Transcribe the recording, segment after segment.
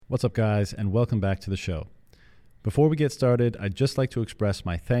What's up, guys, and welcome back to the show. Before we get started, I'd just like to express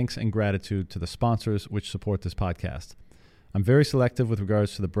my thanks and gratitude to the sponsors which support this podcast. I'm very selective with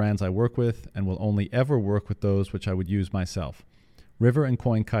regards to the brands I work with and will only ever work with those which I would use myself. River and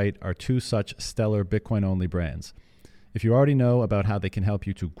CoinKite are two such stellar Bitcoin-only brands. If you already know about how they can help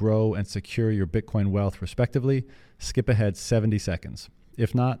you to grow and secure your Bitcoin wealth respectively, skip ahead 70 seconds.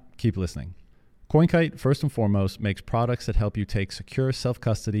 If not, keep listening. CoinKite, first and foremost, makes products that help you take secure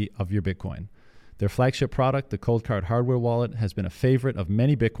self-custody of your Bitcoin. Their flagship product, the Cold Card hardware wallet, has been a favorite of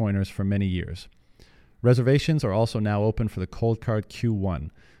many Bitcoiners for many years. Reservations are also now open for the Cold Card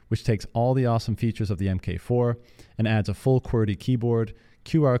Q1, which takes all the awesome features of the MK4 and adds a full QWERTY keyboard,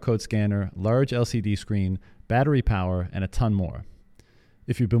 QR code scanner, large LCD screen, battery power, and a ton more.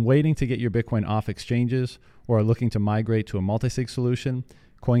 If you've been waiting to get your Bitcoin off exchanges or are looking to migrate to a multi-sig solution,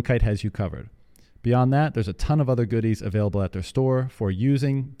 CoinKite has you covered. Beyond that, there's a ton of other goodies available at their store for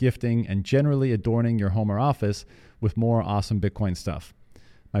using, gifting, and generally adorning your home or office with more awesome Bitcoin stuff.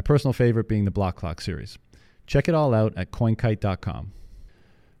 My personal favorite being the Block Clock series. Check it all out at coinkite.com.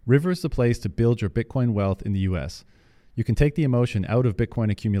 River is the place to build your Bitcoin wealth in the US. You can take the emotion out of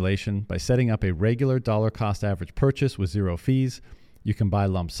Bitcoin accumulation by setting up a regular dollar cost average purchase with zero fees. You can buy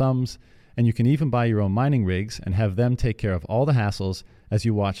lump sums, and you can even buy your own mining rigs and have them take care of all the hassles as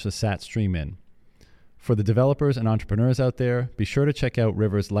you watch the SAT stream in. For the developers and entrepreneurs out there, be sure to check out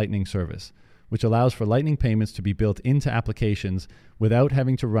River's Lightning service, which allows for Lightning payments to be built into applications without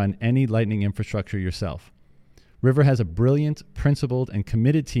having to run any Lightning infrastructure yourself. River has a brilliant, principled, and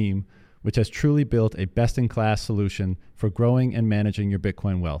committed team which has truly built a best-in-class solution for growing and managing your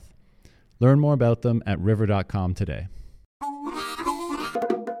Bitcoin wealth. Learn more about them at river.com today.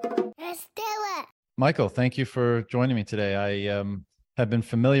 Let's do it. Michael, thank you for joining me today. I have been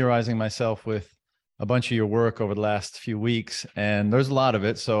familiarizing myself with a bunch of your work over the last few weeks, and there's a lot of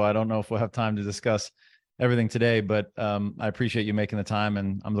it, so I don't know if we'll have time to discuss everything today, but I appreciate you making the time,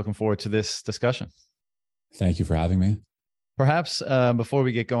 and I'm looking forward to this discussion. Thank you for having me. Perhaps before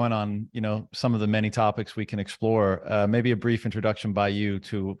we get going on, some of the many topics we can explore, maybe a brief introduction by you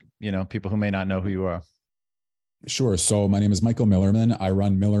to, people who may not know who you are. Sure. So my name is Michael Millerman. I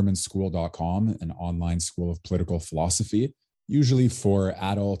run millermanschool.com, an online school of political philosophy, usually for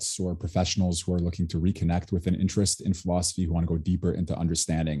adults or professionals who are looking to reconnect with an interest in philosophy, who want to go deeper into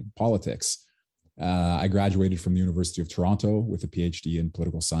understanding politics. I graduated from the University of Toronto with a PhD in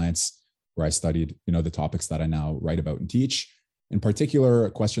political science, where I studied, the topics that I now write about and teach. In particular,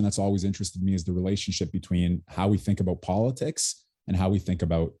 a question that's always interested me is the relationship between how we think about politics and how we think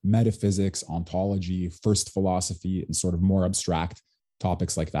about metaphysics, ontology, first philosophy, and sort of more abstract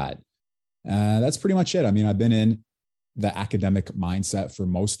topics like that. That's pretty much it. I mean, I've been in the academic mindset for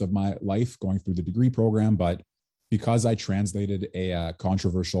most of my life, going through the degree program, but because I translated a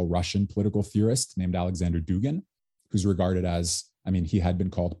controversial Russian political theorist named Alexander Dugin, who's regarded as, he had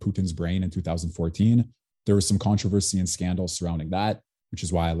been called Putin's brain in 2014. There was some controversy and scandal surrounding that, which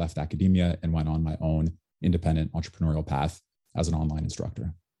is why I left academia and went on my own independent entrepreneurial path as an online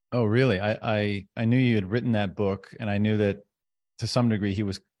instructor. Oh, really? I knew you had written that book, and I knew that to some degree he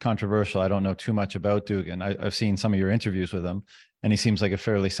was controversial. I don't know too much about Dugin. I've seen some of your interviews with him, and he seems like a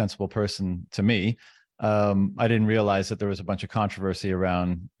fairly sensible person to me. I didn't realize that there was a bunch of controversy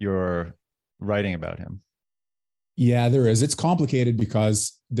around your writing about him. Yeah, there is. It's complicated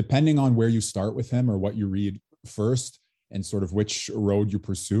because depending on where you start with him or what you read first and sort of which road you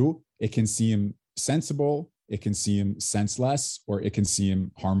pursue, it can seem sensible, it can seem senseless, or it can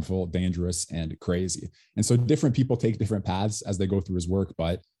seem harmful, dangerous, and crazy. And so different people take different paths as they go through his work.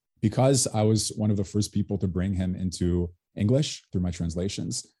 But because I was one of the first people to bring him into English through my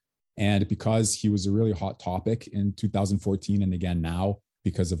translations, and because he was a really hot topic in 2014 and again now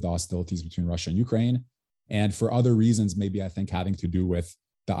because of the hostilities between Russia and Ukraine, and for other reasons, maybe I think having to do with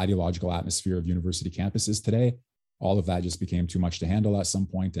the ideological atmosphere of university campuses today, all of that just became too much to handle at some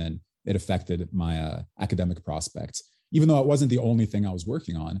point, and it affected my academic prospects, even though it wasn't the only thing I was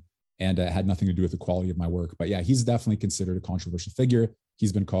working on, and it had nothing to do with the quality of my work. But yeah, he's definitely considered a controversial figure.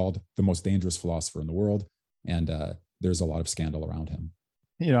 He's been called the most dangerous philosopher in the world, and there's a lot of scandal around him.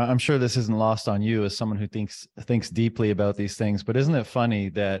 I'm sure this isn't lost on you as someone who thinks deeply about these things, but isn't it funny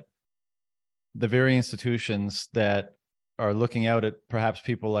that the very institutions that are looking out at perhaps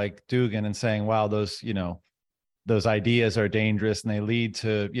people like Dugin and saying, wow, those ideas are dangerous and they lead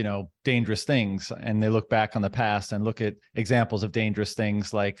to, dangerous things. And they look back on the past and look at examples of dangerous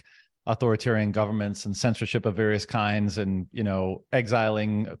things like authoritarian governments and censorship of various kinds and,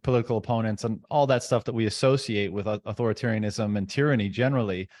 exiling political opponents and all that stuff that we associate with authoritarianism and tyranny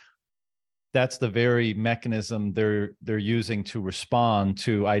generally. that's the very mechanism they're using to respond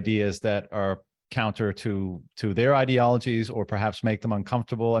to ideas that are counter to their ideologies, or perhaps make them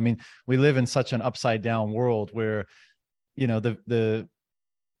uncomfortable. I mean, we live in such an upside down world where, you know,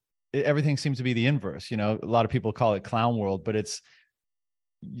 everything seems to be the inverse. You know, a lot of people call it clown world, but it's,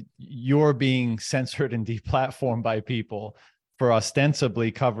 you're being censored and deplatformed by people for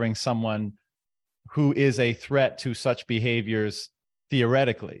ostensibly covering someone who is a threat to such behaviors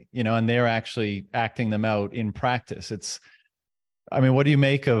theoretically, you know, and they're actually acting them out in practice. I mean, what do you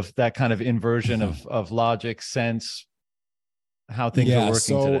make of that kind of inversion of logic, sense, how things are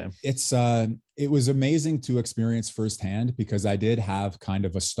working today? It was amazing to experience firsthand, because I did have kind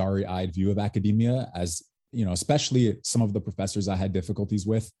of a starry-eyed view of academia, as you know, especially some of the professors I had difficulties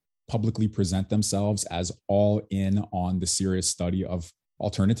with publicly present themselves as all in on the serious study of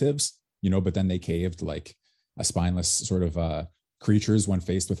alternatives, you know, but then they caved like a spineless sort of creatures when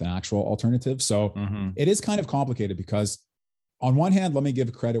faced with an actual alternative. So it is kind of complicated, because on one hand, let me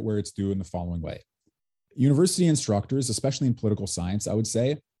give credit where it's due in the following way. University instructors, especially in political science, I would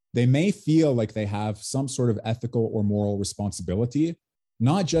say, they may feel like they have some sort of ethical or moral responsibility,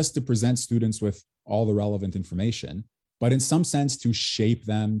 not just to present students with all the relevant information, but in some sense to shape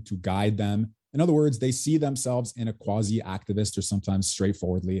them, to guide them. In other words, they see themselves in a quasi-activist or sometimes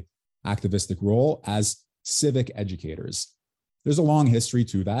straightforwardly activistic role as civic educators. There's a long history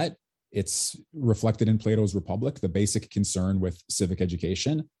to that. It's reflected in Plato's Republic, the basic concern with civic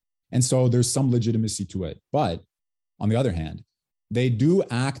education. And so there's some legitimacy to it. But on the other hand, they do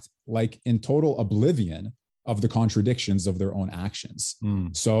act like in total oblivion of the contradictions of their own actions.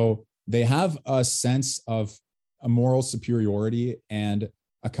 So they have a sense of a moral superiority and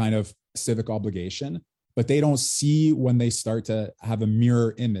a kind of civic obligation, but they don't see when they start to have a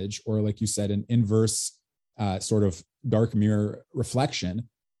mirror image, or like you said, an inverse sort of dark mirror reflection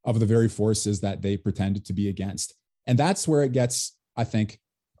of the very forces that they pretended to be against. And that's where it gets, I think,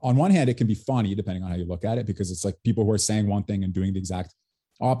 on one hand, it can be funny depending on how you look at it, because it's like people who are saying one thing and doing the exact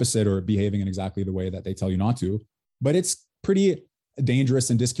opposite, or behaving in exactly the way that they tell you not to. But it's pretty dangerous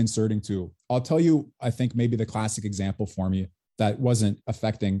and disconcerting too. I'll tell you, I think maybe the classic example for me that wasn't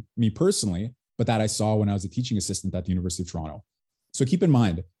affecting me personally, but that I saw when I was a teaching assistant at the University of Toronto. So keep in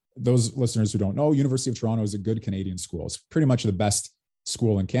mind, those listeners who don't know, University of Toronto is a good Canadian school. It's pretty much the best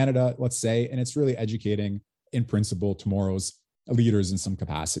school in Canada, let's say, and it's really educating in principle tomorrow's leaders in some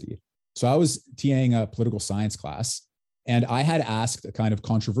capacity. So I was TAing a political science class, and I had asked a kind of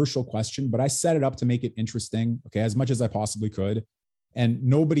controversial question, but I set it up to make it interesting, okay, as much as I possibly could. And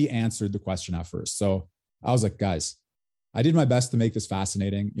nobody answered the question at first. So I was like, guys, I did my best to make this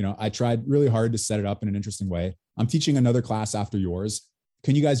fascinating. You know, I tried really hard to set it up in an interesting way. I'm teaching another class after yours.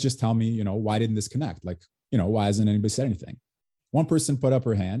 Can you guys just tell me, you know, why didn't this connect? Like, you know, why hasn't anybody said anything? One person put up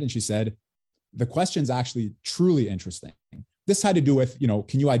her hand and she said, the question's actually truly interesting. This had to do with, you know,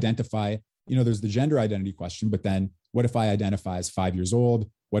 can you identify, you know, there's the gender identity question, but then what if I identify as 5 years old?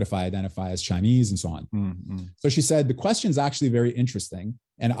 What if I identify as Chinese, and so on? So she said, the question's actually very interesting,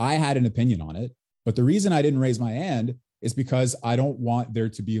 and I had an opinion on it. But the reason I didn't raise my hand is because I don't want there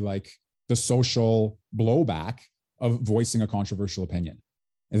to be like the social blowback of voicing a controversial opinion.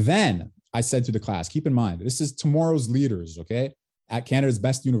 And then I said to the class, keep in mind, this is tomorrow's leaders, okay, at Canada's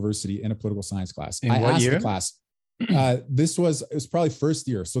best university in a political science class. In what year? The class, it was probably first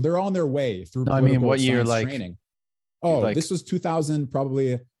year. So they're on their way through political what year, science training. Oh, like, this was 2000,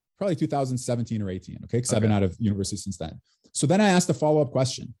 probably 2017 or 18. Okay. Because I've been out of university since then. So then I asked a follow-up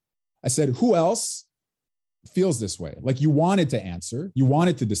question. I said, who else feels this way? Like, you wanted to answer, you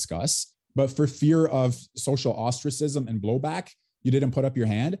wanted to discuss, but for fear of social ostracism and blowback, you didn't put up your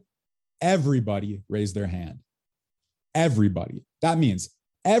hand. Everybody raised their hand. Everybody. That means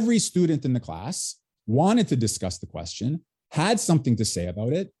every student in the class wanted to discuss the question, had something to say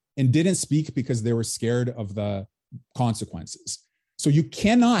about it, and didn't speak because they were scared of the consequences. So you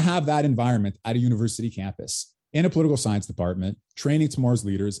cannot have that environment at a university campus, in a political science department, training tomorrow's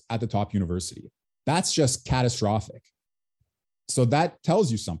leaders at the top university. That's just catastrophic. So that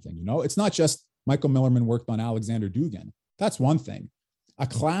tells you something, you know, it's not just Michael Millerman worked on Alexander Dugin. That's one thing. A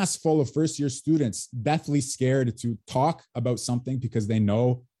class full of first-year students deathly scared to talk about something because they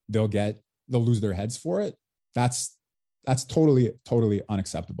know they'll lose their heads for it. That's totally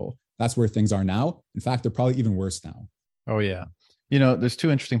unacceptable. That's where things are now. In fact, they're probably even worse now. Oh, yeah. You know, there's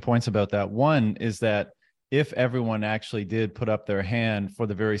two interesting points about that. One is that if everyone actually did put up their hand for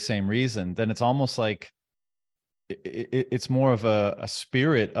the very same reason, then it's almost like it's more of a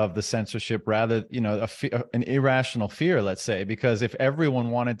spirit of the censorship rather, you know, an irrational fear, let's say, because if everyone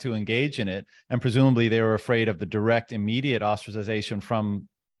wanted to engage in it, and presumably they were afraid of the direct, immediate ostracization from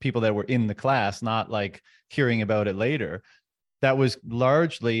people that were in the class, not like hearing about it later, that was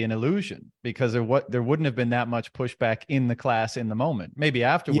largely an illusion, because there wouldn't have been that much pushback in the class in the moment. Maybe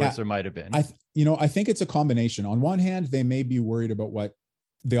afterwards there might have been. I think it's a combination. On one hand, they may be worried about what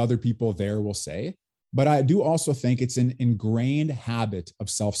the other people there will say, but I do also think it's an ingrained habit of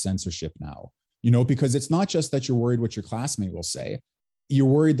self-censorship now, because it's not just that you're worried what your classmate will say. You're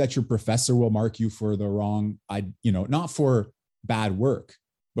worried that your professor will mark you for the wrong, not for bad work,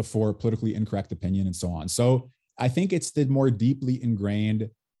 but for politically incorrect opinion and so on. So I think it's the more deeply ingrained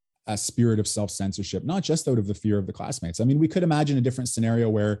spirit of self-censorship, not just out of the fear of the classmates. I mean, we could imagine a different scenario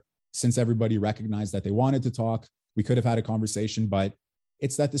where, since everybody recognized that they wanted to talk, we could have had a conversation, but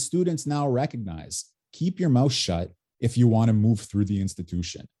it's that the students now recognize, keep your mouth shut if you want to move through the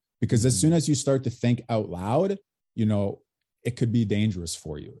institution. Because as soon as you start to think out loud, it could be dangerous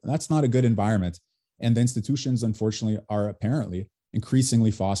for you. That's not a good environment. And the institutions, unfortunately, are apparently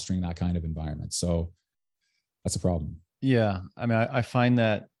increasingly fostering that kind of environment. So that's a problem. Yeah. I mean, I find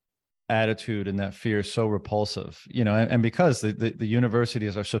that attitude and that fear so repulsive, and because the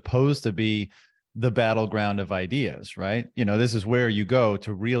universities are supposed to be the battleground of ideas, right? This is where you go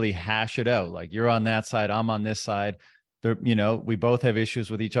to really hash it out. Like, you're on that side, I'm on this side. There, we both have issues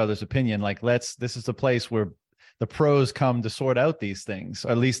with each other's opinion. Like, this is the place where the pros come to sort out these things.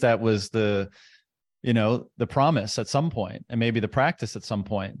 Or at least that was the promise at some point, and maybe the practice at some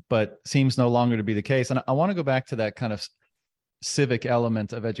point, but seems no longer to be the case. And I want to go back to that kind of civic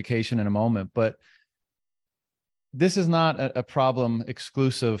element of education in a moment, but this is not a problem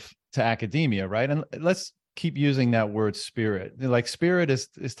exclusive to academia, right? And let's keep using that word spirit. Like, spirit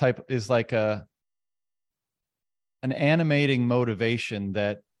is like an animating motivation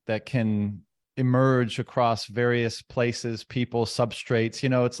that can emerge across various places, people, substrates.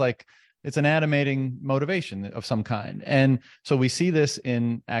 It's an animating motivation of some kind. And so we see this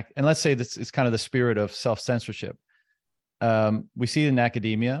and let's say this is kind of the spirit of self-censorship. We see it in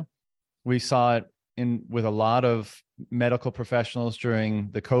academia. We saw it with a lot of medical professionals during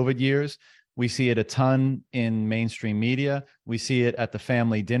the COVID years. We see it a ton in mainstream media. We see it at the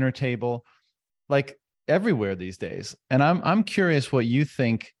family dinner table, like everywhere these days. And I'm curious what you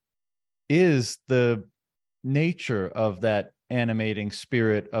think is the nature of that animating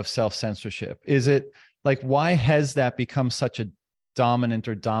spirit of self-censorship. Is it like, why has that become such a dominant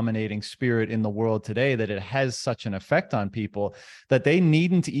or dominating spirit in the world today, that it has such an effect on people that they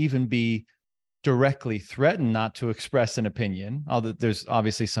needn't even be directly threatened not to express an opinion? Although there's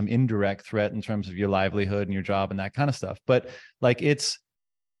obviously some indirect threat in terms of your livelihood and your job and that kind of stuff. But like, it's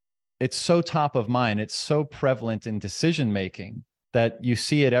so top of mind, it's so prevalent in decision making that you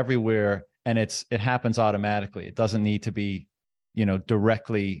see it everywhere, and it happens automatically. It doesn't need to be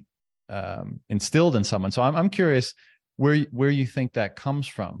directly instilled in someone. So I'm curious where you think that comes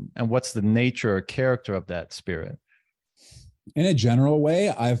from, and what's the nature or character of that spirit. In a general way,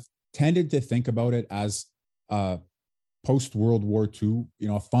 I've tended to think about it as post-World War II,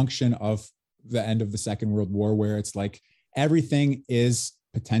 a function of the end of the Second World War, where it's like everything is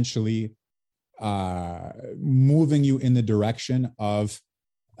potentially moving you in the direction of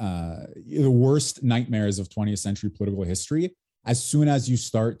the worst nightmares of 20th century political history as soon as you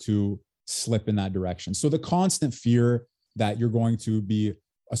start to slip in that direction. So the constant fear that you're going to be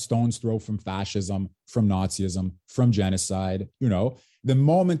a stone's throw from fascism, from Nazism, from genocide, the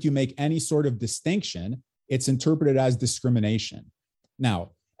moment you make any sort of distinction, it's interpreted as discrimination.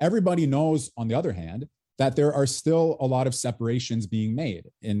 Now, everybody knows, on the other hand, that there are still a lot of separations being made.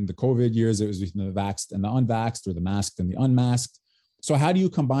 In the COVID years, it was between the vaxxed and the unvaxxed, or the masked and the unmasked. So how do you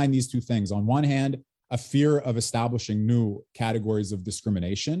combine these two things? On one hand, a fear of establishing new categories of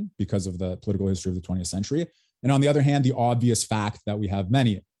discrimination because of the political history of the 20th century. And on the other hand, the obvious fact that we have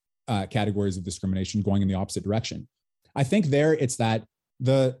many categories of discrimination going in the opposite direction. I think it's that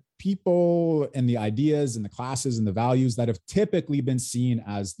the people and the ideas and the classes and the values that have typically been seen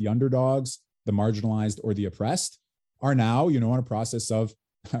as the underdogs, the marginalized, or the oppressed are now, in a process of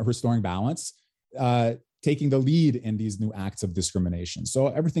restoring balance, taking the lead in these new acts of discrimination. So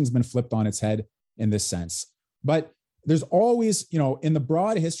everything's been flipped on its head in this sense. But there's always, in the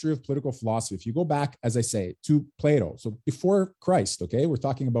broad history of political philosophy, if you go back, as I say, to Plato, so before Christ, okay, we're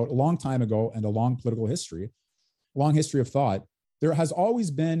talking about a long time ago and a long political history, long history of thought, there has always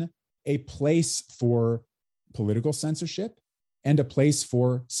been a place for political censorship and a place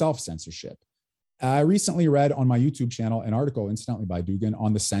for self-censorship. I recently read on my YouTube channel an article, incidentally by Dugan,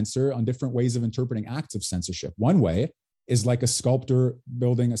 on the censor, on different ways of interpreting acts of censorship. One way is like a sculptor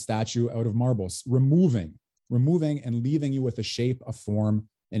building a statue out of marbles, removing and leaving you with a shape, a form,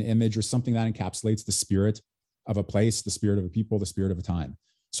 an image, or something that encapsulates the spirit of a place, the spirit of a people, the spirit of a time.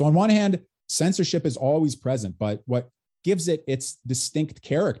 So on one hand, censorship is always present, but what gives it its distinct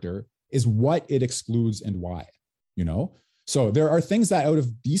character is what it excludes and why, you know? So there are things that out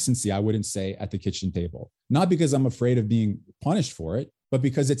of decency, I wouldn't say at the kitchen table, not because I'm afraid of being punished for it, but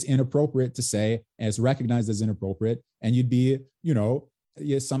because it's inappropriate to say, and it's recognized as inappropriate. And you'd be, you know,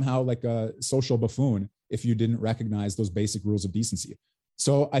 somehow like a social buffoon if you didn't recognize those basic rules of decency.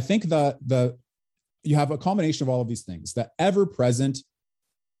 So I think you have a combination of all of these things, the ever-present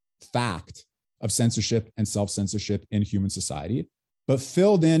fact of censorship and self-censorship in human society, but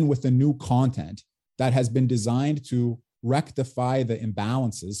filled in with the new content that has been designed to rectify the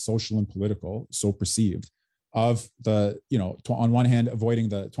imbalances, social and political, so perceived, of the, you know, on one hand, avoiding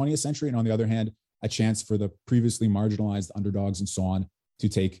the 20th century, and on the other hand, a chance for the previously marginalized underdogs and so on to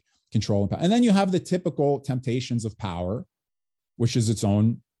take control. And then you have the typical temptations of power, which is its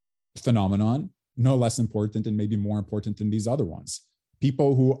own phenomenon, no less important and maybe more important than these other ones.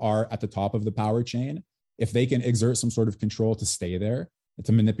 People who are at the top of the power chain, if they can exert some sort of control to stay there,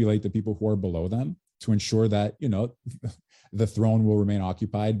 to manipulate the people who are below them, to ensure that, you know, the throne will remain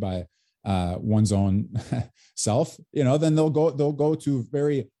occupied by one's own self, you know, then they'll go to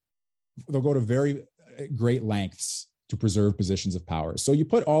very great lengths to preserve positions of power. So you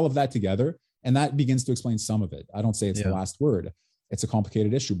put all of that together, and that begins to explain some of it. I don't say it's the last word. It's a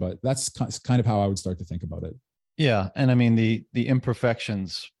complicated issue, but that's kind of how I would start to think about it. Yeah. And I mean, the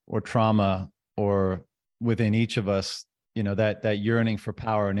imperfections or trauma or within each of us, you know, that yearning for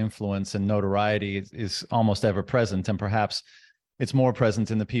power and influence and notoriety is almost ever present. And perhaps it's more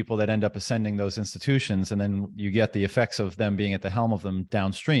present in the people that end up ascending those institutions. And then you get the effects of them being at the helm of them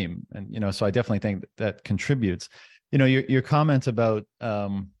downstream. And, you know, so I definitely think that contributes. You know, your comment about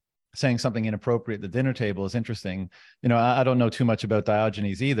saying something inappropriate at the dinner table is interesting. You know, I don't know too much about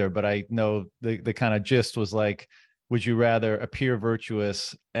Diogenes either, but I know the kind of gist was like, would you rather appear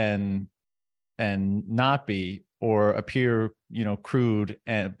virtuous and not be, or appear, you know, crude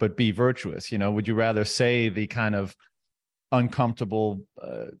but be virtuous? You know, would you rather say the kind of uncomfortable,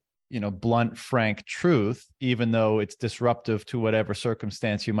 you know, blunt, frank truth, even though it's disruptive to whatever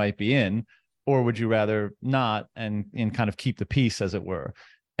circumstance you might be in, or would you rather not and kind of keep the peace, as it were?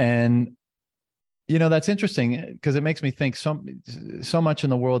 And, you know, that's interesting because it makes me think so much in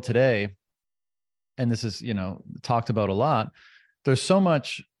the world today, and this is, you know, talked about a lot, there's so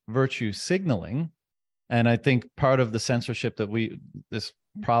much virtue signaling. And I think part of the censorship this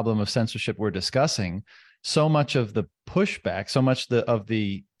problem of censorship we're discussing, so much of the pushback, so much of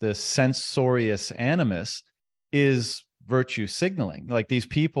the censorious animus is virtue signaling. Like these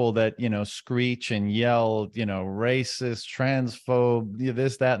people that, you know, screech and yell, you know, racist, transphobe,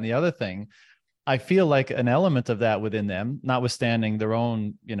 this, that, and the other thing. I feel like an element of that within them, notwithstanding their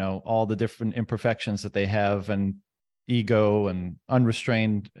own, you know, all the different imperfections that they have and ego and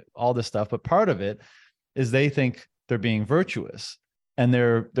unrestrained, all this stuff. But part of it is they think they're being virtuous, and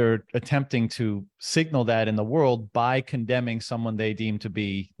they're attempting to signal that in the world by condemning someone they deem to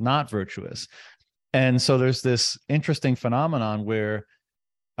be not virtuous. And so there's this interesting phenomenon where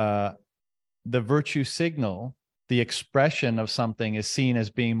the virtue signal, the expression of something, is seen as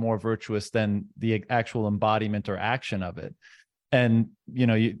being more virtuous than the actual embodiment or action of it. And, you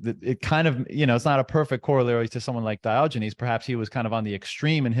know, it kind of, you know, it's not a perfect corollary to someone like Diogenes. Perhaps he was kind of on the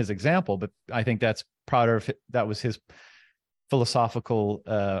extreme in his example, but I think that was his philosophical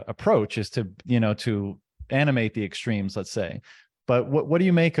approach, is to, you know, to animate the extremes, let's say. But what do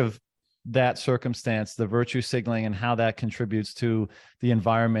you make of that circumstance, the virtue signaling, and how that contributes to the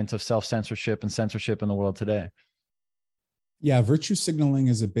environment of self-censorship and censorship in the world today? Yeah, virtue signaling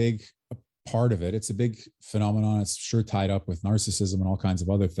is a big part of it. It's a big phenomenon. It's sure tied up with narcissism and all kinds of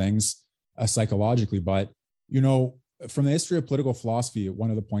other things psychologically. But, you know, from the history of political philosophy,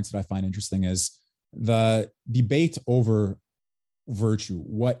 one of the points that I find interesting is the debate over virtue.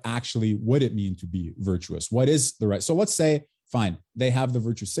 What actually would it mean to be virtuous? What is the right? So let's say, fine, they have the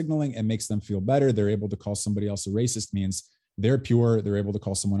virtue signaling. It makes them feel better. They're able to call somebody else a racist, means they're pure. They're able to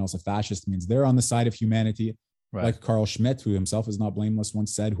call someone else a fascist, means they're on the side of humanity. Right. Like Carl Schmitt, who himself is not blameless,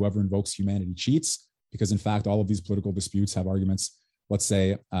 once said, whoever invokes humanity cheats, because in fact, all of these political disputes have arguments. Let's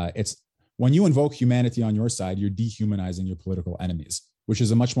say it's when you invoke humanity on your side, you're dehumanizing your political enemies, which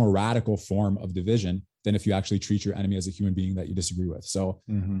is a much more radical form of division than if you actually treat your enemy as a human being that you disagree with. So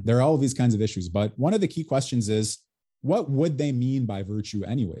there are all of these kinds of issues. But one of the key questions is, what would they mean by virtue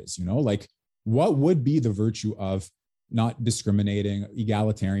anyways? You know, like what would be the virtue of not discriminating,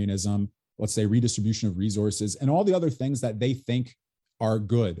 egalitarianism, let's say redistribution of resources, and all the other things that they think are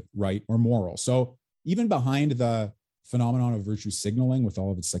good, right, or moral? So even behind the phenomenon of virtue signaling with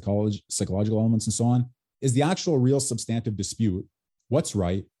all of its psychological elements and so on, is the actual real substantive dispute what's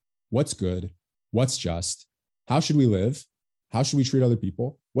right, what's good, what's just, how should we live, how should we treat other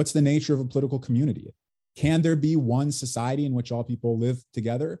people, what's the nature of a political community? Can there be one society in which all people live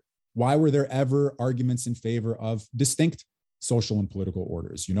together? Why were there ever arguments in favor of distinct social and political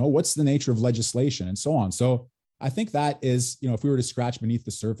orders? What's the nature of legislation and so on? So I think that is, if we were to scratch beneath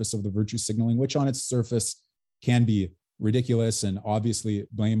the surface of the virtue signaling, which on its surface can be ridiculous and obviously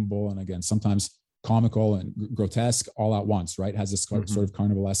blamable, and again, sometimes comical and grotesque all at once, right? Has this sort of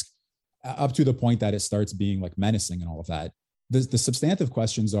carnivalesque, up to the point that it starts being like menacing and all of that. The substantive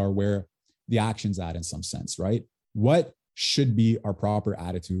questions are where the action's at in some sense, right? What should be our proper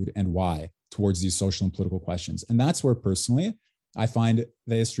attitude and why towards these social and political questions? And that's where personally, I find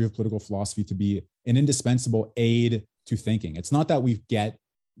the history of political philosophy to be an indispensable aid to thinking. It's not that we get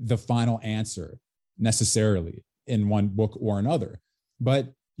the final answer necessarily in one book or another,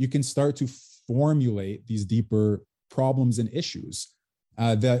 but you can start to formulate these deeper problems and issues.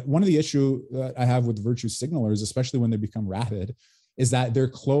 One of the issue that I have with virtue signalers, especially when they become rabid, is that they're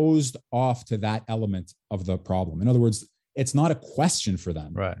closed off to that element of the problem. In other words, it's not a question for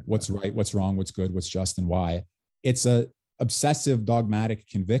them. Right. What's right, what's wrong, what's good, what's just, and why. It's a obsessive dogmatic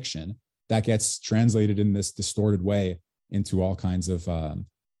conviction that gets translated in this distorted way into all kinds of,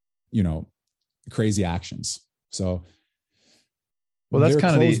 crazy actions. So that's they're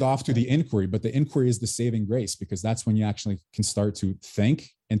kind of closed off to the inquiry, but the inquiry is the saving grace, because that's when you actually can start to think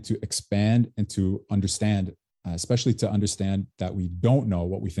and to expand and to understand, especially to understand that we don't know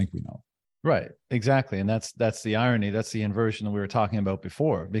what we think we know. Right. Exactly. And that's the irony. That's the inversion that we were talking about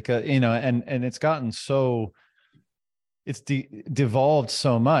before, because, and it's gotten so, it's devolved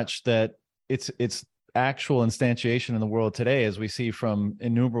so much that it's actual instantiation in the world today, as we see from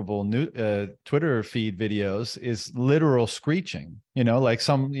innumerable new Twitter feed videos, is literal screeching. Like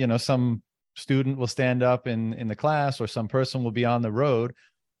some student will stand up in the class, or some person will be on the road,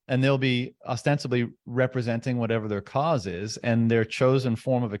 and they'll be ostensibly representing whatever their cause is, and their chosen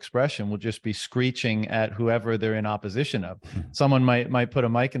form of expression will just be screeching at whoever they're in opposition of. Someone might put a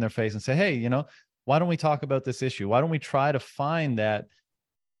mic in their face and say, hey, why don't we talk about this issue? Why don't we try to find that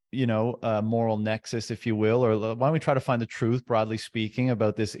moral nexus, if you will, or why don't we try to find the truth, broadly speaking,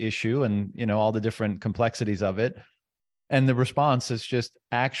 about this issue and, all the different complexities of it. And the response is just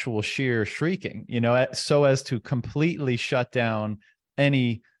actual sheer shrieking, so as to completely shut down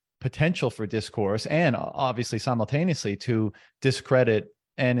any potential for discourse, and obviously simultaneously to discredit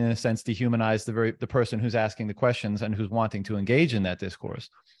and, in a sense, dehumanize the person who's asking the questions and who's wanting to engage in that discourse.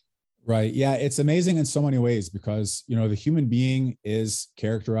 Right. Yeah. It's amazing in so many ways, because, the human being is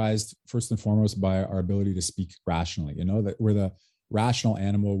characterized first and foremost by our ability to speak rationally, that we're the rational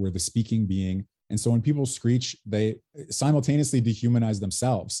animal, we're the speaking being. And so when people screech, they simultaneously dehumanize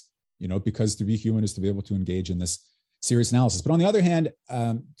themselves, because to be human is to be able to engage in this serious analysis. But on the other hand,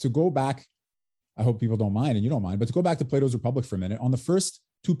 to go back, I hope people don't mind and you don't mind, but to go back to Plato's Republic for a minute, on the first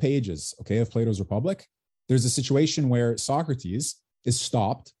 2 pages, of Plato's Republic, there's a situation where Socrates is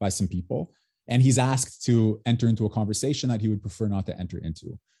stopped by some people, and he's asked to enter into a conversation that he would prefer not to enter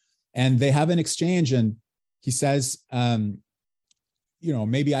into. And they have an exchange, and he says,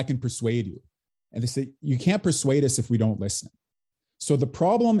 maybe I can persuade you. And they say, you can't persuade us if we don't listen. So the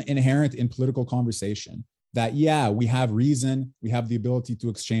problem inherent in political conversation, that, we have reason, we have the ability to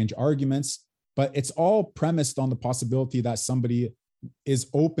exchange arguments, but it's all premised on the possibility that somebody is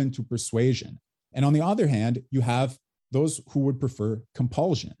open to persuasion. And on the other hand, you have those who would prefer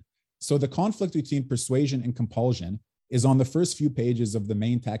compulsion. So the conflict between persuasion and compulsion is on the first few pages of the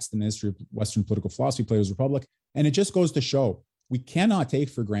main text in the history of Western political philosophy, Plato's Republic. And it just goes to show we cannot take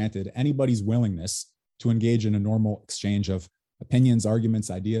for granted anybody's willingness to engage in a normal exchange of opinions, arguments,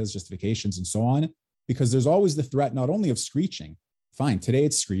 ideas, justifications, and so on, because there's always the threat not only of screeching. Fine, today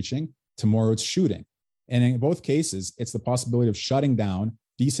it's screeching, tomorrow it's shooting. And in both cases, it's the possibility of shutting down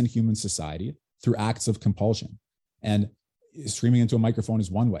decent human society through acts of compulsion. And screaming into a microphone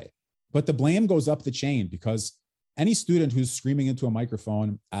is one way. But the blame goes up the chain, because any student who's screaming into a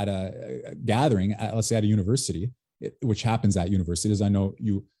microphone at a gathering, let's say at a university, which happens at universities, I know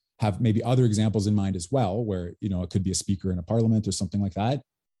you have maybe other examples in mind as well, where, it could be a speaker in a parliament or something like that.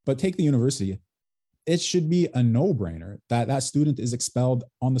 But take the university, it should be a no-brainer that that student is expelled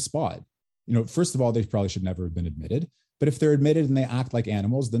on the spot. First of all, they probably should never have been admitted. But if they're admitted and they act like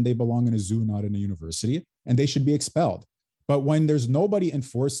animals, then they belong in a zoo, not in a university, and they should be expelled. But when there's nobody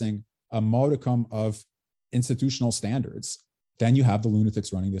enforcing a modicum of institutional standards, then you have the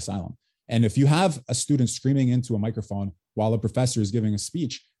lunatics running the asylum. And if you have a student screaming into a microphone while a professor is giving a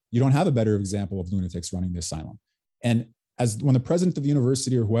speech, you don't have a better example of lunatics running the asylum. And when the president of the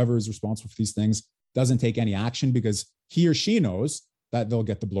university or whoever is responsible for these things doesn't take any action because he or she knows that they'll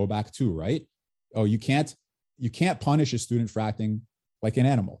get the blowback too, right? Oh, you can't punish a student for acting like an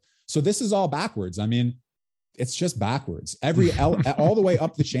animal. So this is all backwards. I mean, it's just backwards. All the way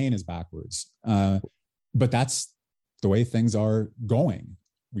up the chain is backwards. But that's the way things are going.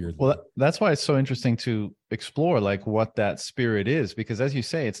 Weirdly. Well, that's why it's so interesting to explore like what that spirit is, because as you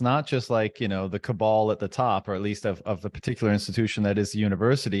say, it's not just like, you know, the cabal at the top, or at least of the particular institution that is the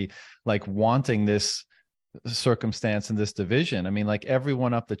university, like wanting this circumstance and this division. I mean, like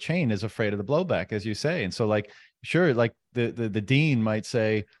everyone up the chain is afraid of the blowback, as you say. And so like, sure, like the dean might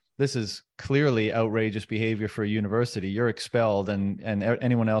say, this is clearly outrageous behavior for a university. You're expelled, and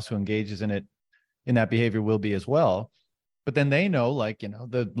anyone else who engages in that behavior will be as well. But then they know, like, you know,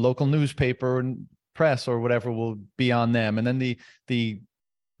 the local newspaper and press or whatever will be on them. And then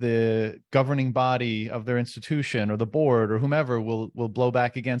the governing body of their institution or the board or whomever will blow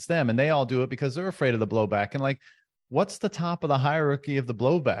back against them. And they all do it because they're afraid of the blowback. And like, what's the top of the hierarchy of the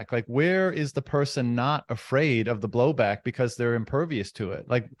blowback? Like, where is the person not afraid of the blowback because they're impervious to it?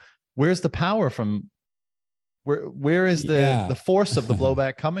 Like, where's the power from? Where is the force of the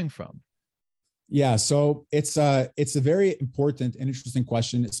blowback coming from? Yeah, so it's a very important and interesting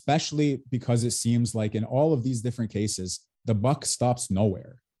question, especially because it seems like in all of these different cases, the buck stops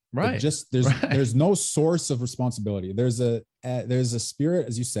nowhere. Right. There's no source of responsibility. There's a spirit,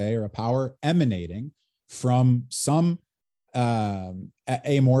 as you say, or a power emanating from some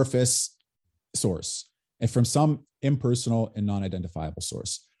amorphous source and from some impersonal and non-identifiable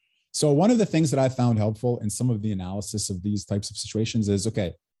source. So one of the things that I found helpful in some of the analysis of these types of situations is,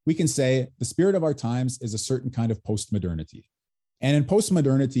 okay, we can say the spirit of our times is a certain kind of postmodernity. And in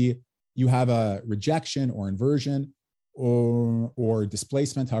postmodernity, you have a rejection or inversion or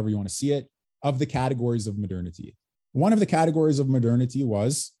displacement, however you want to see it, of the categories of modernity. One of the categories of modernity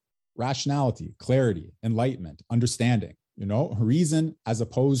was rationality, clarity, enlightenment, understanding, you know, reason as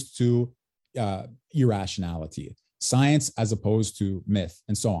opposed to irrationality, science as opposed to myth,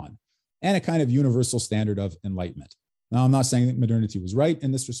 and so on, and a kind of universal standard of enlightenment. Now, I'm not saying that modernity was right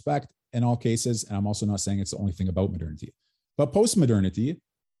in this respect in all cases, and I'm also not saying it's the only thing about modernity. But postmodernity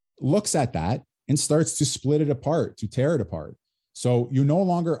looks at that and starts to split it apart, to tear it apart. So you no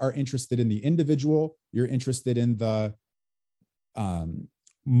longer are interested in the individual, you're interested in the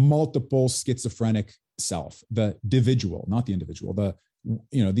multiple schizophrenic self, the individual, not the individual.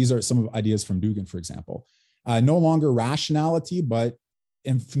 These are some of ideas from Dugan, for example. No longer rationality, but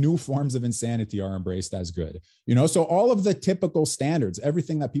new forms of insanity are embraced as good. You know, so all of the typical standards,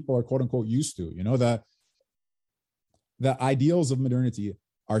 everything that people are quote unquote used to, you know, the ideals of modernity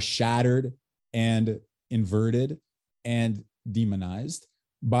are shattered and inverted and demonized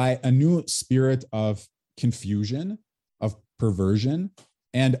by a new spirit of confusion, of perversion,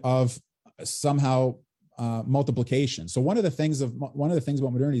 and of somehow multiplication. So one of the things about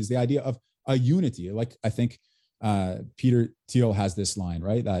modernity is the idea of a unity. Like, I think Peter Thiel has this line,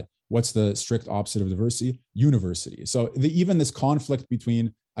 right? That what's the strict opposite of diversity? University. So even this conflict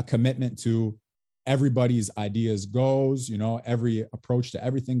between a commitment to everybody's ideas goes, you know, every approach to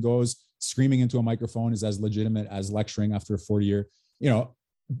everything goes, screaming into a microphone is as legitimate as lecturing after a 40-year, you know,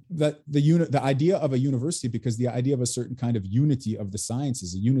 the idea of a university, because the idea of a certain kind of unity of the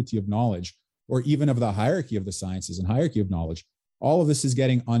sciences, a unity of knowledge, or even of the hierarchy of the sciences and hierarchy of knowledge, all of this is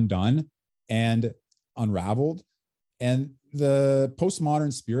getting undone and unraveled. And the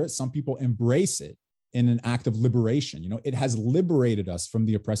postmodern spirit, some people embrace it in an act of liberation. You know, it has liberated us from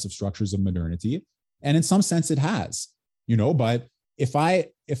the oppressive structures of modernity. And in some sense it has, you know, but if I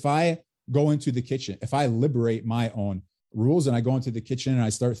go into the kitchen, if I liberate my own rules and I go into the kitchen and I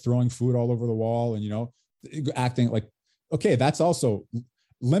start throwing food all over the wall and, you know, acting like, okay, that's also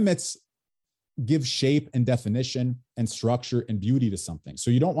limits, give shape and definition and structure and beauty to something.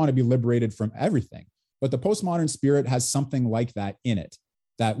 So you don't want to be liberated from everything. But the postmodern spirit has something like that in it,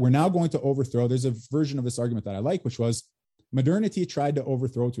 that we're now going to overthrow. There's a version of this argument that I like, which was modernity tried to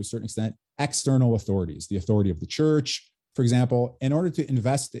overthrow, to a certain extent, external authorities, the authority of the church, for example, in order to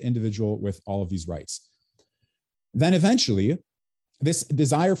invest the individual with all of these rights. Then eventually, this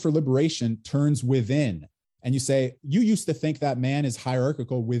desire for liberation turns within. And you say, you used to think that man is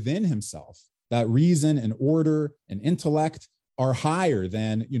hierarchical within himself, that reason and order and intellect are higher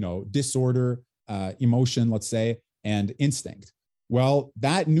than, you know, disorder, emotion, let's say, and instinct. Well,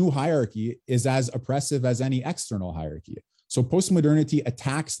 that new hierarchy is as oppressive as any external hierarchy. So postmodernity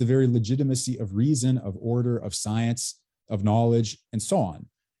attacks the very legitimacy of reason, of order, of science, of knowledge, and so on.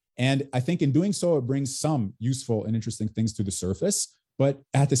 And I think in doing so, it brings some useful and interesting things to the surface, but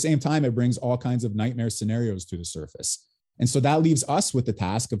at the same time, it brings all kinds of nightmare scenarios to the surface. And so that leaves us with the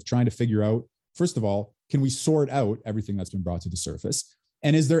task of trying to figure out, first of all, Can we sort out everything that's been brought to the surface?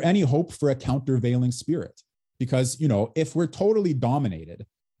 And is there any hope for a countervailing spirit? Because, if we're totally dominated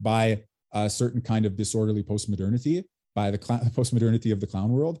by a certain kind of disorderly postmodernity, by the postmodernity of the clown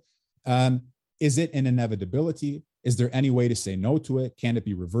world, is it an inevitability? Is there any way to say no to it? Can it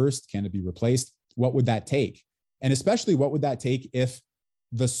be reversed? Can it be replaced? What would that take? And especially, what would that take if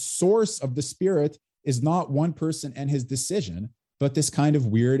the source of the spirit is not one person and his decision, but this kind of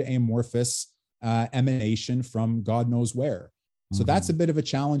weird amorphous emanation from God knows where? So that's a bit of a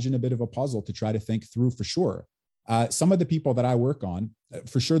challenge and a bit of a puzzle to try to think through, for sure. Some of the people that I work on,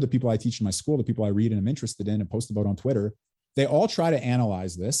 for sure, the people I teach in my school, the people I read and I'm interested in and post about on Twitter, they all try to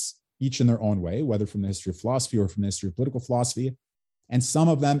analyze this, each in their own way, whether from the history of philosophy or from the history of political philosophy. And some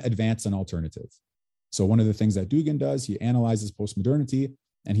of them advance an alternative. So one of the things that Dugin does, he analyzes postmodernity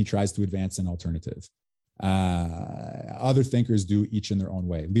and he tries to advance an alternative. Other thinkers do each in their own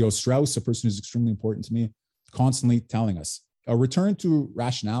way. Leo Strauss, a person who's extremely important to me, constantly telling us a return to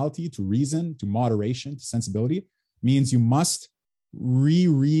rationality, to reason, to moderation, to sensibility means you must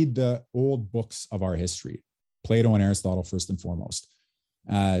reread the old books of our history, Plato and Aristotle first and foremost.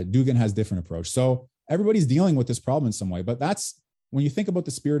 Dugin has a different approach. So everybody's dealing with this problem in some way, but that's when you think about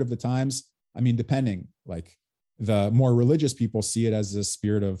the spirit of the times. I mean, depending, like the more religious people see it as a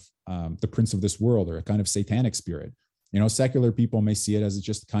spirit of the prince of this world or a kind of satanic spirit. Secular people may see it as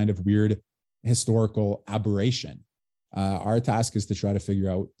just kind of weird historical aberration. Our task is to try to figure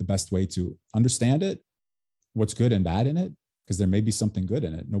out the best way to understand it, what's good and bad in it, because there may be something good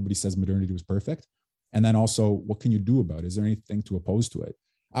in it. Nobody says modernity was perfect. And then also, what can you do about it? Is there anything to oppose to it?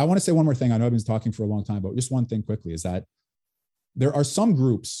 I want to say one more thing. I know I've been talking for a long time, but just one thing quickly is that there are some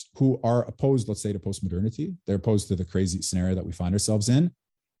groups who are opposed, let's say, to postmodernity. They're opposed to the crazy scenario that we find ourselves in.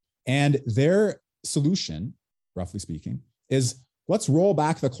 And their solution, roughly speaking, is let's roll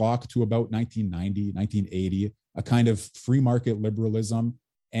back the clock to about 1990, 1980, a kind of free market liberalism.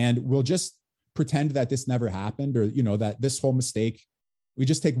 And we'll just pretend that this never happened, or, that this whole mistake, we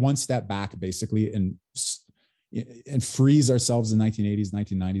just take one step back basically and freeze ourselves in 1980s,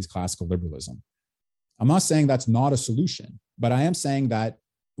 1990s classical liberalism. I'm not saying that's not a solution, but I am saying that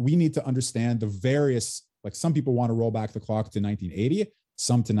we need to understand the various, like some people want to roll back the clock to 1980,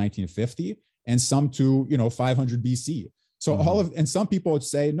 some to 1950, and some to, 500 BC. So and some people would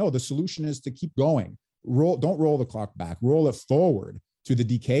say, no, the solution is to keep going. Don't roll the clock back, roll it forward to the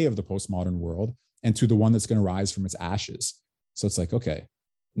decay of the postmodern world and to the one that's going to rise from its ashes. So it's like, okay,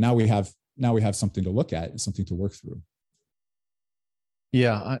 now we have something to look at and something to work through.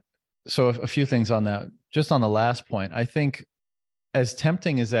 Yeah. So a few things on that. Just on the last point, I think as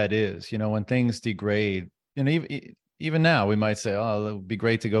tempting as that is, when things degrade, even now we might say, oh, it would be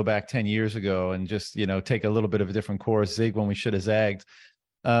great to go back 10 years ago and just, take a little bit of a different course, zig when we should have zagged.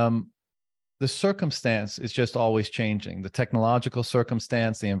 The circumstance is just always changing. The technological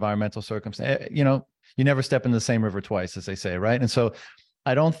circumstance, the environmental circumstance, you never step in the same river twice, as they say, right? And so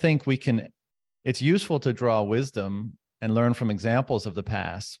I don't think it's useful to draw wisdom and learn from examples of the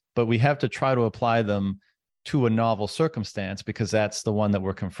past, but we have to try to apply them to a novel circumstance because that's the one that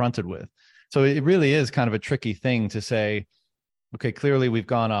we're confronted with. So it really is kind of a tricky thing to say, okay, clearly we've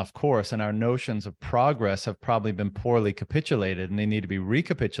gone off course and our notions of progress have probably been poorly capitulated and they need to be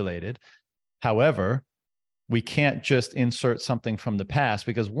recapitulated. However, we can't just insert something from the past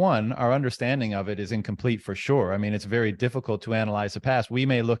because one, our understanding of it is incomplete for sure. I mean, it's very difficult to analyze the past. We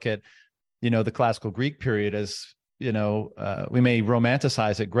may look at, the classical Greek period as, we may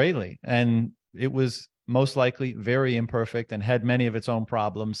romanticize it greatly. And it was most likely very imperfect and had many of its own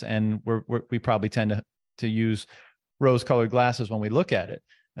problems. And we probably tend to use rose-colored glasses when we look at it.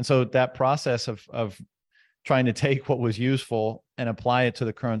 And so that process of trying to take what was useful and apply it to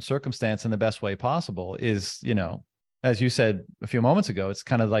the current circumstance in the best way possible is, as you said a few moments ago, it's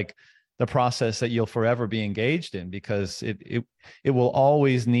kind of like the process that you'll forever be engaged in because it will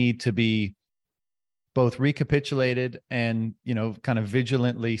always need to be both recapitulated and, kind of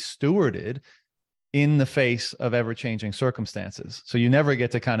vigilantly stewarded in the face of ever-changing circumstances. So you never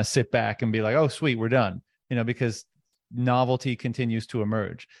get to kind of sit back and be like, oh, sweet, we're done, because novelty continues to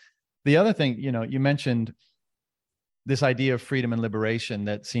emerge. The other thing, you mentioned this idea of freedom and liberation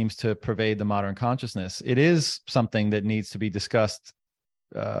that seems to pervade the modern consciousness. It is something that needs to be discussed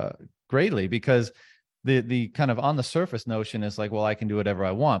greatly because the kind of on the surface notion is like, well, I can do whatever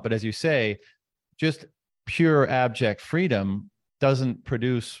I want. But as you say, just pure abject freedom doesn't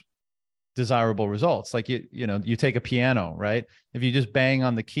produce desirable results. Like you take a piano, right? If you just bang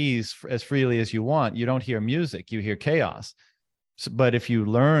on the keys as freely as you want, you don't hear music, you hear chaos. But if you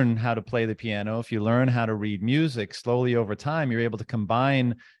learn how to play the piano, if you learn how to read music slowly over time, you're able to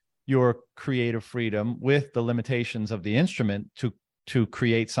combine your creative freedom with the limitations of the instrument to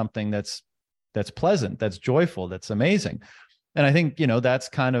create something that's pleasant, that's joyful, that's amazing. And I think, that's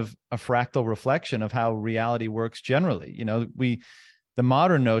kind of a fractal reflection of how reality works generally. The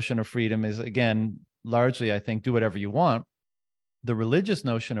modern notion of freedom is, again, largely, I think, do whatever you want. The religious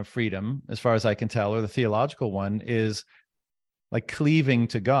notion of freedom, as far as I can tell, or the theological one, is like cleaving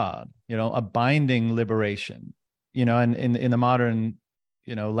to God, a binding liberation, and in the modern,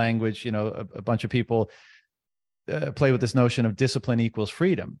 language, a bunch of people play with this notion of discipline equals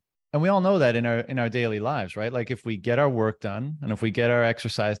freedom. And we all know that in our daily lives, right? Like if we get our work done, and if we get our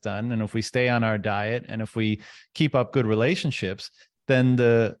exercise done, and if we stay on our diet, and if we keep up good relationships, then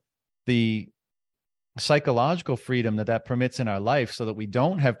the psychological freedom that permits in our life, so that we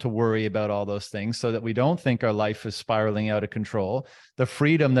don't have to worry about all those things, so that we don't think our life is spiraling out of control, the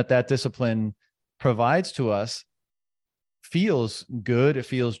freedom that discipline provides to us feels good, it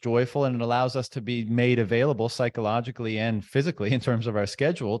feels joyful, and it allows us to be made available psychologically and physically in terms of our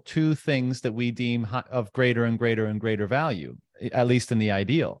schedule to things that we deem of greater and greater and greater value, at least in the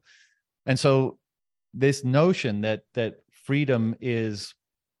ideal. And so this notion that freedom is,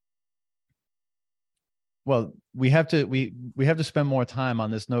 well, we have to spend more time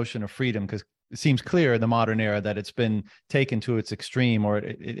on this notion of freedom, because it seems clear in the modern era that it's been taken to its extreme, or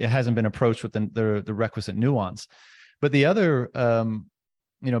it hasn't been approached with the requisite nuance. But the other,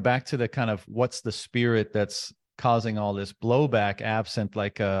 back to the kind of what's the spirit that's causing all this blowback, absent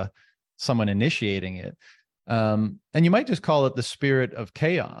like someone initiating it. And you might just call it the spirit of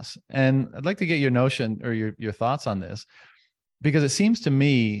chaos. And I'd like to get your notion or your thoughts on this, because it seems to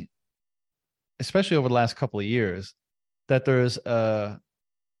me, especially over the last couple of years, that there's a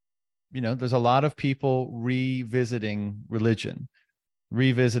lot of people revisiting religion,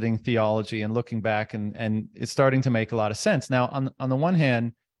 revisiting theology, and looking back, and it's starting to make a lot of sense. Now, on the one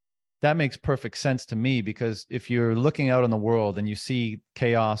hand, that makes perfect sense to me, because if you're looking out on the world and you see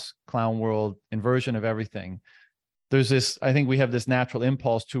chaos, clown world, inversion of everything, I think we have this natural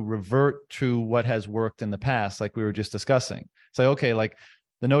impulse to revert to what has worked in the past, like we were just discussing. Say, okay, like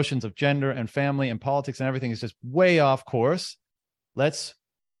the notions of gender and family and politics and everything is just way off course. Let's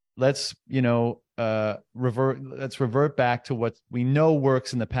revert back to what we know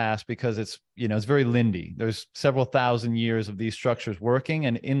works in the past, because it's very Lindy. There's several thousand years of these structures working,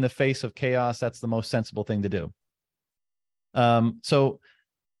 and in the face of chaos, that's the most sensible thing to do. So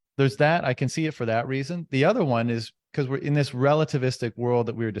there's that. I can see it for that reason. The other one is because we're in this relativistic world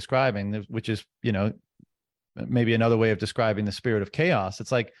that we were describing, which is, maybe another way of describing the spirit of chaos.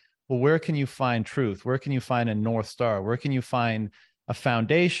 It's like, well, where can you find truth? Where can you find a North Star? Where can you find a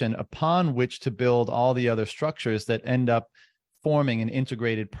foundation upon which to build all the other structures that end up forming an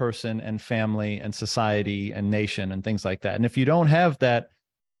integrated person and family and society and nation and things like that? And if you don't have that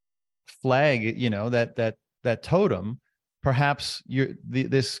flag, that totem, perhaps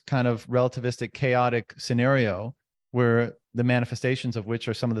this kind of relativistic, chaotic scenario, where the manifestations of which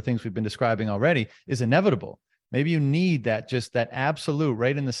are some of the things we've been describing already, is inevitable. Maybe you need that absolute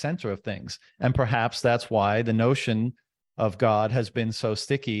right in the center of things. And perhaps that's why the notion of God has been so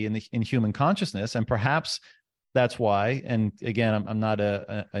sticky in human consciousness. And perhaps that's why, and again, I'm not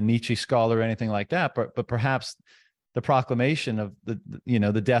a Nietzsche scholar or anything like that, but perhaps the proclamation of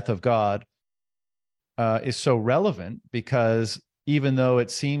the death of God is so relevant, because even though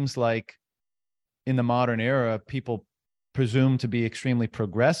it seems like in the modern era, people presume to be extremely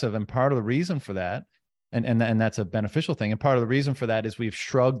progressive, and part of the reason for that, and that's a beneficial thing, and part of the reason for that is we've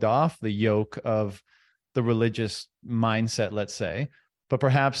shrugged off the yoke of the religious mindset, let's say, but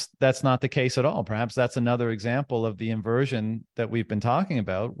perhaps that's not the case at all. Perhaps that's another example of the inversion that we've been talking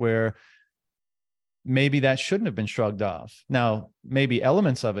about, where maybe that shouldn't have been shrugged off. Now, maybe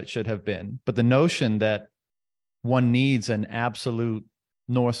elements of it should have been, but the notion that one needs an absolute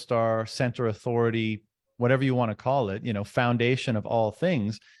North Star, center authority, whatever you want to call it, foundation of all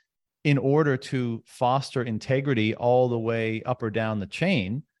things, in order to foster integrity all the way up or down the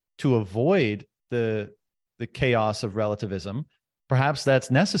chain, to avoid the chaos of relativism, perhaps that's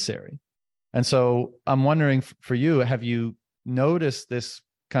necessary. And so I'm wondering, for you, have you noticed this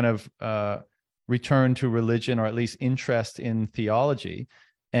kind of return to religion, or at least interest in theology?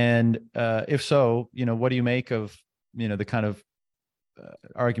 And if so, what do you make of the kind of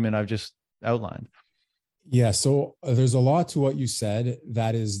argument I've just outlined? Yeah, so there's a lot to what you said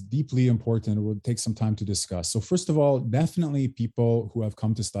that is deeply important. It would take some time to discuss. So first of all, definitely people who have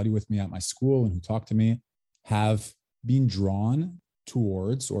come to study with me at my school and who talk to me have been drawn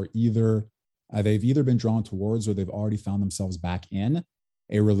towards, or they've either been drawn towards, or they've already found themselves back in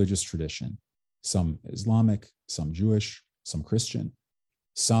a religious tradition, some Islamic, some Jewish, some Christian.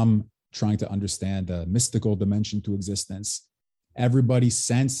 some trying to understand a mystical dimension to existence, everybody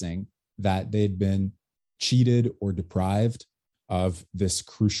sensing that they'd been cheated or deprived of this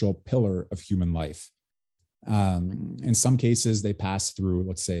crucial pillar of human life. In some cases, they pass through,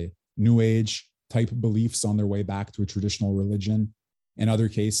 let's say, New Age type beliefs on their way back to a traditional religion. In other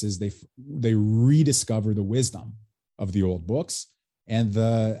cases, they rediscover the wisdom of the old books and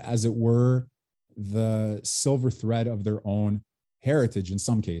as it were, the silver thread of their own heritage in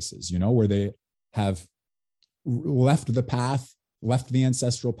some cases, where they have left the path, left the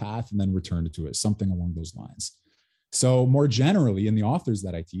ancestral path, and then returned to it, something along those lines. So more generally, in the authors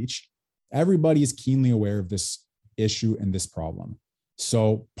that I teach, everybody is keenly aware of this issue and this problem.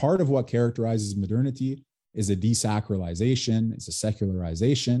 So part of what characterizes modernity is a desacralization, is a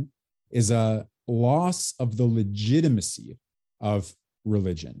secularization, is a loss of the legitimacy of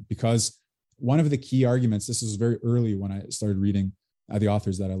religion. Because one of the key arguments, this was very early when I started reading the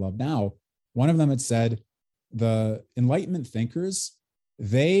authors that I love now, one of them had said the Enlightenment thinkers,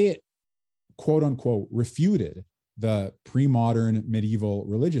 they quote unquote refuted the pre-modern medieval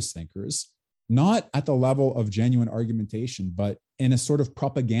religious thinkers, not at the level of genuine argumentation, but in a sort of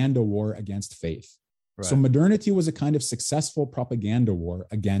propaganda war against faith. Right. So modernity was a kind of successful propaganda war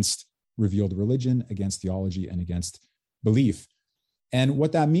against revealed religion, against theology, and against belief. And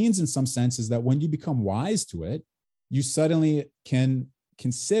what that means in some sense is that when you become wise to it, you suddenly can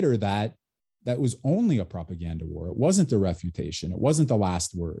consider that was only a propaganda war. It wasn't a refutation. It wasn't the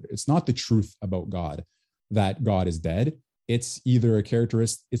last word. It's not the truth about God, that God is dead. It's either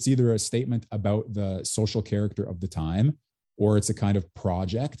a statement about the social character of the time, or it's a kind of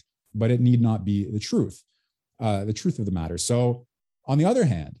project, but it need not be the truth of the matter. So on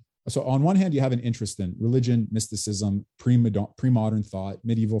one hand, you have an interest in religion, mysticism, pre-modern thought,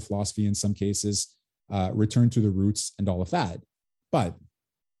 medieval philosophy in some cases, return to the roots and all of that. But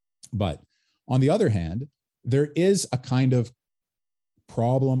on the other hand, there is a kind of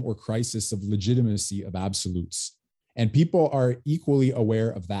problem or crisis of legitimacy of absolutes. And people are equally aware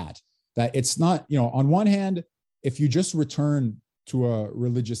of that it's not, on one hand, if you just return to a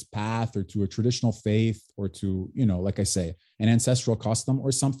religious path or to a traditional faith or to, like I say, an ancestral custom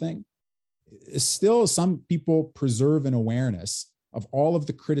or something, still some people preserve an awareness of all of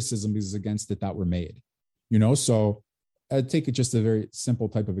the criticisms against it that were made. So I'd take it just a very simple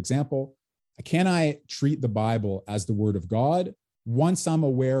type of example. Can I treat the Bible as the word of God once I'm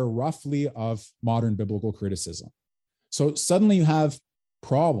aware roughly of modern biblical criticism? So suddenly you have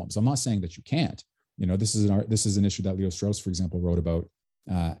problems. I'm not saying that you can't. This is an issue that Leo Strauss, for example, wrote about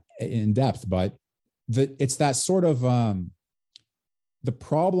in depth, but it's that sort of the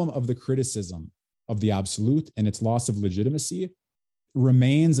problem of the criticism of the absolute and its loss of legitimacy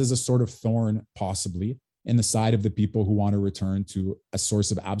remains as a sort of thorn, possibly, in the side of the people who want to return to a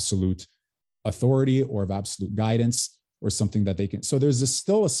source of absolute authority or of absolute guidance or something that they can. So there's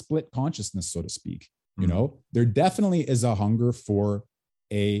still a split consciousness, so to speak. There definitely is a hunger for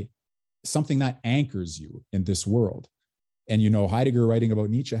something that anchors you in this world. And, Heidegger, writing about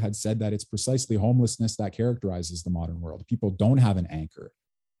Nietzsche, had said that it's precisely homelessness that characterizes the modern world. People don't have an anchor.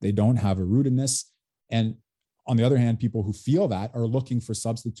 They don't have a rootedness. And on the other hand, people who feel that are looking for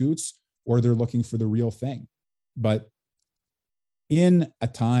substitutes, or they're looking for the real thing. But in a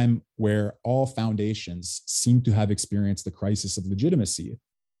time where all foundations seem to have experienced the crisis of legitimacy,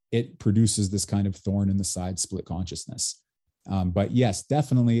 it produces this kind of thorn in the side, split consciousness. But yes,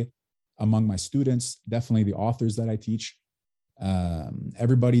 definitely among my students, definitely the authors that I teach,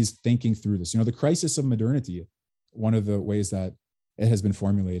 everybody's thinking through this. The crisis of modernity, one of the ways that it has been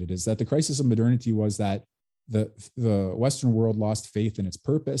formulated is that the crisis of modernity was that the Western world lost faith in its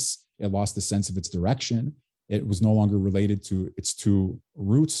purpose. It lost the sense of its direction. It was no longer related to its two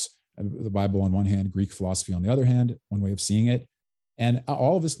roots, the Bible on one hand, Greek philosophy on the other hand, one way of seeing it. And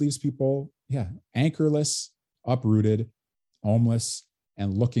all of this leaves people, anchorless, uprooted, homeless,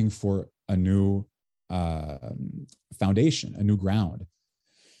 and looking for a new foundation, a new ground.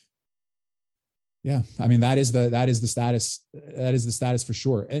 Yeah, I mean that is the status. That is the status for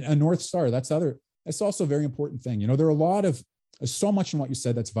sure. And a North Star. That's also a very important thing. There's so much in what you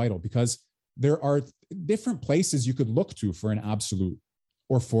said that's vital, because there are different places you could look to for an absolute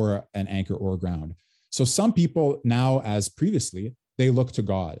or for an anchor or a ground. So some people now, as previously, they look to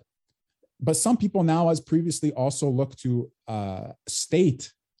God. But some people now, as previously, also look to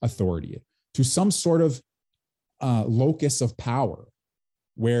state authority, to some sort of locus of power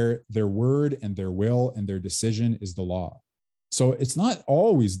where their word and their will and their decision is the law. So it's not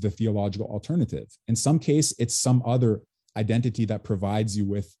always the theological alternative. In some case, it's some other identity that provides you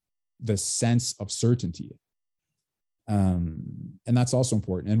with the sense of certainty. And that's also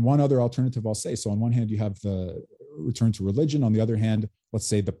important. And one other alternative I'll say, so on one hand, you have the return to religion. On the other hand, let's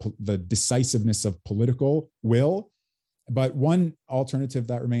say the decisiveness of political will. But one alternative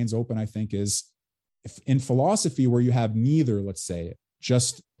that remains open, I think, is if in philosophy where you have neither, let's say,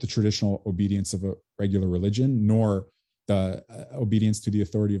 just the traditional obedience of a regular religion, nor the obedience to the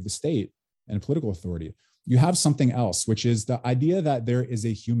authority of the state and political authority, you have something else, which is the idea that there is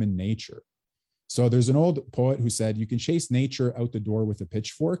a human nature. So there's an old poet who said, you can chase nature out the door with a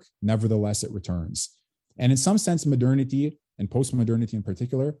pitchfork, nevertheless it returns. And in some sense, modernity and postmodernity in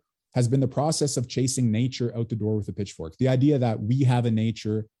particular has been the process of chasing nature out the door with a pitchfork. The idea that we have a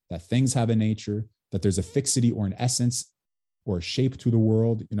nature, that things have a nature, that there's a fixity or an essence or a shape to the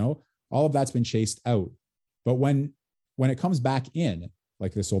world, all of that's been chased out. But when it comes back in,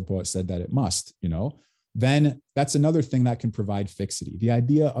 like this old poet said that it must, then that's another thing that can provide fixity, the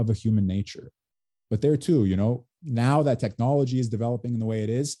idea of a human nature. But there too, now that technology is developing in the way it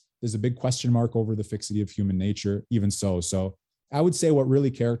is, there's a big question mark over the fixity of human nature, even so. So I would say what really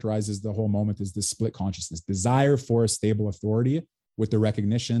characterizes the whole moment is this split consciousness, desire for a stable authority with the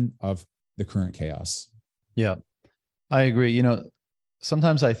recognition of the current chaos. Yeah, I agree.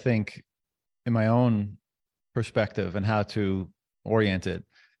 Sometimes I think in my own perspective and how to orient it,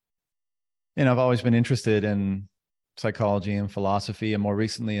 I've always been interested in psychology and philosophy, and more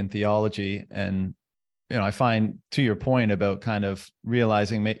recently in theology. And I find, to your point about kind of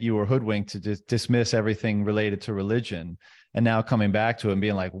realizing you were hoodwinked to dismiss everything related to religion, and now coming back to it and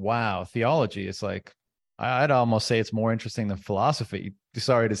being like, wow, theology, it's like, I'd almost say it's more interesting than philosophy.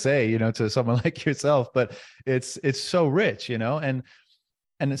 Sorry to say, to someone like yourself, but it's so rich, and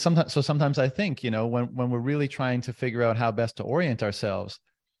sometimes I think, when we're really trying to figure out how best to orient ourselves,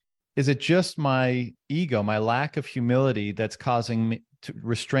 is it just my ego, my lack of humility that's causing me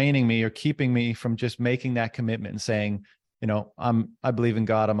restraining me or keeping me from just making that commitment and saying, I believe in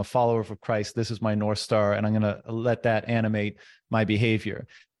God, I'm a follower of Christ, this is my North Star, and I'm going to let that animate my behavior.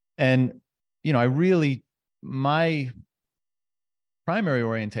 And, my primary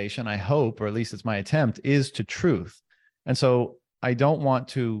orientation, I hope, or at least it's my attempt, is to truth. And so I don't want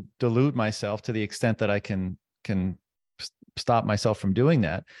to delude myself to the extent that I can stop myself from doing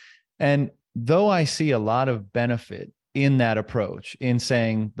that. And though I see a lot of benefit in that approach, in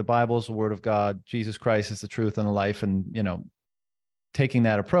saying the Bible is the word of God, Jesus Christ is the truth and the life, and, taking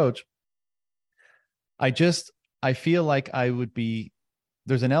that approach, I feel like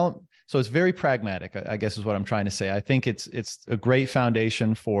there's an element. So it's very pragmatic, I guess is what I'm trying to say. I think it's a great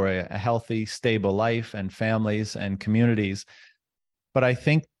foundation for a healthy, stable life and families and communities. But I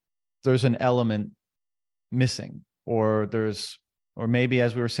think there's an element missing, or maybe,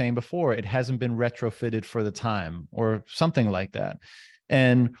 as we were saying before, it hasn't been retrofitted for the time or something like that.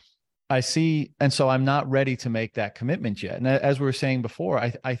 And so I'm not ready to make that commitment yet. And as we were saying before,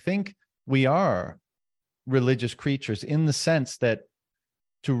 I think we are religious creatures in the sense that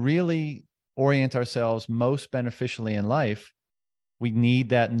to really orient ourselves most beneficially in life, we need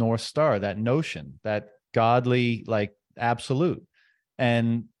that North Star, that notion, that godly, like, absolute.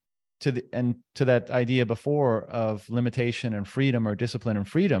 And to that idea before of limitation and freedom, or discipline and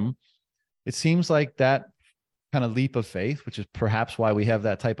freedom, it seems like that kind of leap of faith, which is perhaps why we have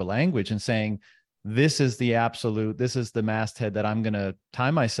that type of language, and saying, this is the absolute, this is the masthead that I'm going to tie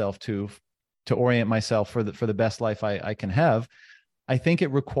myself to orient myself for the best life I can have. I think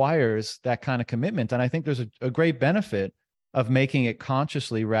it requires that kind of commitment. And I think there's a great benefit of making it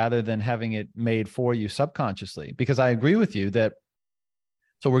consciously rather than having it made for you subconsciously, because I agree with you that,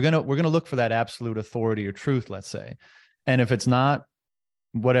 so we're going to look for that absolute authority or truth, let's say. And if it's not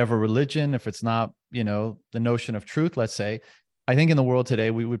whatever religion, if it's not, the notion of truth, let's say, I think in the world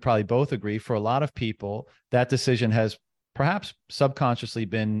today, we would probably both agree, for a lot of people, that decision has perhaps subconsciously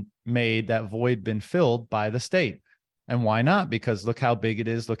been made, that void been filled by the state. And why not? Because look how big it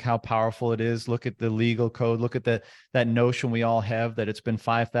is. Look how powerful it is. Look at the legal code. Look at that notion we all have that it's been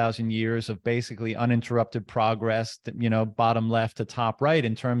 5,000 years of basically uninterrupted progress, bottom left to top right,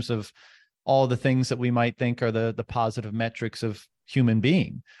 in terms of all the things that we might think are the positive metrics of human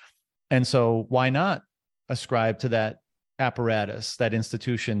being. And so why not ascribe to that apparatus, that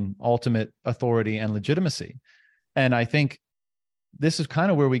institution, ultimate authority and legitimacy? And I think this is kind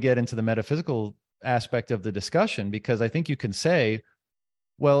of where we get into the metaphysical aspect of the discussion, because I think you can say,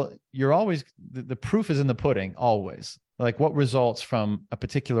 well, you're always, the proof is in the pudding, always. Like, what results from a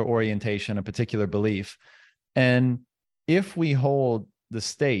particular orientation, a particular belief. And if we hold the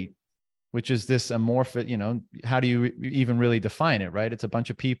state, which is this amorphous, how do you even really define it, right? It's a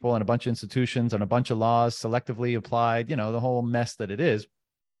bunch of people and a bunch of institutions and a bunch of laws selectively applied, the whole mess that it is.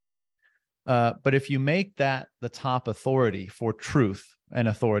 But if you make that the top authority for truth and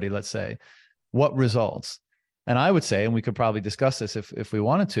authority, let's say, what results? And I would say, and we could probably discuss this if we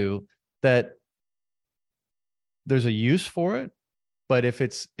wanted to, that there's a use for it, but if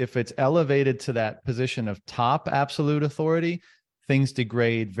it's elevated to that position of top absolute authority, things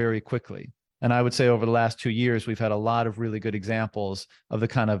degrade very quickly. And I would say over the last 2 years, we've had a lot of really good examples of the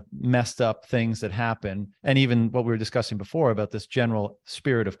kind of messed up things that happen. And even what we were discussing before about this general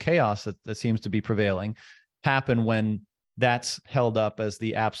spirit of chaos that seems to be prevailing happen when that's held up as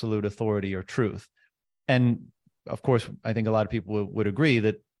the absolute authority or truth. And of course, I think a lot of people would agree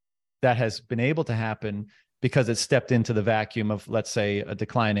that that has been able to happen because it stepped into the vacuum of, let's say, a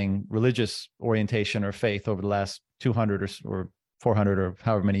declining religious orientation or faith over the last 200 or 400 or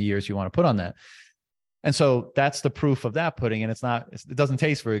however many years you want to put on that. And so that's the proof of that pudding. And it doesn't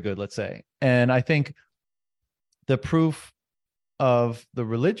taste very good, let's say. And I think the proof of the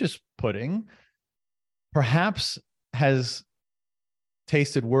religious pudding perhaps has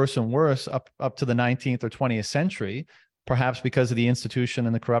tasted worse and worse up to the 19th or 20th century, perhaps because of the institution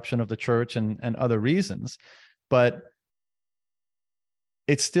and the corruption of the church and other reasons. But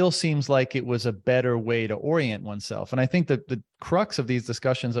it still seems like it was a better way to orient oneself. And I think that the crux of these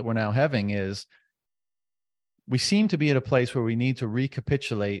discussions that we're now having is we seem to be at a place where we need to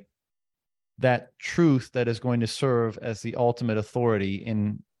recapitulate that truth that is going to serve as the ultimate authority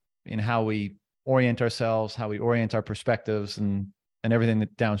in how we orient ourselves, how we orient our perspectives and everything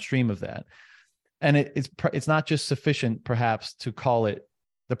that downstream of that. And it's not just sufficient, perhaps, to call it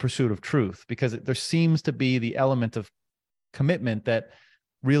the pursuit of truth, because there seems to be the element of commitment that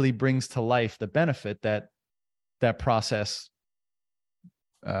really brings to life the benefit that process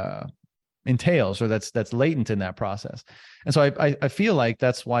entails, or that's latent in that process. And so I feel like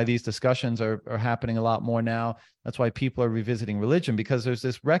that's why these discussions are happening a lot more now. That's why people are revisiting religion, because there's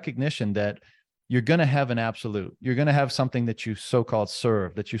this recognition that you're going to have an absolute. You're going to have something that you so-called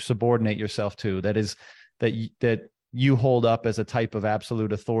serve, that you subordinate yourself to, that you hold up as a type of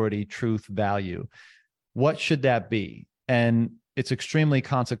absolute authority, truth, value. What should that be? And it's extremely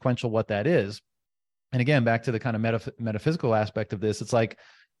consequential what that is. And again, back to the kind of metaphysical aspect of this, it's like,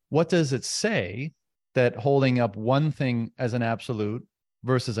 what does it say that holding up one thing as an absolute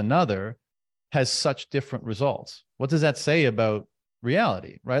versus another has such different results? What does that say about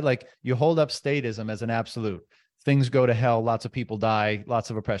reality, right? Like, you hold up statism as an absolute. Things go to hell, lots of people die, lots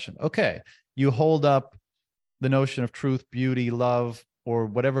of oppression. Okay. You hold up the notion of truth, beauty, love, or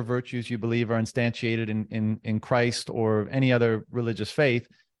whatever virtues you believe are instantiated in Christ or any other religious faith,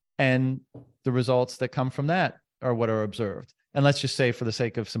 and the results that come from that are what are observed. And let's just say, for the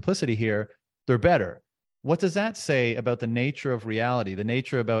sake of simplicity here, they're better. What does that say about the nature of reality, the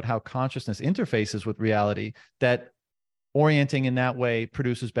nature about how consciousness interfaces with reality, that orienting in that way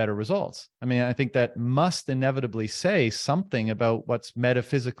produces better results? I mean, I think that must inevitably say something about what's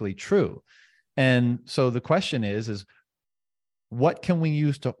metaphysically true. And so the question is what can we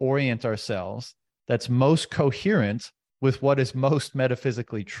use to orient ourselves that's most coherent with what is most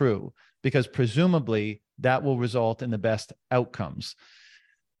metaphysically true? Because presumably that will result in the best outcomes.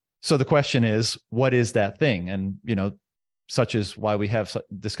 So the question is, what is that thing? And, such is why we have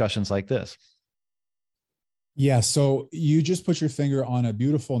discussions like this. Yeah, so you just put your finger on a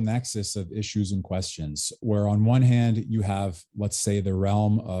beautiful nexus of issues and questions, where on one hand, you have, let's say, the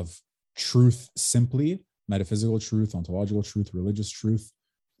realm of truth simply, metaphysical truth, ontological truth, religious truth,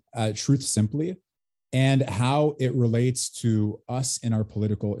 truth simply, and how it relates to us in our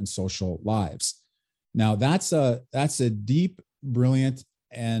political and social lives. Now, that's a deep, brilliant,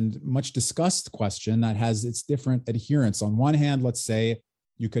 and much discussed question that has its different adherents. On one hand, let's say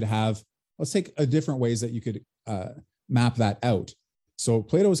you could have, let's take a different ways that you could map that out. So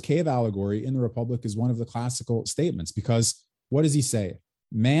Plato's cave allegory in the Republic is one of the classical statements, because what does he say?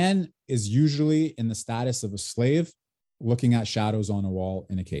 Man is usually in the status of a slave looking at shadows on a wall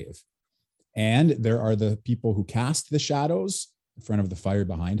in a cave. And there are the people who cast the shadows in front of the fire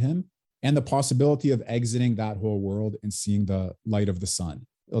behind him, and the possibility of exiting that whole world and seeing the light of the sun.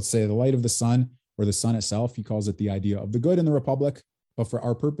 Let's say the light of the sun, or the sun itself. He calls it the idea of the good in the Republic. But for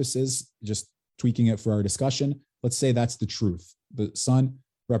our purposes, just tweaking it for our discussion, let's say that's the truth. The sun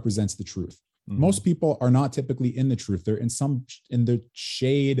represents the truth. Mm-hmm. Most people are not typically in the truth. They're in the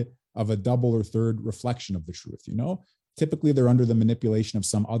shade of a double or third reflection of the truth, Typically, they're under the manipulation of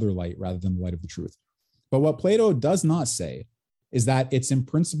some other light rather than the light of the truth. But what Plato does not say is that it's in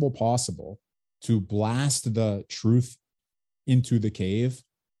principle possible to blast the truth into the cave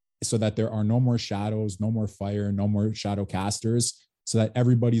so that there are no more shadows, no more fire, no more shadow casters, so that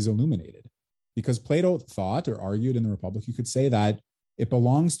everybody's illuminated. Because Plato thought or argued in the Republic, you could say that it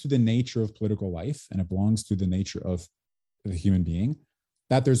belongs to the nature of political life, and it belongs to the nature of the human being,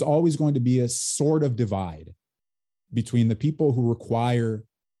 that there's always going to be a sort of divide between the people who require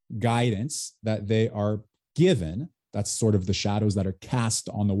guidance that they are given. That's sort of the shadows that are cast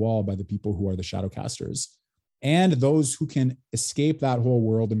on the wall by the people who are the shadow casters, and those who can escape that whole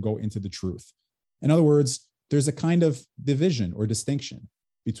world and go into the truth. In other words, there's a kind of division or distinction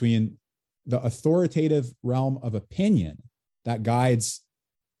between the authoritative realm of opinion that guides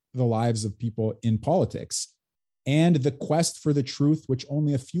the lives of people in politics and the quest for the truth, which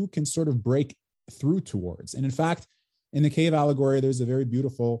only a few can sort of break through towards. And in fact, in the cave allegory, there's a very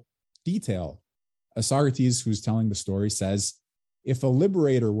beautiful detail. Socrates, who's telling the story, says, if a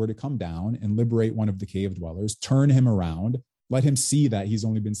liberator were to come down and liberate one of the cave dwellers, turn him around, let him see that he's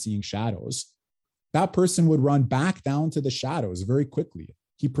only been seeing shadows, that person would run back down to the shadows very quickly.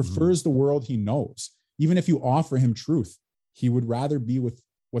 He prefers the world he knows. Even if you offer him truth, he would rather be with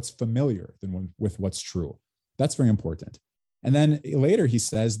what's familiar than with what's true. That's very important. And then later he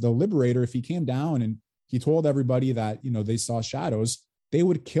says the liberator, if he came down and he told everybody that, they saw shadows, they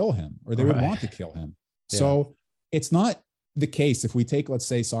would kill him, or they would want to kill him. Yeah. So it's not the case, if we take, let's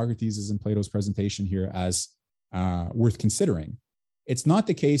say, Socrates' and Plato's presentation here as worth considering, it's not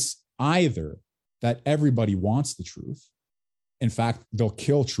the case either that everybody wants the truth. In fact, they'll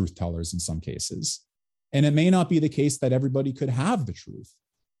kill truth tellers in some cases. And it may not be the case that everybody could have the truth.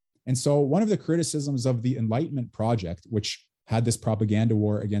 And so one of the criticisms of the Enlightenment project, which had this propaganda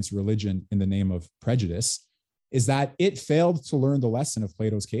war against religion in the name of prejudice, is that it failed to learn the lesson of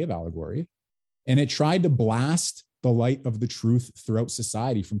Plato's cave allegory. And it tried to blast the light of the truth throughout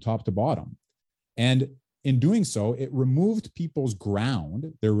society from top to bottom. And in doing so, it removed people's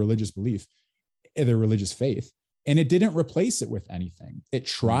ground, their religious belief, their religious faith, and it didn't replace it with anything. It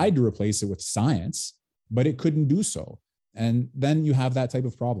tried to replace it with science, but it couldn't do so. And then you have that type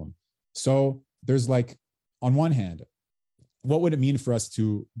of problem. So there's on one hand, what would it mean for us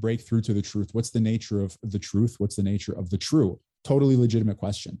to break through to the truth? What's the nature of the truth? What's the nature of the true? Totally legitimate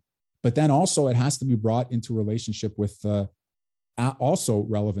question. But then also it has to be brought into relationship with the also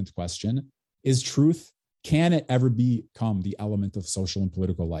relevant question, is truth, can it ever become the element of social and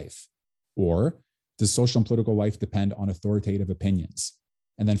political life? Or does social and political life depend on authoritative opinions?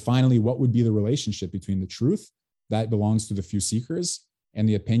 And then finally, what would be the relationship between the truth that belongs to the few seekers and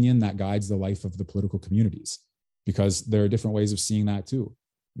the opinion that guides the life of the political communities? Because there are different ways of seeing that too.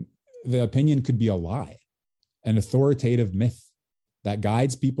 The opinion could be a lie, an authoritative myth that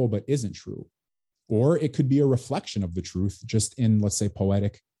guides people but isn't true. Or it could be a reflection of the truth, just in, let's say,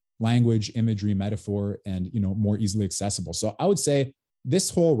 poetic language, imagery, metaphor, and more easily accessible. So I would say this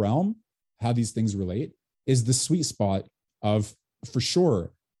whole realm, how these things relate, is the sweet spot of, for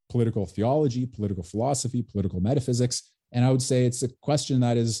sure, political theology, political philosophy, political metaphysics. And I would say it's a question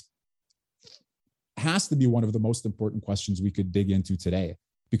that has to be one of the most important questions we could dig into today,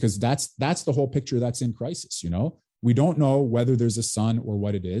 because that's the whole picture that's in crisis. We don't know whether there's a sun or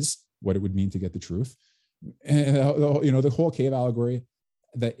what it is, what it would mean to get the truth. And, the whole cave allegory,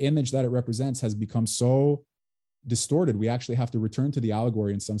 the image that it represents has become so distorted. We actually have to return to the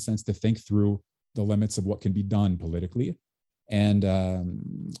allegory in some sense to think through the limits of what can be done politically and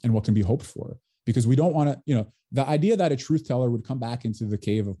what can be hoped for. Because we don't want to, the idea that a truth teller would come back into the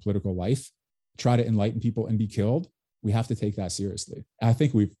cave of political life, try to enlighten people and be killed, we have to take that seriously. I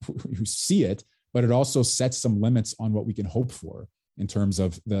think we see it, but it also sets some limits on what we can hope for in terms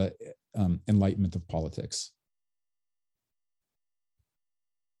of the enlightenment of politics.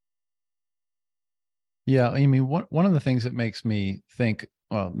 Yeah, I mean, one of the things that makes me think,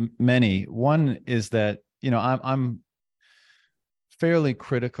 well, one is that, I'm fairly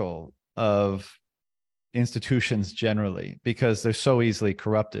critical of institutions generally because they're so easily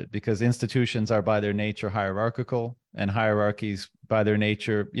corrupted, because institutions are by their nature hierarchical, and hierarchies by their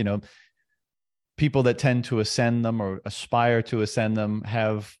nature, people that tend to ascend them or aspire to ascend them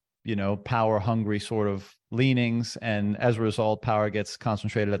have, power hungry sort of leanings. And as a result, power gets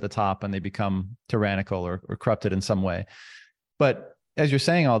concentrated at the top and they become tyrannical or corrupted in some way. But as you're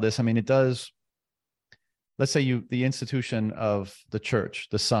saying all this, I mean, it does, let's say the institution of the church,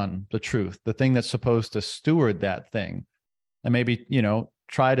 the sun, the truth, the thing that's supposed to steward that thing, and maybe,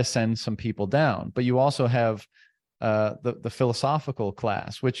 try to send some people down. But you also have the philosophical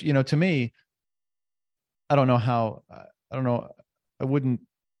class, which, to me, I don't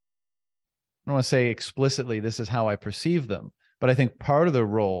want to say explicitly this is how I perceive them, but I think part of the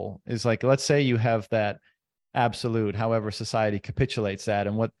role is let's say you have that absolute, however society capitulates that,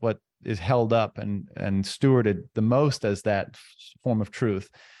 and what is held up and stewarded the most as that form of truth.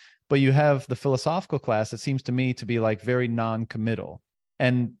 But you have the philosophical class that seems to me to be very non-committal.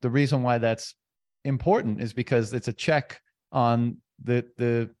 And the reason why that's important is because it's a check on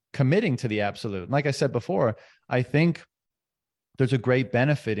the committing to the absolute. Like I said before, I think there's a great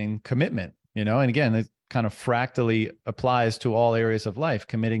benefit in commitment, and again, it kind of fractally applies to all areas of life,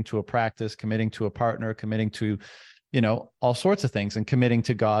 committing to a practice, committing to a partner, committing to, all sorts of things, and committing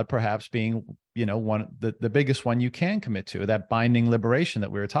to God perhaps being, one, the biggest one you can commit to, that binding liberation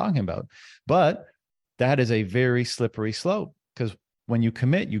that we were talking about. But that is a very slippery slope, because when you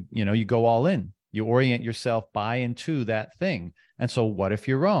commit, you go all in, you orient yourself by and to that thing. And so what if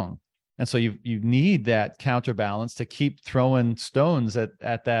you're wrong? And so you need that counterbalance to keep throwing stones at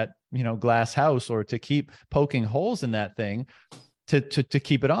that, glass house, or to keep poking holes in that thing, to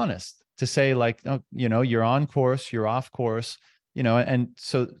keep it honest, to say like, oh, you're on course, you're off course, and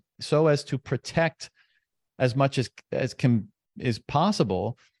so as to protect as much as is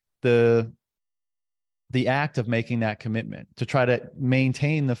possible the act of making that commitment, to try to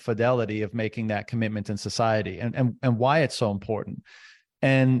maintain the fidelity of making that commitment in society, and why it's so important.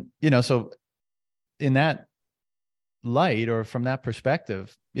 And, so in that light, or from that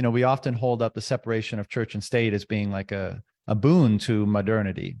perspective, we often hold up the separation of church and state as being like a boon to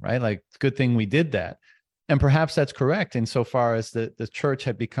modernity, right? Like, good thing we did that. And perhaps that's correct insofar as the church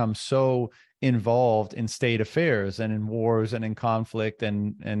had become so involved in state affairs and in wars and in conflict,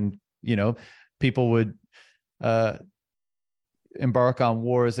 and people would embark on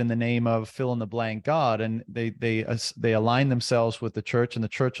wars in the name of fill in the blank God, and they align themselves with the church, and the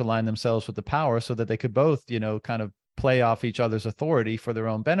church aligned themselves with the power, so that they could both kind of play off each other's authority for their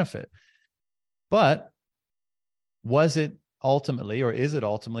own benefit. But was it ultimately, or is it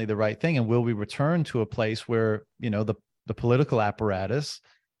ultimately, the right thing? And will we return to a place where the political apparatus,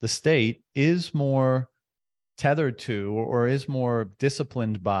 the state, is more tethered to, or is more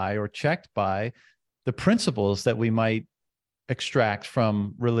disciplined by, or checked by the principles that we might extract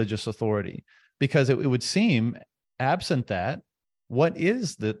from religious authority? Because it would seem, absent that, what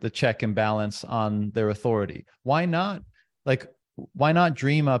is the check and balance on their authority? Why not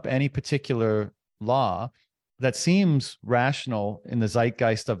dream up any particular law that seems rational in the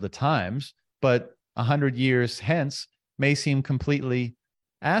zeitgeist of the times, but 100 years hence may seem completely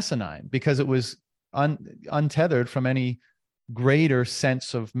asinine, because it was untethered from any greater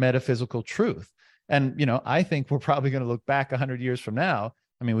sense of metaphysical truth? And, I think we're probably going to look back 100 years from now.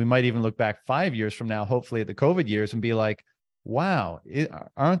 I mean, we might even look back 5 years from now, hopefully at the COVID years, and be like, wow,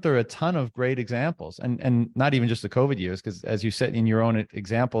 aren't there a ton of great examples? And not even just the COVID years, because as you said in your own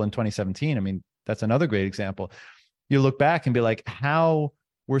example in 2017, I mean, that's another great example. You look back and be like, how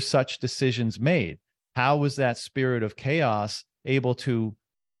were such decisions made? How was that spirit of chaos able to,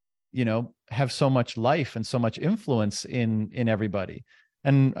 have so much life and so much influence in everybody?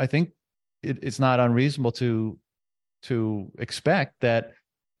 And I think it's not unreasonable to expect that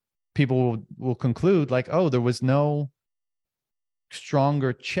people will conclude like, oh, there was no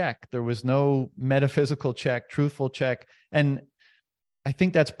stronger check, there was no metaphysical check, truthful check. And I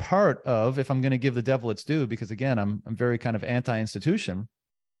think that's part of, if I'm going to give the devil its due, because again, I'm very kind of anti-institution,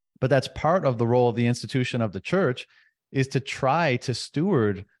 but that's part of the role of the institution of the church, is to try to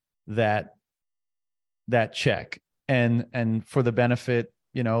steward that check, and for the benefit,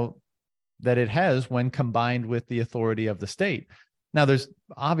 that it has when combined with the authority of the state. Now, there's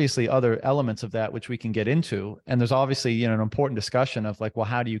obviously other elements of that which we can get into, and there's obviously an important discussion of like, well,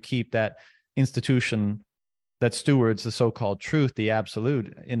 how do you keep that institution that stewards the so-called truth, the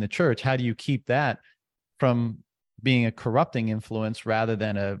absolute in the church? How do you keep that from being a corrupting influence rather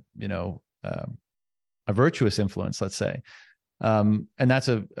than a virtuous influence, let's say? And that's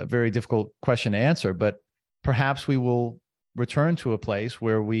a very difficult question to answer, but perhaps we will return to a place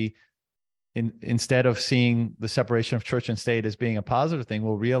where we, instead of seeing the separation of church and state as being a positive thing,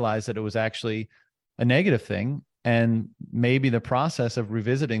 we'll realize that it was actually a negative thing. And maybe the process of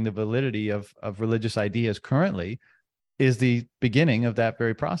revisiting the validity of religious ideas currently is the beginning of that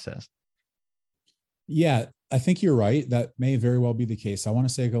very process. Yeah, I think you're right. That may very well be the case. I want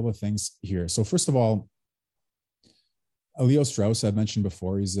to say a couple of things here. So first of all, Leo Strauss, I've mentioned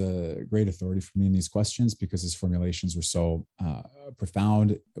before, he's a great authority for me in these questions because his formulations are so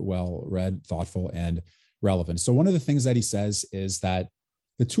profound, well-read, thoughtful, and relevant. So one of the things that he says is that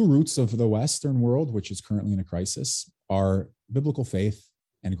the two roots of the Western world, which is currently in a crisis, are biblical faith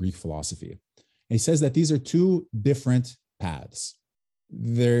and Greek philosophy. And he says that these are two different paths.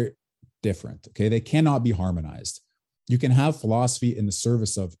 They're different, okay? They cannot be harmonized. You can have philosophy in the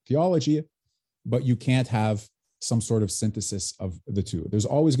service of theology, but you can't have some sort of synthesis of the two. There's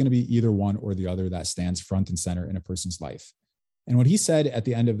always going to be either one or the other that stands front and center in a person's life. And what he said at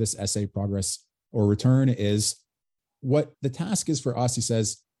the end of this essay, Progress or Return, is what the task is for us, he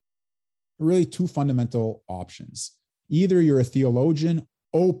says, really two fundamental options. Either you're a theologian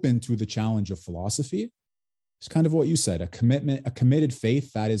open to the challenge of philosophy. It's kind of what you said, a committed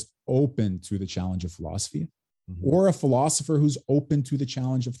faith that is open to the challenge of philosophy, or a philosopher who's open to the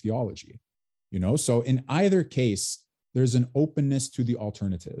challenge of theology. So in either case, there's an openness to the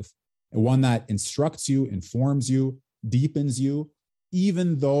alternative, and one that instructs you, informs you, deepens you,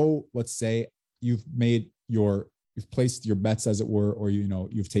 even though, let's say, you've placed your bets, as it were, or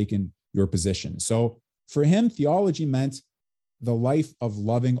you've taken your position. So for him, theology meant the life of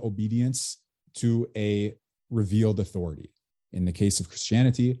loving obedience to a revealed authority. In the case of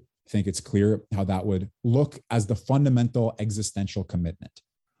Christianity, I think it's clear how that would look as the fundamental existential commitment.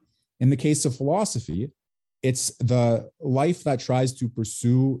 In the case of philosophy, it's the life that tries to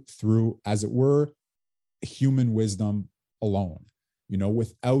pursue through, as it were, human wisdom alone,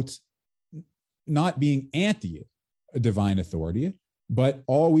 without not being anti-divine authority, but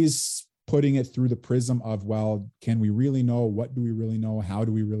always putting it through the prism of, well, can we really know? What do we really know? How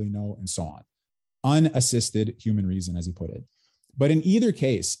do we really know? And so on. Unassisted human reason, as he put it. But in either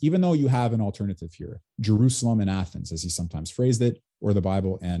case, even though you have an alternative here, Jerusalem and Athens, as he sometimes phrased it, or the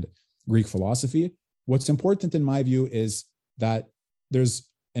Bible and Greek philosophy, what's important in my view is that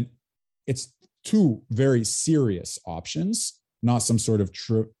it's two very serious options, not some sort of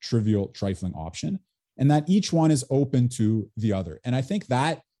trivial, trifling option, and that each one is open to the other. And I think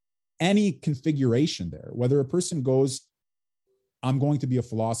that any configuration there, whether a person goes, I'm going to be a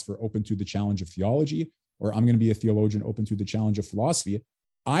philosopher open to the challenge of theology, or I'm going to be a theologian open to the challenge of philosophy,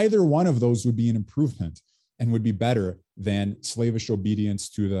 either one of those would be an improvement and would be better than slavish obedience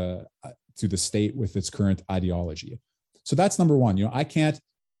to the state with its current ideology. So that's number one.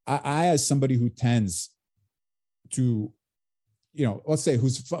 I as somebody who tends to, let's say,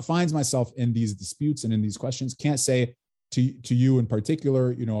 finds myself in these disputes and in these questions, can't say to you in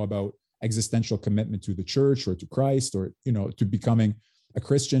particular, about existential commitment to the church or to Christ or, to becoming a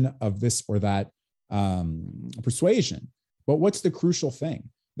Christian of this or that persuasion. But what's the crucial thing?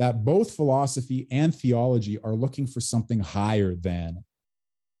 That both philosophy and theology are looking for something higher than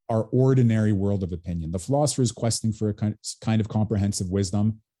our ordinary world of opinion. The philosopher is questing for a kind of comprehensive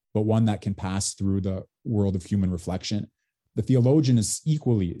wisdom, but one that can pass through the world of human reflection. The theologian is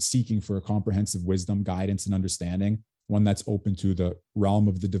equally seeking for a comprehensive wisdom, guidance, and understanding, one that's open to the realm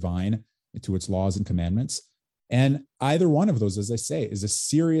of the divine, to its laws and commandments. And either one of those, as I say, is a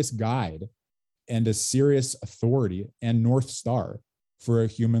serious guide and a serious authority and North Star for a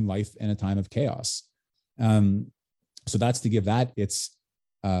human life in a time of chaos. So that's to give that its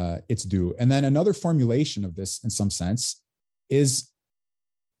due. And then another formulation of this, in some sense, is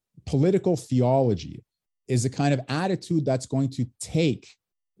political theology is a kind of attitude that's going to take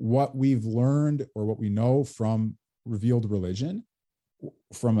what we've learned or what we know from revealed religion,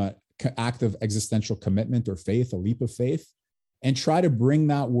 from an act of existential commitment or faith, a leap of faith, and try to bring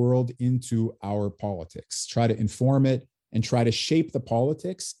that world into our politics, try to inform it, and try to shape the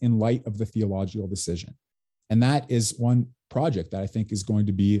politics in light of the theological decision. And that is one project that I think is going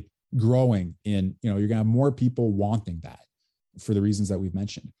to be growing in, you're going to have more people wanting that for the reasons that we've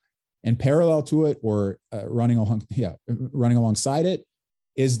mentioned. And parallel to it, or running alongside it,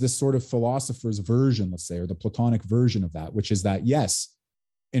 is this sort of philosopher's version, let's say, or the Platonic version of that, which is that, yes,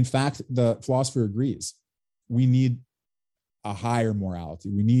 in fact, the philosopher agrees. We need a higher morality.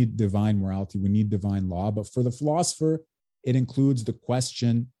 We need divine morality. We need divine law. But for the philosopher, it includes the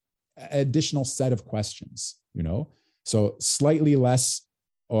question, additional set of questions, So slightly less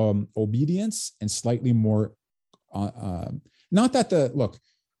obedience and slightly more, not that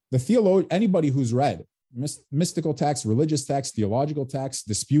the theologian, anybody who's read mystical texts, religious texts, theological texts,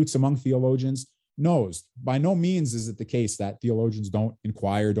 disputes among theologians, knows by no means is it the case that theologians don't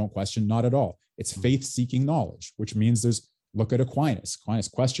inquire, don't question, not at all. It's faith-seeking knowledge, which means look at Aquinas,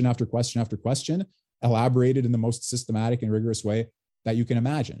 question after question after question, elaborated in the most systematic and rigorous way that you can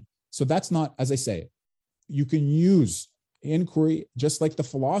imagine. So that's not, as I say, you can use inquiry, just like the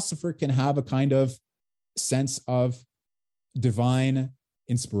philosopher can have a kind of sense of divine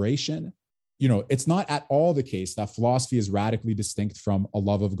inspiration. It's not at all the case that philosophy is radically distinct from a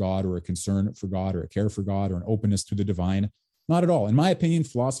love of God or a concern for God or a care for God or an openness to the divine. Not at all. In my opinion,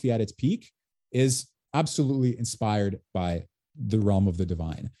 philosophy at its peak is absolutely inspired by the realm of the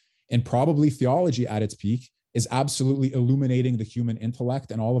divine. And probably theology at its peak is absolutely illuminating the human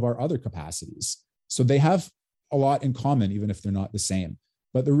intellect and all of our other capacities. So they have a lot in common, even if they're not the same.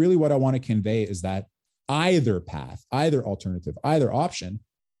 But really what I want to convey is that either path, either alternative, either option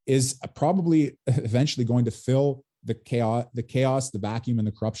is probably eventually going to fill the chaos, the vacuum, and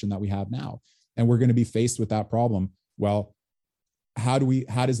the corruption that we have now. And we're going to be faced with that problem Well, how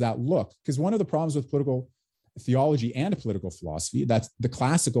does that look? Because one of the problems with political theology and political philosophy that the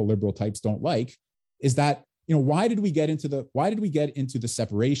classical liberal types don't like is that, why did we get into the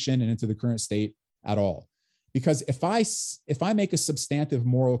separation and into the current state at all? Because if I make a substantive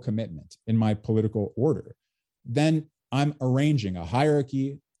moral commitment in my political order, then I'm arranging a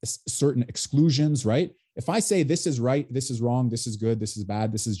hierarchy, certain exclusions, right? If I say this is right, this is wrong, this is good, this is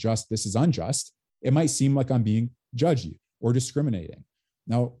bad, this is just, this is unjust, it might seem like I'm being judgy or discriminating.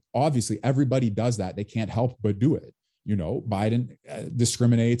 Now, obviously, everybody does that. They can't help but do it. Biden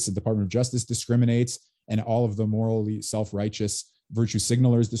discriminates, the Department of Justice discriminates, and all of the morally self-righteous virtue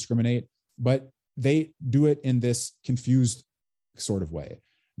signalers discriminate, but they do it in this confused sort of way.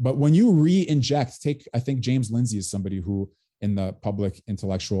 But when you re-inject, I think James Lindsay is somebody who in the public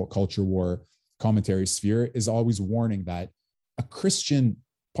intellectual culture war commentary sphere is always warning that a Christian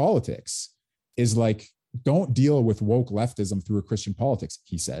politics is like, don't deal with woke leftism through a Christian politics,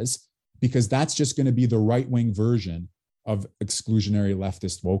 he says, because that's just going to be the right-wing version of exclusionary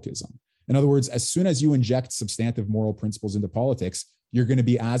leftist wokeism. In other words, as soon as you inject substantive moral principles into politics, you're going to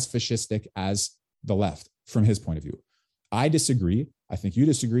be as fascistic as the left from his point of view. I disagree. I think you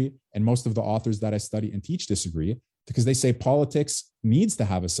disagree. And most of the authors that I study and teach disagree because they say politics needs to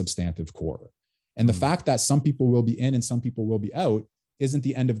have a substantive core. And the fact that some people will be in and some people will be out isn't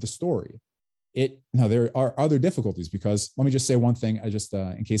the end of the story. Now there are other difficulties because let me just say one thing.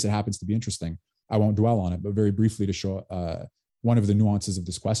 In case it happens to be interesting, I won't dwell on it, but very briefly to show one of the nuances of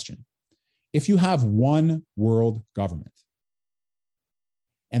this question. If you have one world government,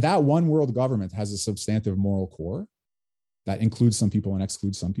 and that one world government has a substantive moral core that includes some people and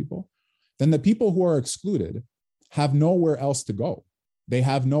excludes some people, then the people who are excluded have nowhere else to go. They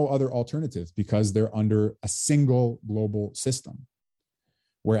have no other alternative because they're under a single global system.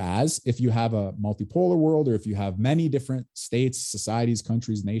 Whereas if you have a multipolar world, or if you have many different states, societies,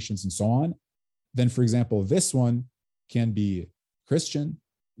 countries, nations, and so on, then, for example, this one can be Christian,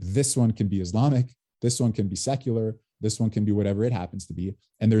 this one can be Islamic, this one can be secular, this one can be whatever it happens to be,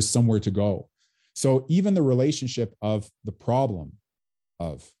 and there's somewhere to go. So even the relationship of the problem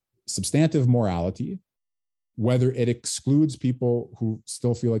of substantive morality, whether it excludes people who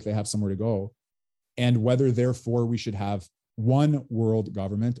still feel like they have somewhere to go, and whether therefore we should have one world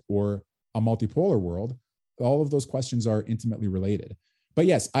government or a multipolar world, all of those questions are intimately related. But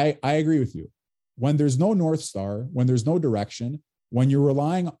yes, I agree with you. When there's no North Star, when there's no direction, when you're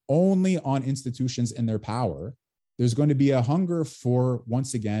relying only on institutions and their power, there's going to be a hunger for,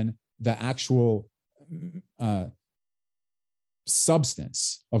 once again, the actual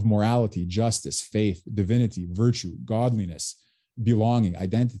substance of morality, justice, faith, divinity, virtue, godliness, belonging,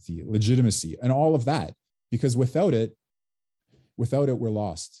 identity, legitimacy, and all of that. Because without it, we're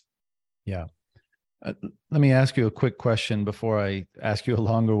lost. Yeah. Let me ask you a quick question before I ask you a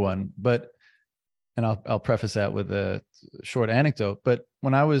longer one. And I'll preface that with a short anecdote. But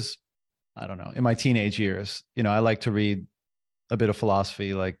when I was, I don't know, in my teenage years, I like to read a bit of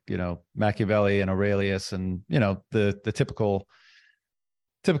philosophy, like, Machiavelli and Aurelius and, the typical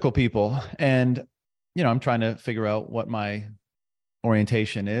people. And, I'm trying to figure out what my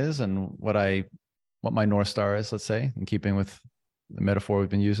orientation is and what my North Star is, let's say, in keeping with the metaphor we've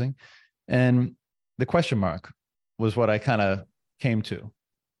been using. And the question mark was what I kind of came to.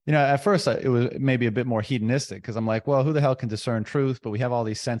 At first it was maybe a bit more hedonistic because I'm like, well, who the hell can discern truth? But we have all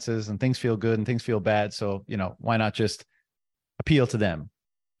these senses and things feel good and things feel bad. So, why not just appeal to them?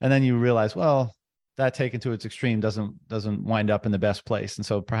 And then you realize, well, that taken to its extreme doesn't wind up in the best place. And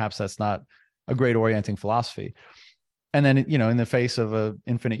so perhaps that's not a great orienting philosophy. And then, in the face of an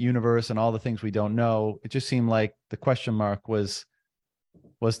infinite universe and all the things we don't know, it just seemed like the question mark was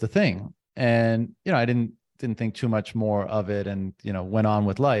the thing. And, I didn't think too much more of it and, went on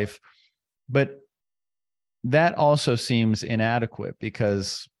with life. But that also seems inadequate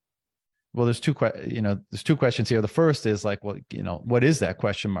because, well, there's two questions here. The first is like, well, what is that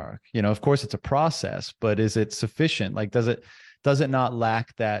question mark? Of course it's a process, but is it sufficient? Like, does it not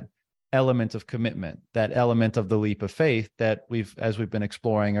lack that element of commitment, that element of the leap of faith that as we've been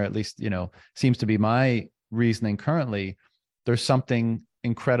exploring, or at least, seems to be my reasoning currently, there's something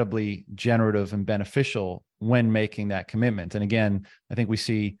incredibly generative and beneficial when making that commitment. And again, I think we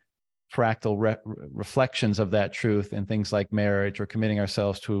see fractal reflections of that truth in things like marriage or committing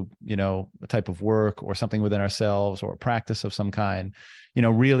ourselves to, a type of work or something within ourselves or a practice of some kind.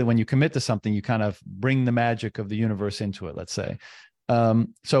 Really, when you commit to something, you kind of bring the magic of the universe into it, let's say.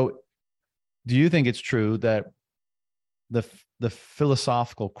 So do you think it's true that the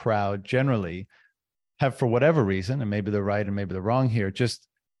philosophical crowd generally have, for whatever reason, and maybe they're right and maybe they're wrong here, just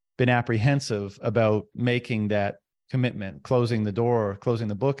been apprehensive about making that commitment, closing the door, closing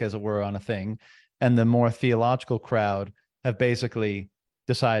the book, as it were, on a thing. And the more theological crowd have basically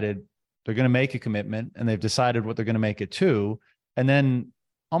decided they're going to make a commitment, and they've decided what they're going to make it to. And then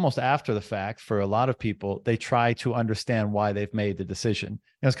almost after the fact, for a lot of people, they try to understand why they've made the decision.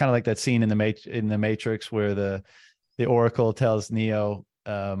 It's kind of like that scene in the Matrix where the Oracle tells Neo,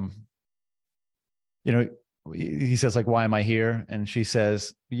 he says, like, why am I here? And she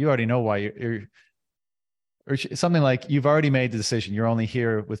says, you already know why you're or something like, you've already made the decision. You're only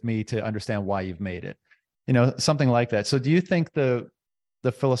here with me to understand why you've made it. Something like that. So do you think the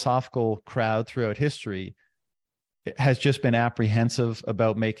philosophical crowd throughout history has just been apprehensive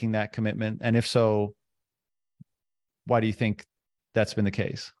about making that commitment? And if so, why do you think that's been the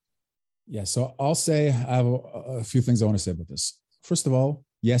case? Yeah, so I'll say I have a few things I want to say about this. First of all,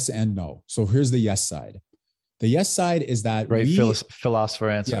 yes and no. So here's the yes side. The yes side is that philosopher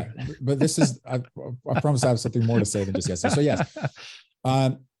answer. Yeah, but this is, I promise I have something more to say than just yes. So yes,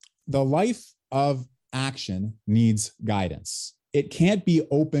 the life of action needs guidance. It can't be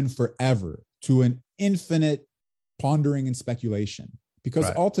open forever to an infinite pondering and speculation, because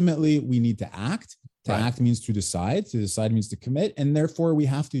ultimately we need to act. To act means to decide means to commit, and therefore we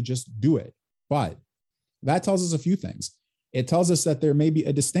have to just do it. But that tells us a few things. It tells us that there may be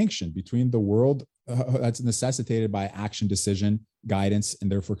a distinction between the world that's necessitated by action, decision, guidance,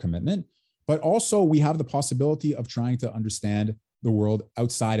 and therefore commitment. But also we have the possibility of trying to understand the world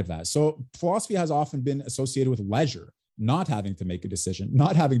outside of that. So philosophy has often been associated with leisure, not having to make a decision,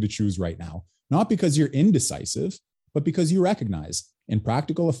 not having to choose right now, not because you're indecisive, but because you recognize in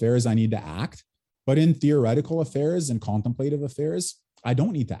practical affairs, I need to act. But in theoretical affairs and contemplative affairs, I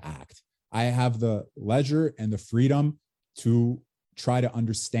don't need to act. I have the leisure and the freedom to try to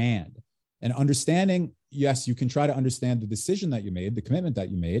understand. And understanding, yes, you can try to understand the decision that you made, the commitment that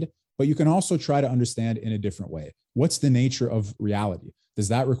you made, but you can also try to understand in a different way. What's the nature of reality? Does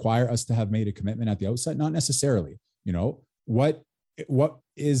that require us to have made a commitment at the outset? Not necessarily. What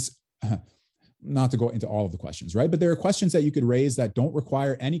is, not to go into all of the questions, right? But there are questions that you could raise that don't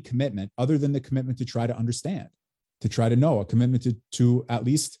require any commitment other than the commitment to try to understand, to try to know, a commitment to at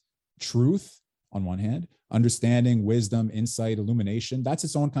least truth on one hand, understanding, wisdom, insight, illumination. That's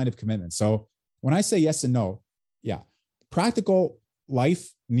its own kind of commitment. So when I say yes and no, yeah, practical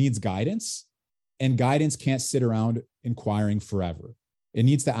life needs guidance, and guidance can't sit around inquiring forever. It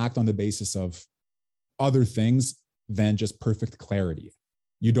needs to act on the basis of other things than just perfect clarity.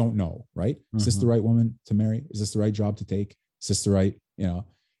 You don't know, right? Is this the right woman to marry? Is this the right job to take? Is this the right,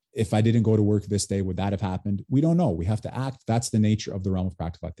 if I didn't go to work this day, would that have happened? We don't know. We have to act. That's the nature of the realm of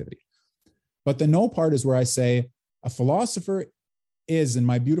practical activity. But the no part is where I say a philosopher is, in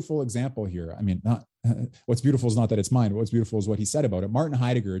my beautiful example here, I mean, not what's beautiful is not that it's mine. What's beautiful is what he said about it. Martin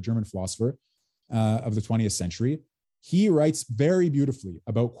Heidegger, a German philosopher of the 20th century, he writes very beautifully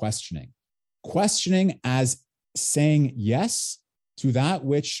about questioning as saying yes to that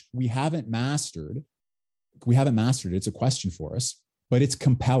which we haven't mastered. We haven't mastered it. It's a question for us, but it's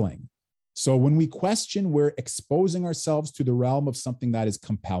compelling. So when we question, we're exposing ourselves to the realm of something that is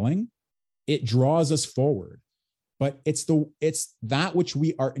compelling. It draws us forward, but it's that which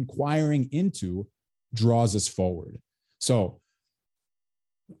we are inquiring into draws us forward. So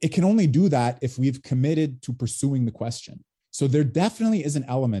it can only do that if we've committed to pursuing the question. So there definitely is an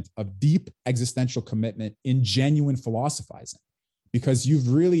element of deep existential commitment in genuine philosophizing, because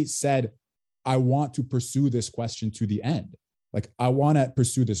you've really said, I want to pursue this question to the end. Like, I want to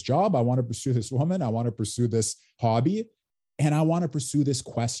pursue this job. I want to pursue this woman. I want to pursue this hobby, and I want to pursue this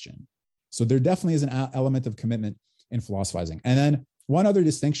question. So there definitely is an element of commitment in philosophizing. And then one other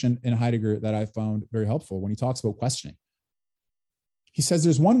distinction in Heidegger that I found very helpful when he talks about questioning. He says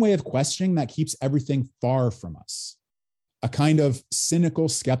there's one way of questioning that keeps everything far from us, a kind of cynical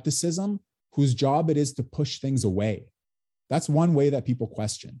skepticism whose job it is to push things away. That's one way that people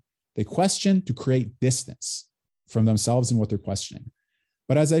question. They question to create distance from themselves and what they're questioning.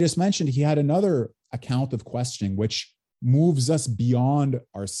 But as I just mentioned, he had another account of questioning, which moves us beyond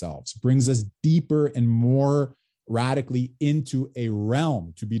ourselves, brings us deeper and more radically into a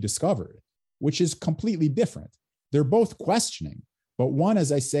realm to be discovered, which is completely different. They're both questioning, but one,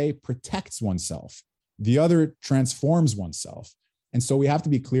 as I say, protects oneself. The other transforms oneself. And so we have to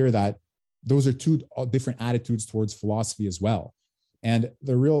be clear that those are two different attitudes towards philosophy as well. And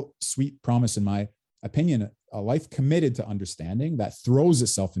the real sweet promise, in my opinion, a life committed to understanding that throws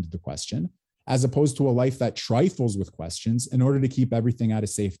itself into the question, as opposed to a life that trifles with questions in order to keep everything at a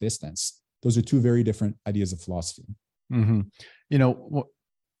safe distance. Those are two very different ideas of philosophy. Mm-hmm.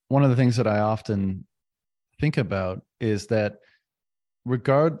 One of the things that I often think about is that we've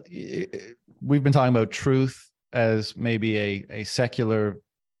been talking about truth as maybe a secular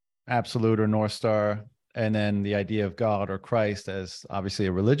absolute or North Star, and then the idea of God or Christ as obviously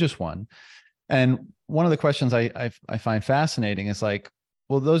a religious one. And one of the questions I find fascinating is like,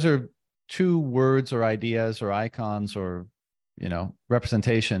 well, those are two words or ideas or icons or,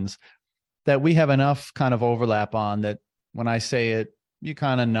 representations that we have enough kind of overlap on that when I say it, you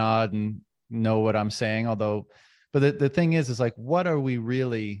kind of nod and know what I'm saying. But the thing is like, what are we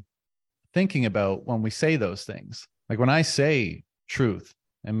really thinking about when we say those things? Like when I say truth,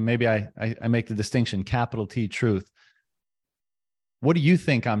 and maybe I make the distinction, capital T, truth, what do you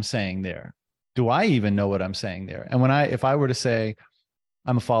think I'm saying there? Do I even know what I'm saying there? And if I were to say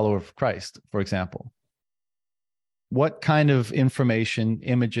I'm a follower of Christ, for example, what kind of information,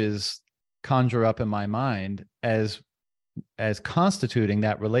 images conjure up in my mind as constituting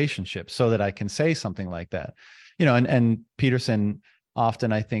that relationship so that I can say something like that? And Peterson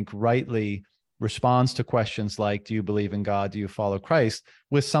often, I think, rightly responds to questions like, do you believe in God? Do you follow Christ?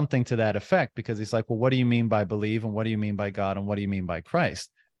 With something to that effect, because he's like, well, what do you mean by believe? And what do you mean by God? And what do you mean by Christ?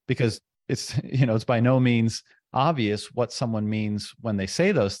 Because it's by no means obvious what someone means when they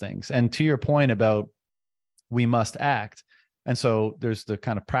say those things. And to your point about we must act. And so there's the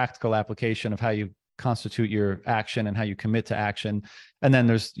kind of practical application of how you constitute your action and how you commit to action. And then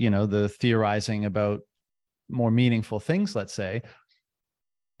there's, the theorizing about more meaningful things, let's say.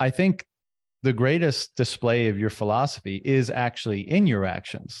 I think the greatest display of your philosophy is actually in your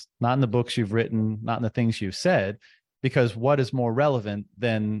actions, not in the books you've written, not in the things you've said, because what is more relevant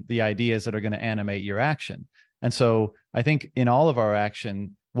than the ideas that are going to animate your action? And so I think in all of our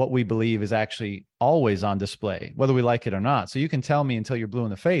action, what we believe is actually always on display, whether we like it or not. So you can tell me until you're blue in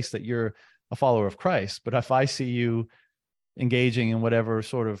the face that you're a follower of Christ, but if I see you engaging in whatever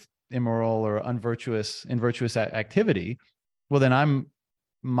sort of immoral or invirtuous activity, well, then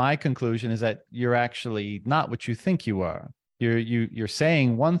my conclusion is that you're actually not what you think you are. You're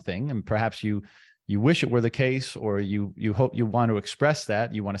saying one thing, and perhaps you wish it were the case, or you hope, you want to express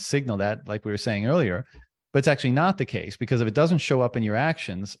that, you want to signal that, like we were saying earlier, but it's actually not the case, because if it doesn't show up in your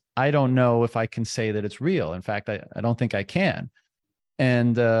actions, I don't know if I can say that it's real. In fact, I don't think I can.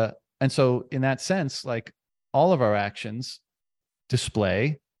 And so in that sense, like, all of our actions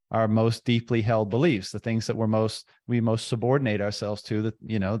display our most deeply held beliefs, the things that we most subordinate ourselves to,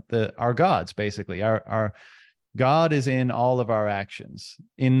 that our gods, basically. Our God is in all of our actions,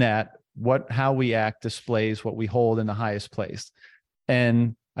 in that how we act displays what we hold in the highest place.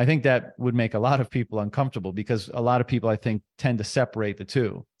 And I think that would make a lot of people uncomfortable, because a lot of people, I think, tend to separate the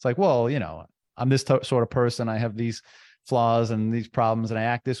two. It's like, well, I'm this sort of person. I have these flaws and these problems, and I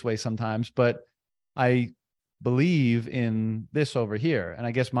act this way sometimes, but I believe in this over here. And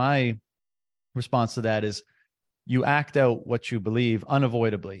I guess my response to that is, you act out what you believe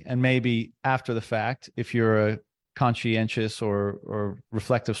unavoidably. And maybe after the fact, if you're a conscientious or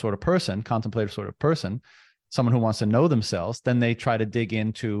reflective sort of person, contemplative sort of person, someone who wants to know themselves, then they try to dig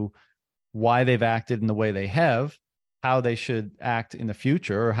into why they've acted in the way they have, how they should act in the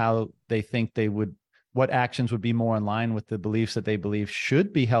future, or how they think what actions would be more in line with the beliefs that they believe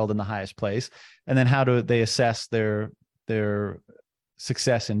should be held in the highest place. And then how do they assess their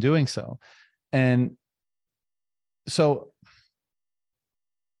success in doing so? And so,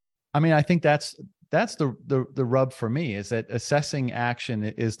 I mean, I think that's the rub for me, is that assessing action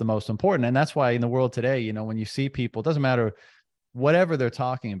is the most important. And that's why in the world today, when you see people, it doesn't matter whatever they're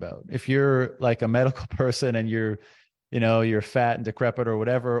talking about. If you're like a medical person and you're fat and decrepit or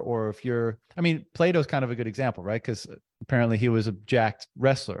whatever, or if Plato's kind of a good example, right? Because apparently he was a jacked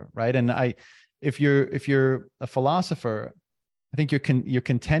wrestler, right? And if you're a philosopher, I think you're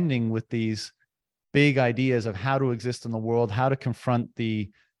contending with these big ideas of how to exist in the world, how to confront the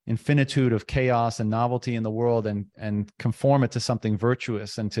infinitude of chaos and novelty in the world, and conform it to something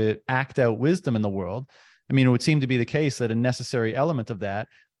virtuous, and to act out wisdom in the world. I mean, it would seem to be the case that a necessary element of that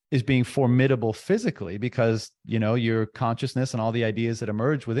is being formidable physically, because, your consciousness and all the ideas that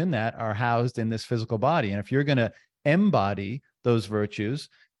emerge within that are housed in this physical body. And if you're going to embody those virtues,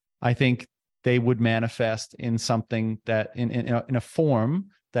 I think they would manifest in something that in a form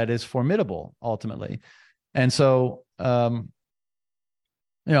that is formidable ultimately. And so,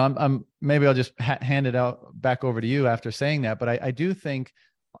 maybe I'll just hand it back over to you after saying that. But I do think,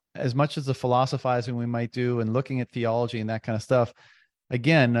 as much as the philosophizing we might do and looking at theology and that kind of stuff,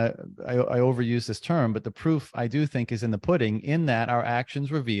 again, I overuse this term, but the proof, I do think, is in the pudding, in that our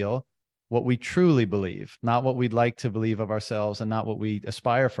actions reveal what we truly believe, not what we'd like to believe of ourselves and not what we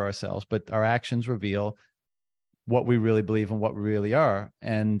aspire for ourselves, but our actions reveal what we really believe and what we really are.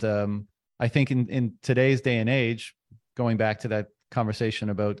 And I think in today's day and age, going back to that conversation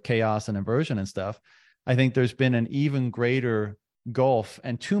about chaos and inversion and stuff, I think there's been an even greater gulf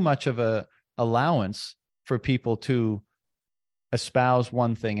and too much of a allowance for people to espouse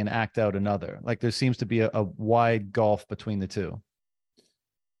one thing and act out another. Like there seems to be a wide gulf between the two.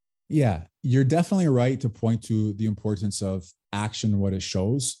 Yeah, you're definitely right to point to the importance of action, what it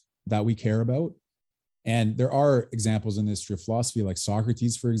shows that we care about. And there are examples in the history of philosophy, like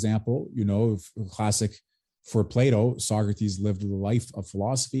Socrates, for example, classic for Plato. Socrates lived the life of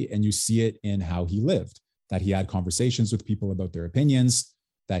philosophy, and you see it in how he lived, that he had conversations with people about their opinions,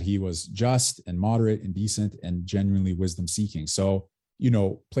 that he was just and moderate and decent and genuinely wisdom seeking. So,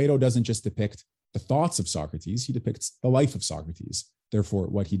 Plato doesn't just depict the thoughts of Socrates, he depicts the life of Socrates, therefore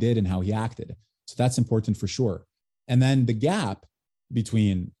what he did and how he acted. So that's important for sure. And then the gap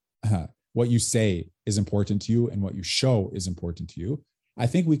between what you say is important to you and what you show is important to you, I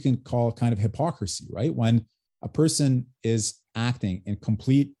think we can call kind of hypocrisy, right? When a person is acting in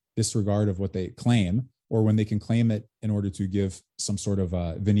complete disregard of what they claim, or when they can claim it in order to give some sort of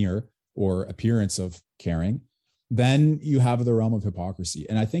a veneer or appearance of caring, then you have the realm of hypocrisy.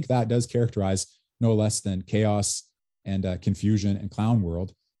 And I think that does characterize no less than chaos and confusion and clown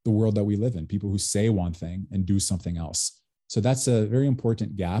world, the world that we live in, people who say one thing and do something else. So that's a very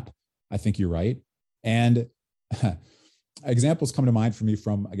important gap. I think you're right. And examples come to mind for me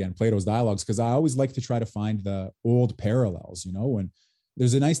from, again, Plato's dialogues, because I always like to try to find the old parallels, when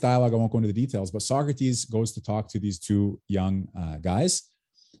there's a nice dialogue. I won't go into the details, but Socrates goes to talk to these two young guys.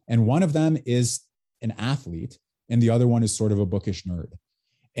 And one of them is an athlete and the other one is sort of a bookish nerd.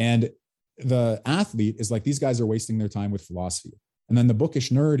 And the athlete is like, these guys are wasting their time with philosophy. And then the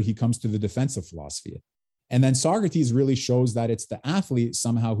bookish nerd, he comes to the defense of philosophy. And then Socrates really shows that it's the athlete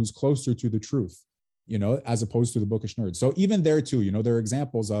somehow who's closer to the truth, as opposed to the bookish nerd. So even there too, there are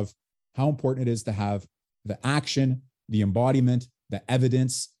examples of how important it is to have the action, the embodiment, the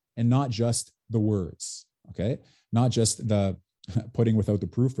evidence, and not just the words, okay? Not just the pudding without the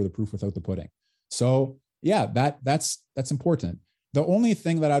proof or the proof without the pudding. So yeah, that's important. The only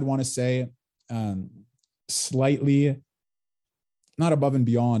thing that I'd want to say, slightly, not above and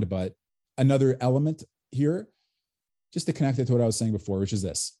beyond, but another element here, just to connect it to what I was saying before, which is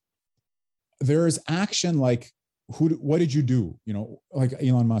this. There's action like, what did you do? Like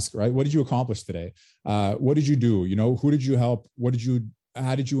Elon Musk, right? What did you accomplish today? What did you do? Who did you help?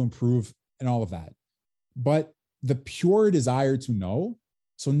 How did you improve and all of that? But the pure desire to know,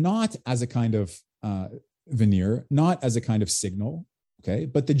 so not as a kind of veneer, not as a kind of signal, okay?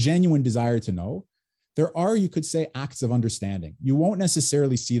 But the genuine desire to know, there are, you could say, acts of understanding. You won't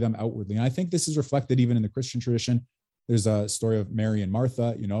necessarily see them outwardly. And I think this is reflected even in the Christian tradition. There's a story of Mary and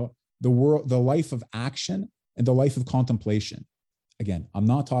Martha, the life of action and the life of contemplation. Again, I'm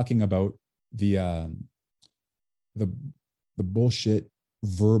not talking about the bullshit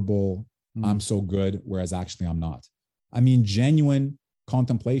verbal, I'm so good, whereas actually I'm not. I mean, genuine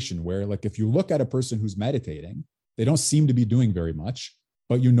contemplation where, like, if you look at a person who's meditating, they don't seem to be doing very much,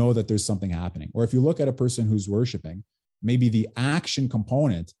 but you know that there's something happening. Or if you look at a person who's worshiping, maybe the action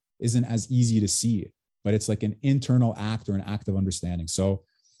component isn't as easy to see, but it's like an internal act or an act of understanding. So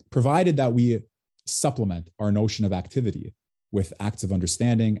provided that we supplement our notion of activity with acts of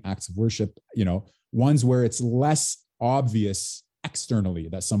understanding, acts of worship, ones where it's less obvious externally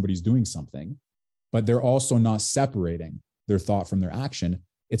that somebody's doing something, but they're also not separating their thought from their action.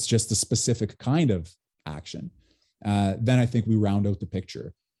 It's just a specific kind of action. Then I think we round out the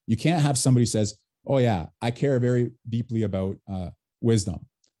picture. You can't have somebody says, oh yeah, I care very deeply about wisdom.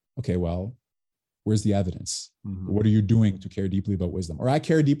 Okay, well, where's the evidence? Mm-hmm. What are you doing to care deeply about wisdom? Or I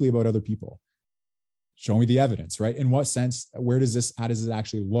care deeply about other people. Show me the evidence, right? In what sense, how does it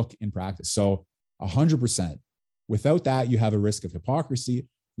actually look in practice? So 100%. Without that, you have a risk of hypocrisy.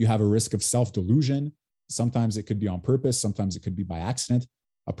 You have a risk of self-delusion. Sometimes it could be on purpose. Sometimes it could be by accident.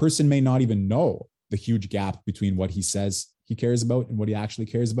 A person may not even know the huge gap between what he says he cares about and what he actually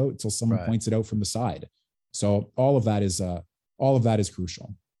cares about until someone points it out from the side. So all of that is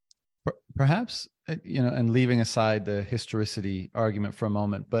crucial. Perhaps, and leaving aside the historicity argument for a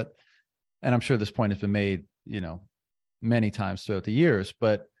moment, and I'm sure this point has been made, many times throughout the years,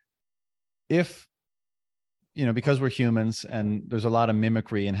 but if, because we're humans and there's a lot of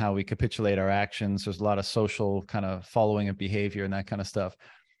mimicry in how we capitulate our actions, there's a lot of social kind of following of behavior and that kind of stuff.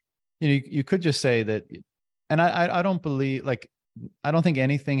 You could just say that, and I don't believe, I don't think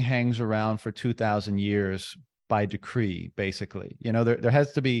anything hangs around for 2,000 years by decree, basically. There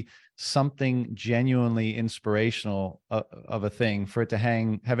has to be something genuinely inspirational of a thing for it to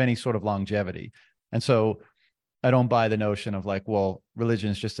have any sort of longevity. And so I don't buy the notion of religion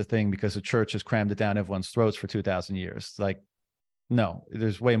is just a thing because the church has crammed it down everyone's throats for 2,000 years. No,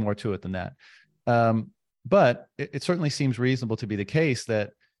 there's way more to it than that. But it certainly seems reasonable to be the case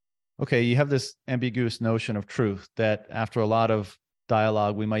that, okay, you have this ambiguous notion of truth that after a lot of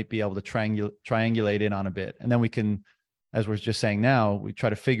dialogue, we might be able to triangulate in on a bit. And then we can, as we're just saying now, we try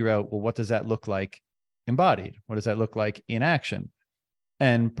to figure out, well, what does that look like embodied? What does that look like in action?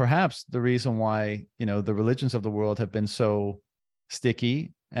 And perhaps the reason why, the religions of the world have been so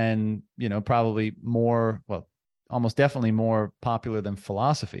sticky and, probably more, well, almost definitely more popular than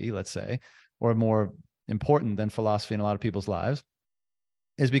philosophy, let's say, or more important than philosophy in a lot of people's lives,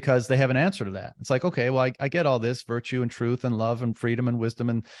 is because they have an answer to that. It's like, okay, well, I get all this virtue and truth and love and freedom and wisdom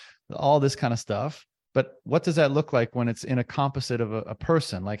and all this kind of stuff. But what does that look like when it's in a composite of a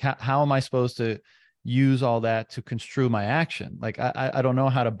person? Like, how am I supposed to use all that to construe my action? Like, I don't know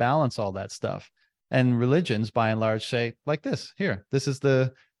how to balance all that stuff. And religions, by and large, say like this: here, this is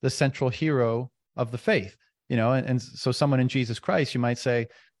the central hero of the faith, and so someone in Jesus Christ, you might say,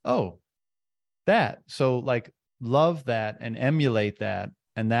 oh, that. So like, love that and emulate that.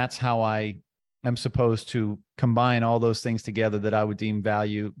 And that's how I am supposed to combine all those things together that I would deem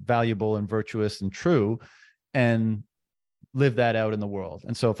valuable and virtuous and true, and live that out in the world.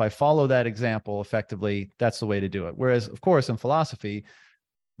 And so if I follow that example effectively, that's the way to do it. Whereas, of course, in philosophy,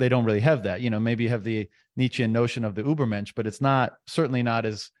 they don't really have that. Maybe you have the Nietzschean notion of the Übermensch, but it's certainly not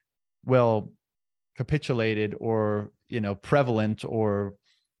as well capitulated or, prevalent or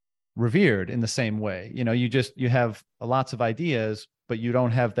revered in the same way. You have lots of ideas, but you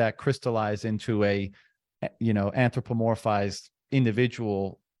don't have that crystallized into a, anthropomorphized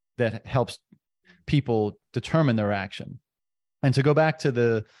individual that helps people determine their action. And to go back to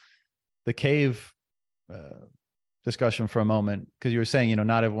the cave discussion for a moment, because you were saying,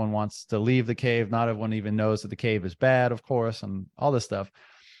 not everyone wants to leave the cave. Not everyone even knows that the cave is bad, of course, and all this stuff.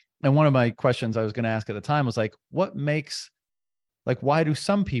 And one of my questions I was going to ask at the time was like, why do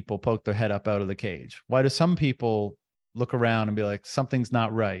some people poke their head up out of the cage? Why do some people look around and be like, something's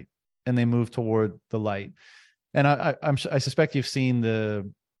not right, and they move toward the light? And I suspect you've seen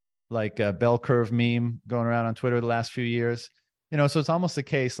the bell curve meme going around on Twitter the last few years. So it's almost the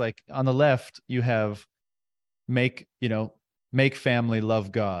case, like on the left, you have make family,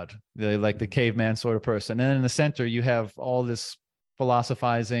 love God, like the caveman sort of person. And then in the center, you have all this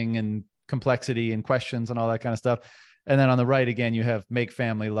philosophizing and complexity and questions and all that kind of stuff. And then on the right, again, you have make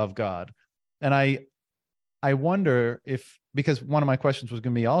family, love God. And I wonder because one of my questions was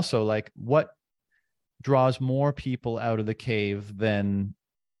going to be also like, what draws more people out of the cave than,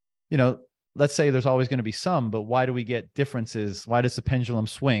 let's say there's always going to be some, but why do we get differences? Why does the pendulum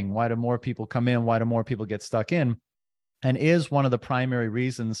swing? Why do more people come in? Why do more people get stuck in? And is one of the primary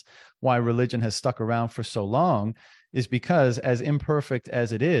reasons why religion has stuck around for so long is because, as imperfect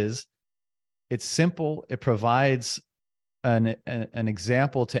as it is, it's simple. It provides an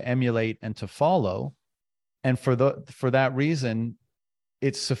example to emulate and to follow. And for that reason,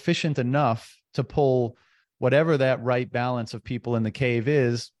 it's sufficient enough to pull whatever that right balance of people in the cave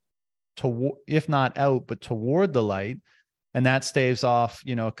is, if not out, but toward the light. And that staves off,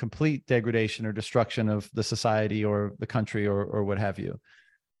 complete degradation or destruction of the society or the country or what have you.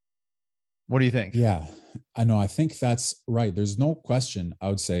 What do you think? Yeah, I know. I think that's right. There's no question, I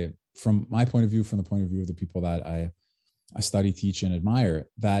would say, from my point of view, from the point of view of the people that I study, teach, and admire,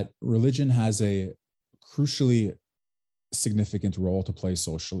 that religion has a crucially significant role to play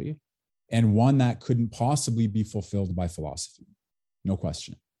socially, and one that couldn't possibly be fulfilled by philosophy. No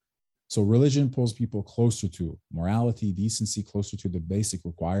question. So religion pulls people closer to morality, decency, closer to the basic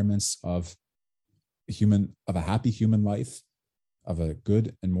requirements of a happy human life, of a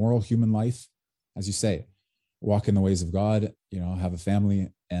good and moral human life. As you say, walk in the ways of God, have a family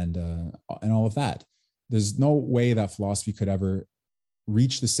and all of that. There's no way that philosophy could ever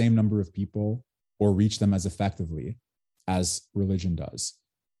reach the same number of people or reach them as effectively as religion does.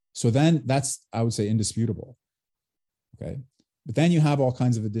 So then that's, I would say, indisputable. Okay. But then you have all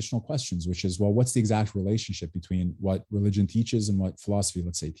kinds of additional questions, which is, well, what's the exact relationship between what religion teaches and what philosophy,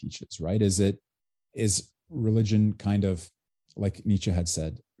 let's say, teaches, right? Is religion kind of, like Nietzsche had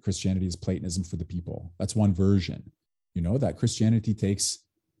said, Christianity is Platonism for the people? That's one version, that Christianity takes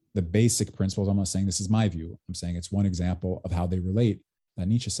the basic principles. I'm not saying this is my view. I'm saying it's one example of how they relate that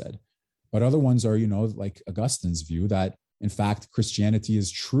Nietzsche said. But other ones are, like Augustine's view that, in fact, Christianity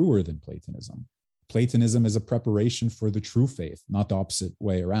is truer than Platonism. Platonism is a preparation for the true faith, not the opposite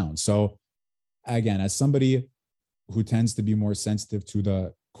way around. So again, as somebody who tends to be more sensitive to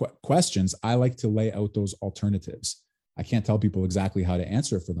the questions, I like to lay out those alternatives. I can't tell people exactly how to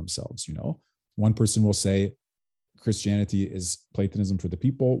answer it for themselves. One person will say Christianity is Platonism for the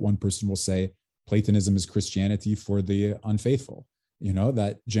people. One person will say Platonism is Christianity for the unfaithful.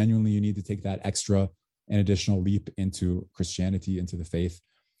 that genuinely you need to take that extra and additional leap into Christianity, into the faith,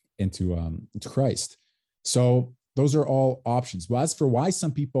 into Christ. So those are all options. Well, as for why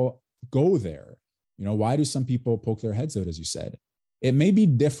some people go there, why do some people poke their heads out, as you said? It may be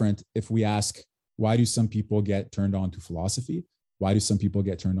different if we ask, why do some people get turned on to philosophy? Why do some people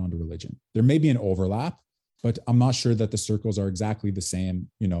get turned on to religion? There may be an overlap, but I'm not sure that the circles are exactly the same,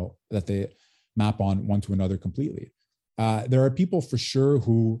 that they map on one to another completely. There are people for sure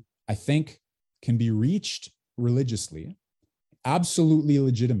who I think can be reached religiously, absolutely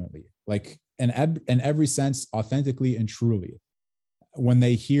legitimately, like in every sense, authentically and truly. When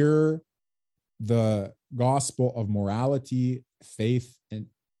they hear the gospel of morality, faith, and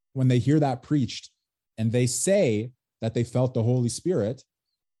when they hear that preached and they say that they felt the Holy Spirit,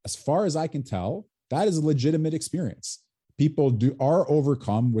 as far as I can tell, that is a legitimate experience. People are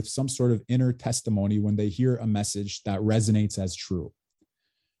overcome with some sort of inner testimony when they hear a message that resonates as true.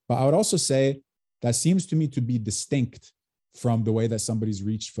 But I would also say that seems to me to be distinct from the way that somebody's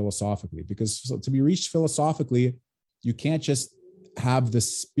reached philosophically, because to be reached philosophically, you can't just have the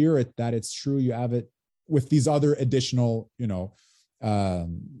spirit that it's true. You have it with these other additional,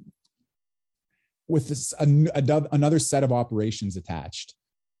 with this another set of operations attached.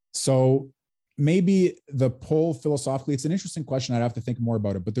 So maybe the pull philosophically, it's an interesting question. I'd have to think more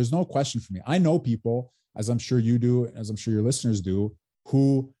about it, but there's no question for me. I know people, as I'm sure you do, as I'm sure your listeners do,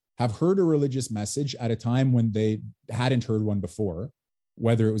 who have heard a religious message at a time when they hadn't heard one before,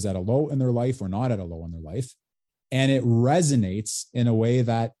 whether it was at a low in their life or not at a low in their life. And it resonates in a way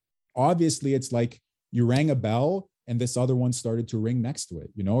that obviously it's like you rang a bell and this other one started to ring next to it,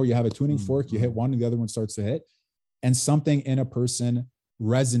 or you have a tuning fork, you hit one and the other one starts to hit, and something in a person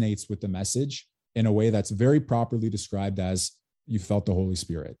resonates with the message in a way that's very properly described as you felt the Holy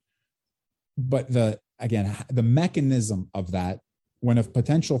Spirit. But the mechanism of that, when a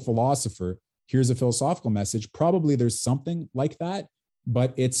potential philosopher hears a philosophical message, probably there's something like that,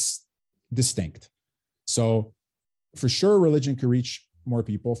 but it's distinct. So for sure, religion can reach more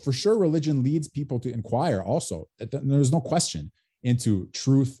people. For sure, religion leads people to inquire also. There's no question into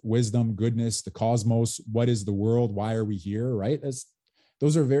truth, wisdom, goodness, the cosmos. What is the world? Why are we here? Right?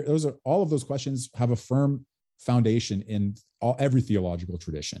 All of those questions have a firm foundation in every theological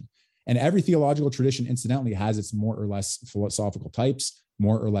tradition. And every theological tradition, incidentally, has its more or less philosophical types,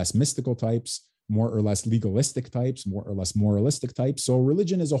 more or less mystical types, more or less legalistic types, more or less moralistic types. So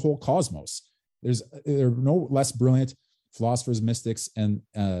religion is a whole cosmos. There are no less brilliant philosophers, mystics, and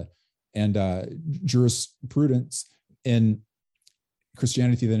jurisprudence in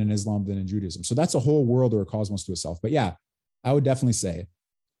Christianity than in Islam than in Judaism. So that's a whole world or a cosmos to itself. But yeah, I would definitely say,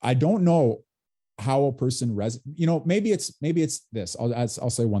 I don't know how a person maybe it's this. I'll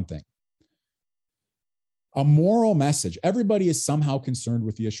say one thing. A moral message. Everybody is somehow concerned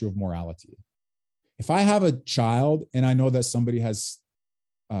with the issue of morality. If I have a child and I know that somebody has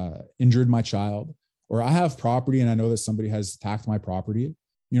injured my child, or I have property and I know that somebody has attacked my property,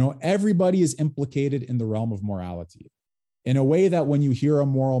 everybody is implicated in the realm of morality in a way that when you hear a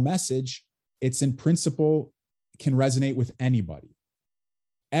moral message, it's in principle can resonate with anybody.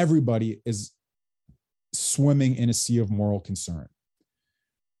 Everybody is swimming in a sea of moral concern.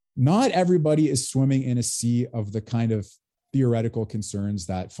 Not everybody is swimming in a sea of the kind of theoretical concerns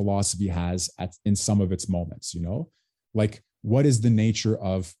that philosophy has in some of its moments, like what is the nature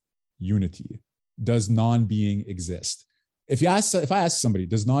of unity? Does non-being exist? If I ask somebody,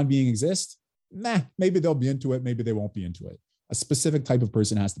 does non-being exist? Maybe they'll be into it. Maybe they won't be into it. A specific type of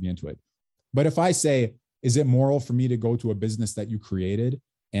person has to be into it. But if I say, is it moral for me to go to a business that you created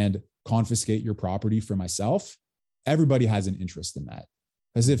and confiscate your property for myself? Everybody has an interest in that.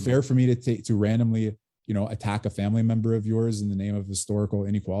 Is it fair for me to randomly, attack a family member of yours in the name of historical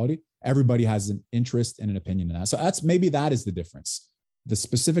inequality? Everybody has an interest and an opinion in that. So that is the difference. The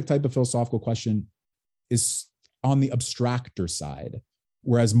specific type of philosophical question is on the abstracter side,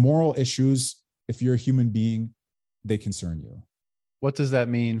 whereas moral issues, if you're a human being, they concern you. What does that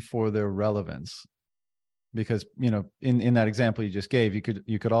mean for their relevance? Because, in that example you just gave,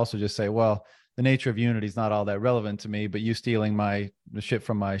 you could also just say, well, the nature of unity is not all that relevant to me, but you stealing the shit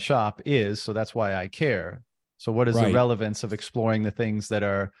from my shop is, so that's why I care. So what is the relevance of exploring the things that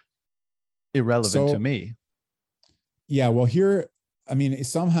are irrelevant to me? Yeah, well, here,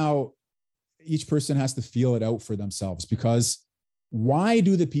 somehow each person has to feel it out for themselves, because why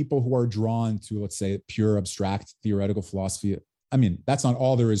do the people who are drawn to, let's say, pure abstract theoretical philosophy, that's not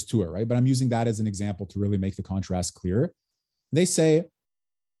all there is to it, right? But I'm using that as an example to really make the contrast clear. They say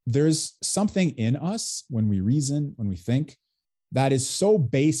there's something in us when we reason, when we think, that is so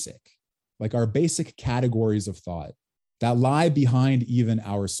basic, like our basic categories of thought that lie behind even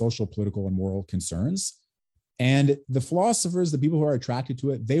our social, political, and moral concerns. And the philosophers, the people who are attracted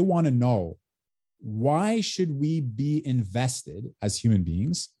to it, they want to know, why should we be invested as human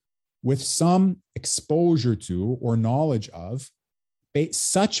beings with some exposure to or knowledge of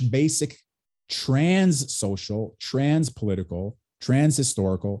such basic trans-social, trans-political,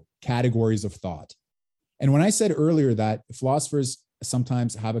 trans-historical categories of thought? And when I said earlier that philosophers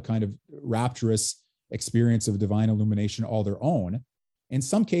sometimes have a kind of rapturous experience of divine illumination all their own, in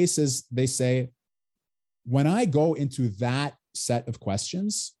some cases they say, when I go into that set of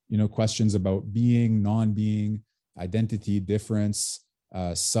questions, questions about being, non-being, identity, difference,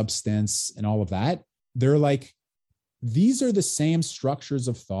 substance, and all of that, they're like, these are the same structures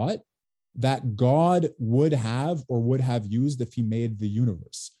of thought that God would have or would have used if he made the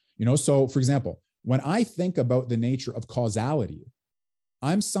universe. So for example, when I think about the nature of causality,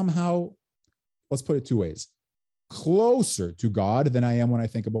 I'm somehow, let's put it two ways, closer to God than I am when I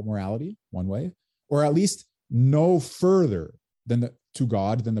think about morality, one way, or at least no further to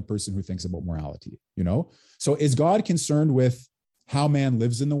God than the person who thinks about morality, So is God concerned with how man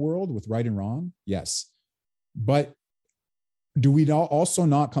lives in the world, with right and wrong? Yes. But do we also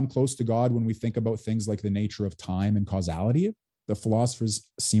not come close to God when we think about things like the nature of time and causality? The philosophers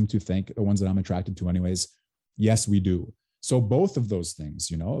seem to think, the ones that I'm attracted to anyways, yes, we do. So both of those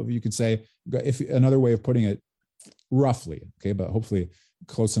things, you could say, if another way of putting it roughly, okay, but hopefully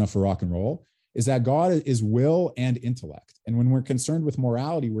close enough for rock and roll, is that God is will and intellect. And when we're concerned with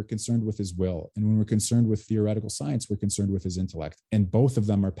morality, we're concerned with his will. And when we're concerned with theoretical science, we're concerned with his intellect. And both of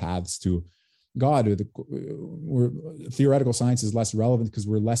them are paths to God. Theoretical science is less relevant because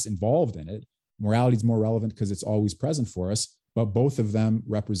we're less involved in it. Morality is more relevant because it's always present for us. But both of them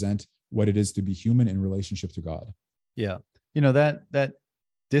represent what it is to be human in relationship to God. Yeah. That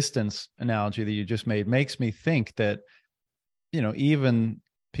distance analogy that you just made makes me think that, even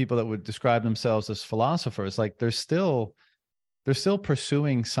people that would describe themselves as philosophers, like they're still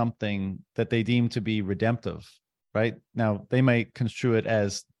pursuing something that they deem to be redemptive, right? Now, they might construe it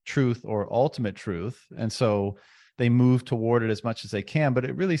as truth or ultimate truth, and so they move toward it as much as they can, but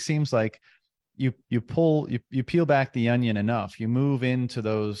it really seems like you peel back the onion enough, you move into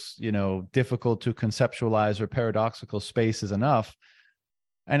those, difficult to conceptualize or paradoxical spaces enough,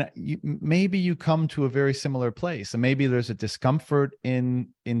 and maybe you come to a very similar place, and maybe there's a discomfort in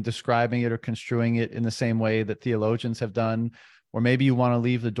describing it or construing it in the same way that theologians have done, or maybe you want to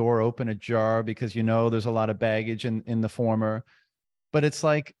leave the door open ajar because there's a lot of baggage in the former. But it's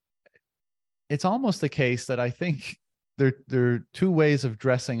like, it's almost the case that I think there are two ways of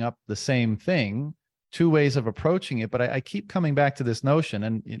dressing up the same thing, two ways of approaching it. But I keep coming back to this notion,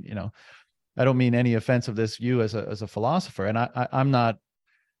 and I don't mean any offense of this view as a philosopher, and I'm not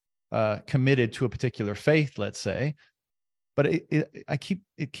committed to a particular faith, let's say, but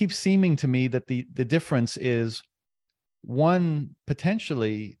it keeps seeming to me that the difference is, one,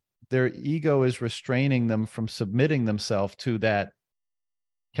 potentially their ego is restraining them from submitting themselves to that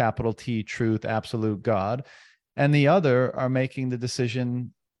capital T truth, absolute God, and the other are making the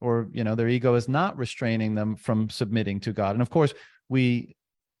decision, or their ego is not restraining them from submitting to God. And of course,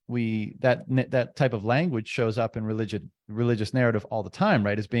 that type of language shows up in religious narrative all the time,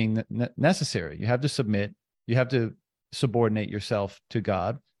 right? As being necessary. You have to submit, you have to subordinate yourself to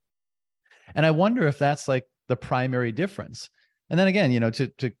God. And I wonder if that's like the primary difference. And then again,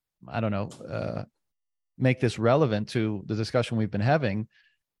 to I don't know, make this relevant to the discussion we've been having.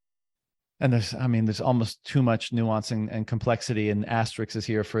 And there's almost too much nuance and complexity, and asterisks is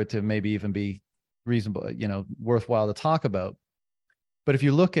here for it to maybe even be reasonable, worthwhile to talk about. But if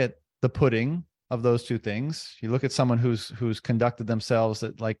you look at the pudding of those two things, you look at someone who's conducted themselves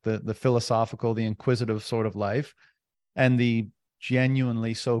at like the philosophical, the inquisitive sort of life, and the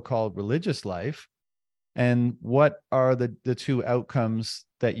genuinely so-called religious life, and what are the two outcomes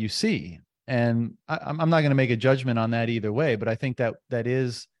that you see? And I'm not going to make a judgment on that either way, but I think that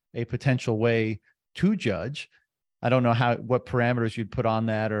is a potential way to judge. I don't know what parameters you'd put on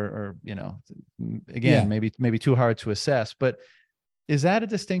that, or again, maybe too hard to assess. But is that a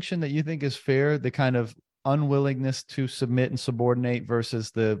distinction that you think is fair? The kind of unwillingness to submit and subordinate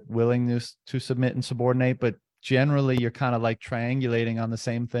versus the willingness to submit and subordinate, but generally you're kind of like triangulating on the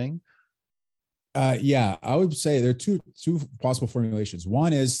same thing? Yeah, I would say there are two possible formulations.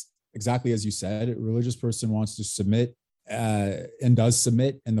 One is exactly as you said, a religious person wants to submit and does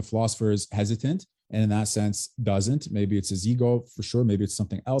submit, and the philosopher is hesitant, and in that sense doesn't. Maybe it's his ego for sure. Maybe it's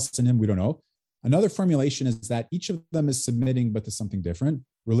something else in him. We don't know. Another formulation is that each of them is submitting, but to something different.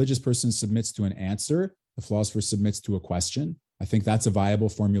 Religious person submits to an answer. The philosopher submits to a question. I think that's a viable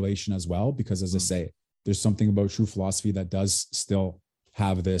formulation as well, because as I say, there's something about true philosophy that does still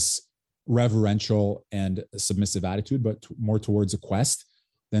have this reverential and submissive attitude, but more towards a quest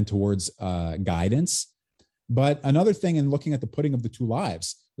than towards guidance. But another thing in looking at the pudding of the two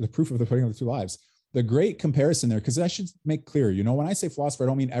lives, the proof of the pudding of the two lives, the great comparison there, because I should make clear, when I say philosopher, I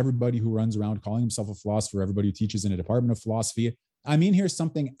don't mean everybody who runs around calling himself a philosopher, everybody who teaches in a department of philosophy. I mean here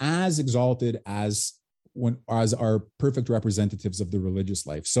something as exalted as our perfect representatives of the religious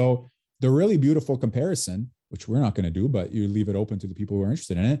life. So the really beautiful comparison, which we're not going to do, but you leave it open to the people who are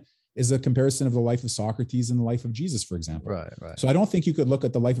interested in it, is a comparison of the life of Socrates and the life of Jesus, for example. Right. So I don't think you could look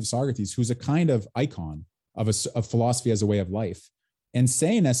at the life of Socrates, who's a kind of icon of philosophy as a way of life, and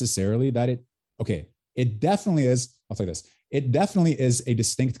say necessarily that it definitely is. I'll say this: it definitely is a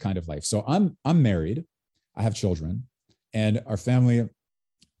distinct kind of life. So I'm married, I have children, and our family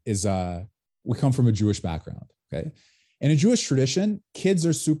is we come from a Jewish background. Okay. In a Jewish tradition, kids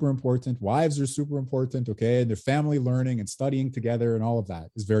are super important, wives are super important, okay? And their family learning and studying together and all of that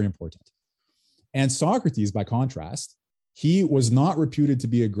is very important. And Socrates, by contrast, he was not reputed to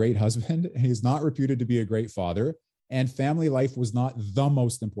be a great husband. He's not reputed to be a great father. And family life was not the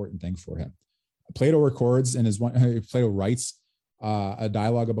most important thing for him. Plato records in Plato writes a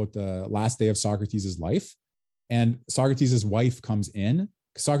dialogue about the last day of Socrates' life. And Socrates' wife comes in.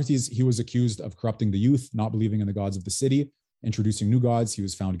 Socrates, he was accused of corrupting the youth, not believing in the gods of the city, introducing new gods. He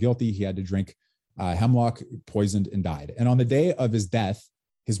was found guilty. He had to drink hemlock, poisoned, and died. And on the day of his death,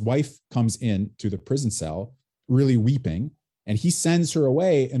 his wife comes in to the prison cell, really weeping, and he sends her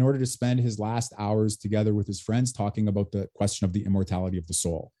away in order to spend his last hours together with his friends talking about the question of the immortality of the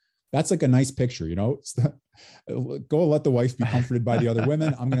soul. That's like a nice picture, Go let the wife be comforted by the other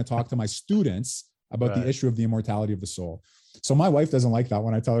women. I'm going to talk to my students about the issue of the immortality of the soul. So my wife doesn't like that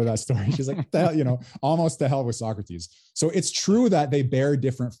when I tell her that story. She's like, almost to hell with Socrates. So it's true that they bear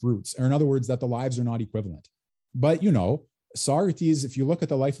different fruits, or in other words, that the lives are not equivalent. But, Socrates, if you look at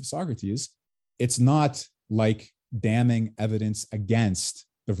the life of Socrates, it's not like damning evidence against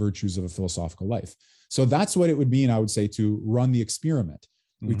the virtues of a philosophical life. So that's what it would mean, I would say, to run the experiment.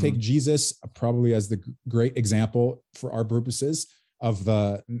 We take Jesus probably as the great example for our purposes of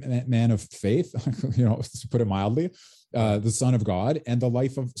the man of faith, to put it mildly, the Son of God, and the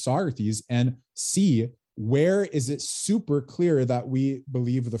life of Socrates, and see where is it super clear that we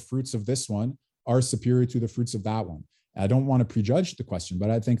believe the fruits of this one are superior to the fruits of that one. I don't want to prejudge the question,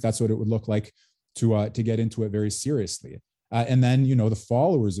 but I think that's what it would look like to get into it very seriously. And then, the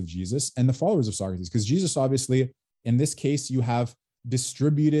followers of Jesus and the followers of Socrates, because Jesus, obviously, in this case, you have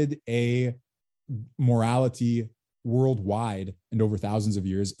distributed a morality worldwide and over thousands of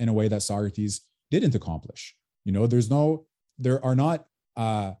years in a way that Socrates didn't accomplish. There are not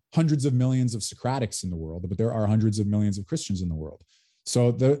hundreds of millions of Socratics in the world, but there are hundreds of millions of Christians in the world.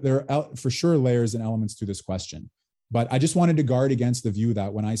 So there are for sure layers and elements to this question. But I just wanted to guard against the view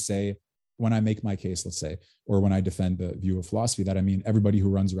that when I make my case, let's say, or when I defend the view of philosophy, that I mean everybody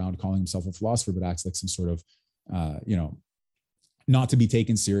who runs around calling himself a philosopher but acts like some sort of, not to be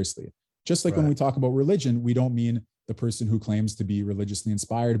taken seriously. Just like when we talk about religion, we don't mean the person who claims to be religiously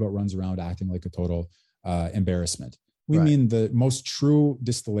inspired but runs around acting like a total embarrassment. We mean the most true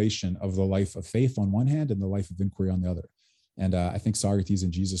distillation of the life of faith on one hand and the life of inquiry on the other. And I think Socrates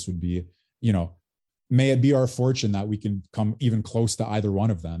and Jesus would be, may it be our fortune that we can come even close to either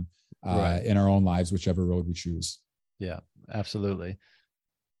one of them in our own lives, whichever road we choose. Yeah, absolutely.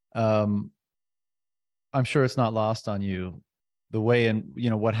 I'm sure it's not lost on you the way in,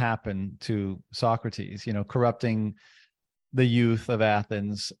 what happened to Socrates, corrupting the youth of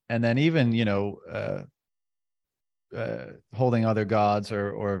Athens, and then even, holding other gods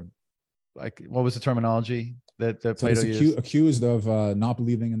or like, what was the terminology that Plato used? Accused of not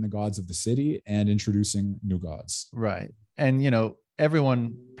believing in the gods of the city and introducing new gods. Right. And,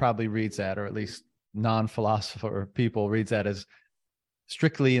 everyone probably reads that, or at least non-philosopher people reads that as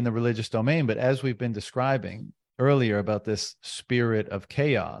strictly in the religious domain. But as we've been describing earlier about this spirit of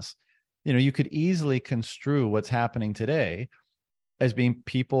chaos, you could easily construe what's happening today as being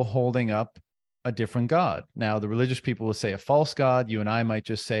people holding up a different God. Now, the religious people will say a false God. You and I might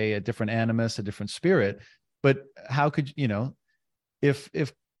just say a different animus, a different spirit. But how could,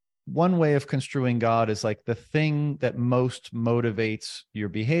 if one way of construing God is like the thing that most motivates your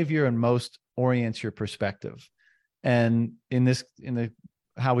behavior and most orients your perspective. And in the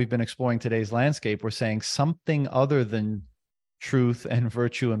how we've been exploring today's landscape, we're saying something other than truth and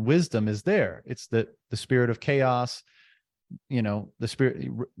virtue and wisdom is there. It's the spirit of chaos, the spirit,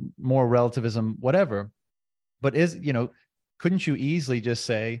 more relativism, whatever. But couldn't you easily just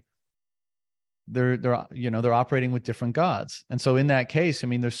say they're operating with different gods. And so in that case, I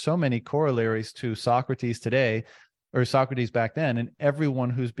mean, there's so many corollaries to Socrates today, or Socrates back then, and everyone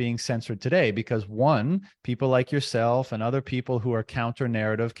who's being censored today, because one, people like yourself and other people who are counter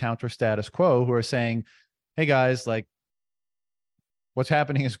narrative, counter status quo, who are saying, hey guys, like what's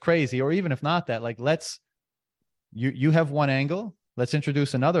happening is crazy. Or even if not that, like, you have one angle, let's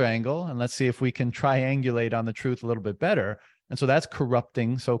introduce another angle and let's see if we can triangulate on the truth a little bit better. And so that's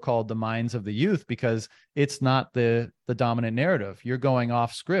corrupting so-called the minds of the youth, because it's not the dominant narrative. You're going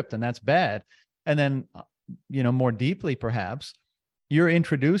off script, and that's bad. And then, more deeply, perhaps, you're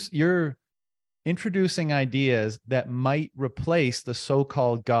introducing ideas that might replace the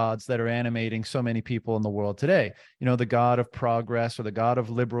so-called gods that are animating so many people in the world today. The god of progress, or the god of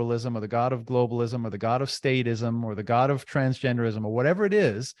liberalism, or the god of globalism, or the god of statism, or the god of transgenderism, or whatever it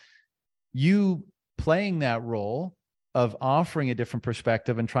is. You playing that role of offering a different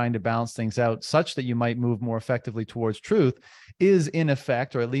perspective and trying to balance things out such that you might move more effectively towards truth is, in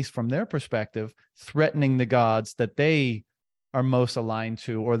effect, or at least from their perspective, threatening the gods that they are most aligned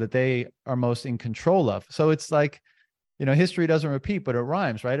to, or that they are most in control of. So it's like, history doesn't repeat, but it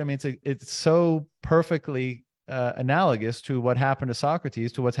rhymes, right? I mean, it's so perfectly analogous to what happened to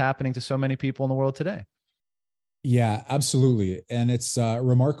Socrates, to what's happening to so many people in the world today. Yeah, absolutely. And it's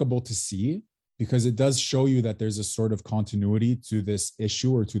remarkable to see, because it does show you that there's a sort of continuity to this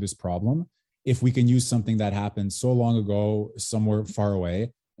issue, or to this problem. If we can use something that happened so long ago, somewhere far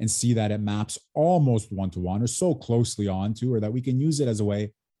away, and see that it maps almost one-to-one, or so closely onto, or that we can use it as a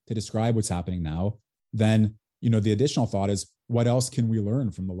way to describe what's happening now, then, the additional thought is, what else can we learn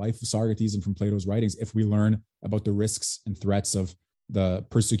from the life of Socrates and from Plato's writings if we learn about the risks and threats of the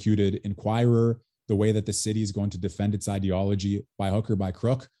persecuted inquirer, the way that the city is going to defend its ideology by hook or by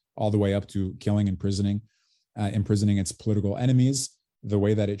crook, all the way up to killing, imprisoning its political enemies, the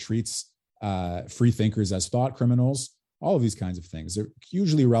way that it treats free thinkers as thought criminals, all of these kinds of things. They're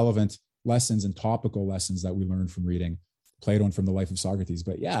hugely relevant lessons and topical lessons that we learn from reading Plato and from the life of Socrates.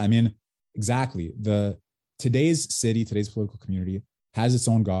 But yeah, I mean, exactly. Today's city, today's political community has its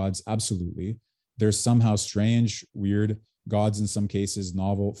own gods. Absolutely. There's somehow strange, weird gods in some cases,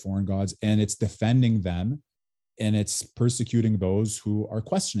 novel foreign gods, and it's defending them, and it's persecuting those who are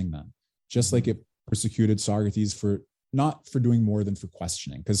questioning them, just like it persecuted Socrates for doing more than for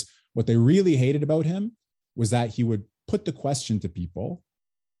questioning. Because what they really hated about him was that he would put the question to people,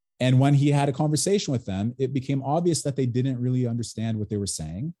 and when he had a conversation with them, it became obvious that they didn't really understand what they were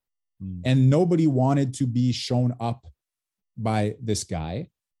saying. And nobody wanted to be shown up by this guy.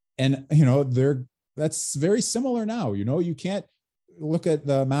 And, that's very similar now. You can't look at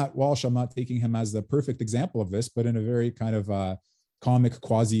the Matt Walsh. I'm not taking him as the perfect example of this, but in a very kind of comic,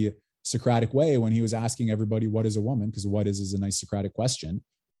 quasi-Socratic way, when he was asking everybody, what is a woman? Because what is a nice Socratic question.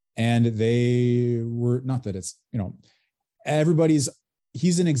 And they were, not that it's,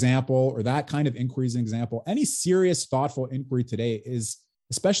 he's an example, or that kind of inquiry is an example. Any serious, thoughtful inquiry today is,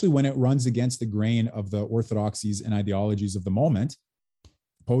 especially when it runs against the grain of the orthodoxies and ideologies of the moment,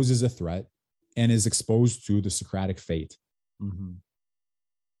 poses a threat and is exposed to the Socratic fate.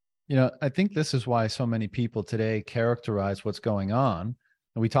 Mm-hmm. I think this is why so many people today characterize what's going on.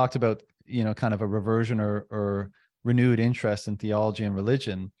 And we talked about, kind of a reversion or renewed interest in theology and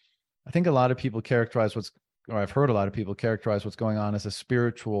religion. I think a lot of people characterize I've heard a lot of people characterize what's going on as a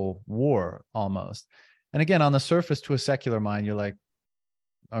spiritual war almost. And again, on the surface, to a secular mind, you're like,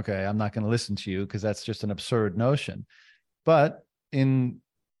 okay, I'm not going to listen to you because that's just an absurd notion. But in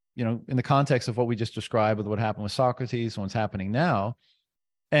the context of what we just described with what happened with Socrates and what's happening now,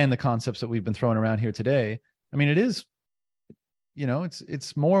 and the concepts that we've been throwing around here today, I mean, it is,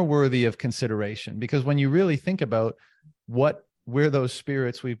 it's more worthy of consideration, because when you really think about where those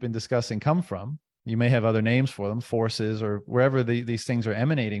spirits we've been discussing come from, you may have other names for them, forces, or wherever these things are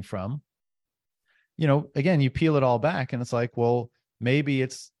emanating from. Again, you peel it all back and it's like, well, maybe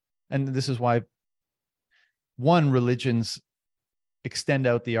and this is why religions extend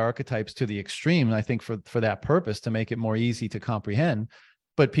out the archetypes to the extreme, and I think for that purpose, to make it more easy to comprehend.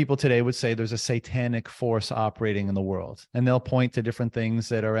 But people today would say there's a satanic force operating in the world, and they'll point to different things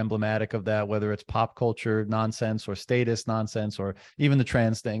that are emblematic of that, whether it's pop culture nonsense or status nonsense, or even the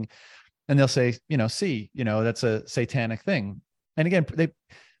trans thing. And they'll say, that's a satanic thing. And again,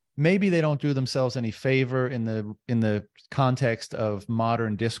 maybe they don't do themselves any favor in the context of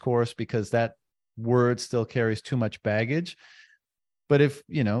modern discourse, because that word still carries too much baggage. But if,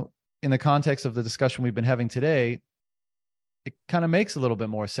 in the context of the discussion we've been having today, it kind of makes a little bit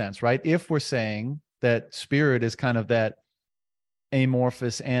more sense, right? If we're saying that spirit is kind of that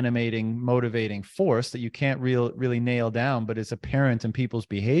amorphous, animating, motivating force that you can't really nail down, but is apparent in people's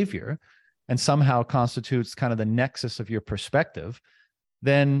behavior, and somehow constitutes kind of the nexus of your perspective,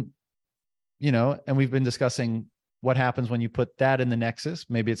 then, and we've been discussing what happens when you put that in the nexus.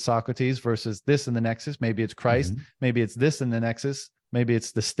 Maybe it's Socrates versus this in the nexus. Maybe it's Christ. Maybe it's this in the nexus. Maybe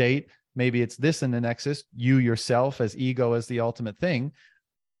it's the state. Maybe it's this in the nexus. You yourself as ego as the ultimate thing.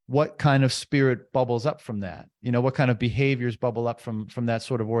 What kind of spirit bubbles up from that? What kind of behaviors bubble up from that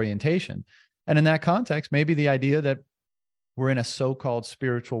sort of orientation? And in that context, maybe the idea that we're in a so-called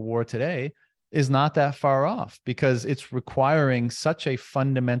spiritual war today is not that far off, because it's requiring such a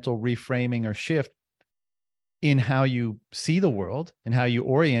fundamental reframing or shift in how you see the world and how you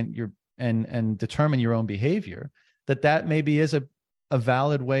orient your and determine your own behavior, that maybe is a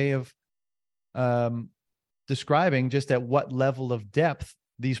valid way of describing just at what level of depth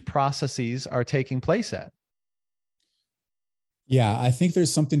these processes are taking place at. Yeah, I think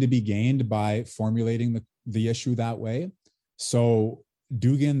there's something to be gained by formulating the issue that way. So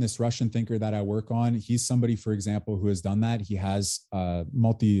Dugin, this Russian thinker that I work on, he's somebody, for example, who has done that. He has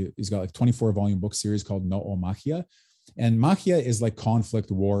he's got like 24 volume book series called No'o Machia. And Machia is like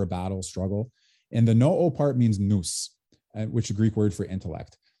conflict, war, battle, struggle. And the No'o part means nous, which is a Greek word for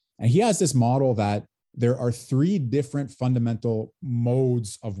intellect. And he has this model that there are three different fundamental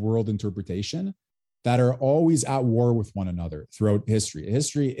modes of world interpretation that are always at war with one another throughout history.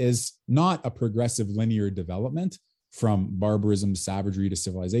 History is not a progressive linear development from barbarism to savagery to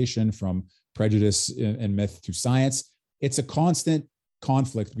civilization, from prejudice and myth to science. It's a constant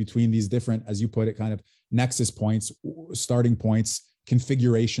conflict between these different, as you put it, kind of nexus points, starting points,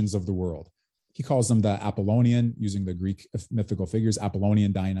 configurations of the world. He calls them the Apollonian, using the Greek mythical figures,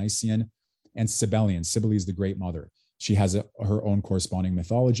 Apollonian, Dionysian, and Cybelian. Cybele is the great mother. She has her own corresponding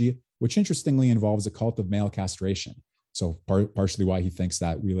mythology, which interestingly involves a cult of male castration. So partially why he thinks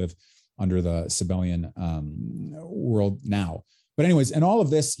that we live under the Cybelian world now. But anyways, in all of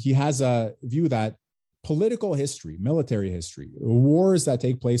this, he has a view that political history, military history, wars that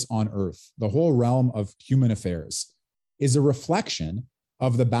take place on Earth, the whole realm of human affairs, is a reflection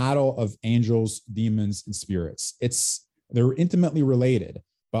of the battle of angels, demons, and spirits. They're intimately related,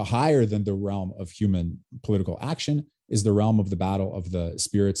 but higher than the realm of human political action is the realm of the battle of the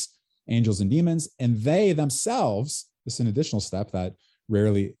spirits, angels, and demons. And they themselves, this is an additional step that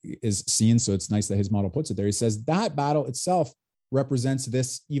rarely is seen, so it's nice that his model puts it there. He says that battle itself represents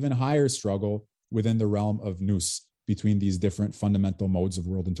this even higher struggle within the realm of nous, between these different fundamental modes of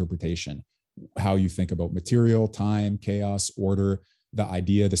world interpretation. How you think about material, time, chaos, order, the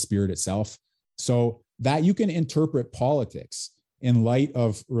idea, the spirit itself. So that you can interpret politics in light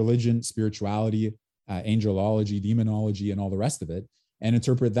of religion, spirituality, angelology, demonology, and all the rest of it, and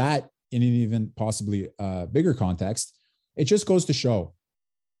interpret that in an even possibly bigger context. It just goes to show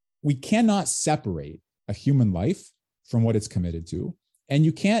we cannot separate a human life from what it's committed to. And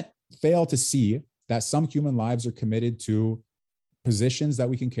you can't fail to see that some human lives are committed to positions that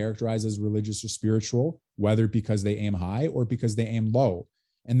we can characterize as religious or spiritual, whether because they aim high or because they aim low.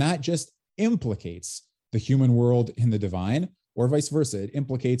 And that just implicates the human world in the divine, or vice versa. It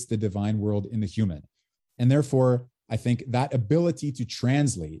implicates the divine world in the human. And therefore, I think that ability to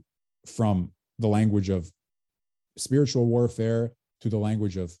translate from the language of spiritual warfare to the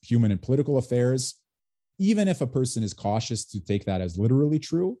language of human and political affairs, even if a person is cautious to take that as literally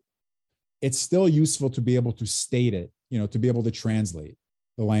true, it's still useful to be able to state it, to be able to translate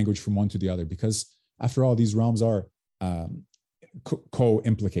the language from one to the other, because after all, these realms are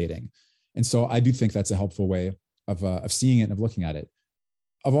co-implicating. And so I do think that's a helpful way of seeing it and of looking at it.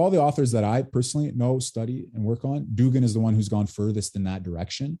 Of all the authors that I personally know, study, and work on, Dugin is the one who's gone furthest in that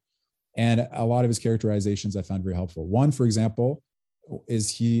direction. And a lot of his characterizations I found very helpful. One, for example, is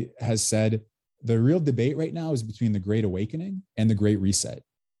he has said the real debate right now is between the Great Awakening and the Great Reset.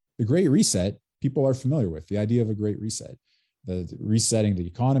 The Great Reset, people are familiar with the idea of a Great Reset, the resetting the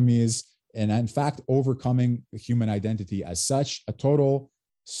economies, and in fact, overcoming the human identity as such, a total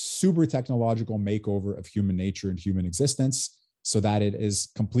super technological makeover of human nature and human existence, so that it is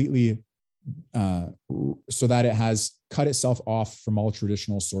completely, so that it has cut itself off from all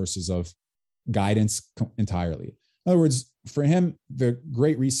traditional sources of guidance entirely. In other words, for him, the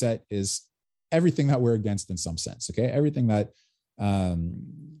Great Reset is everything that we're against in some sense, okay? Everything that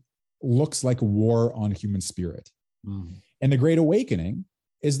looks like a war on human spirit. And the Great Awakening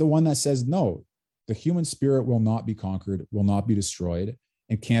is the one that says, no, the human spirit will not be conquered, will not be destroyed,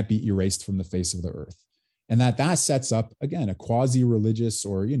 and can't be erased from the face of the earth. And that sets up, again, a quasi-religious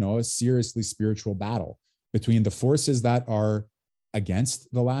or, a seriously spiritual battle between the forces that are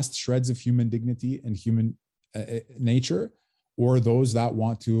against the last shreds of human dignity and human nature, or those that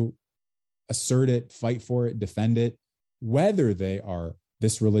want to assert it, fight for it, defend it, whether they are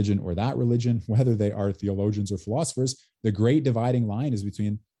this religion or that religion, whether they are theologians or philosophers, the great dividing line is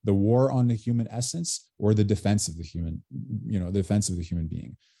between the war on the human essence or the defense of the human, the defense of the human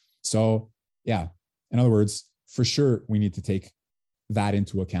being. So yeah, in other words, for sure, we need to take that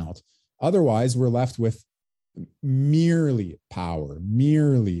into account. Otherwise, we're left with merely power,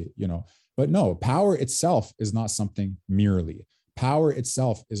 but no, power itself is not something merely. Power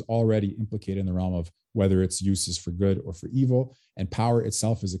itself is already implicated in the realm of whether its use is for good or for evil. And power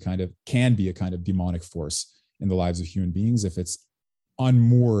itself can be a kind of demonic force in the lives of human beings if it's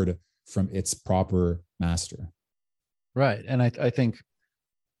unmoored from its proper master. Right. And I think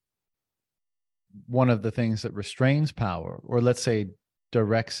one of the things that restrains power, or let's say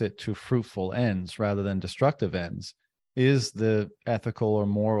directs it to fruitful ends rather than destructive ends, is the ethical or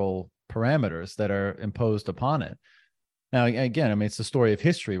moral parameters that are imposed upon it. Now, again, I mean, it's the story of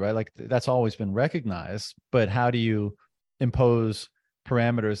history, right? Like that's always been recognized, but how do you impose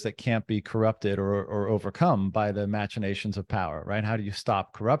parameters that can't be corrupted or overcome by the machinations of power, right? How do you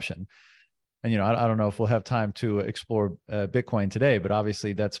stop corruption? And, I don't know if we'll have time to explore Bitcoin today, but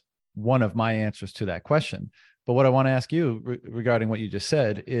obviously that's one of my answers to that question. But what I want to ask you regarding what you just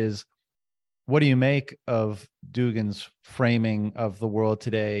said is, what do you make of Dugin's framing of the world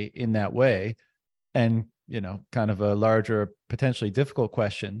today in that way? And, kind of a larger, potentially difficult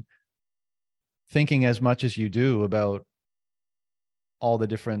question, thinking as much as you do about all the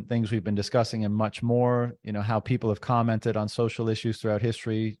different things we've been discussing and much more, how people have commented on social issues throughout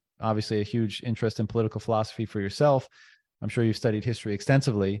history, obviously a huge interest in political philosophy for yourself. I'm sure you've studied history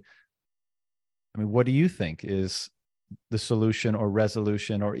extensively. I mean, what do you think is the solution or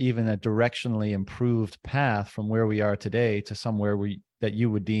resolution, or even a directionally improved path from where we are today to somewhere that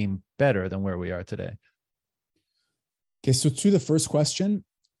you would deem better than where we are today? Okay, so to the first question,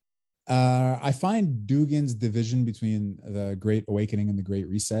 I find Dugin's division between the Great Awakening and the Great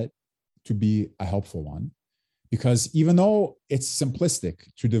Reset to be a helpful one, because even though it's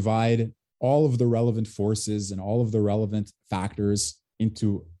simplistic to divide all of the relevant forces and all of the relevant factors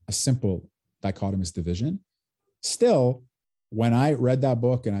into a simple dichotomous division, still, when I read that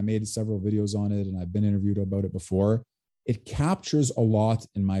book, and I made several videos on it and I've been interviewed about it before, it captures a lot,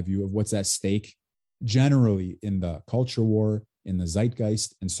 in my view, of what's at stake generally in the culture war, in the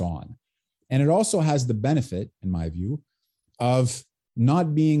zeitgeist, and so on. And it also has the benefit, in my view, of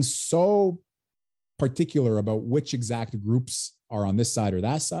not being so particular about which exact groups are on this side or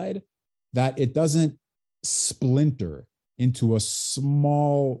that side, that it doesn't splinter into a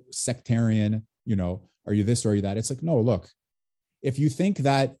small sectarian, are you this or are you that? It's like, no, look, if you think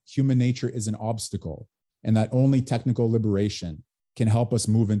that human nature is an obstacle and that only technical liberation can help us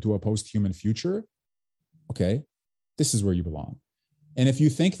move into a post-human future, okay, this is where you belong. And if you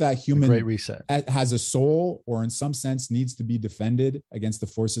think that human Great Reset has a soul, or in some sense needs to be defended against the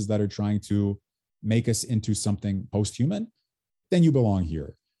forces that are trying to make us into something post-human, then you belong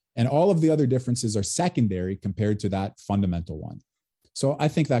here. And all of the other differences are secondary compared to that fundamental one. So I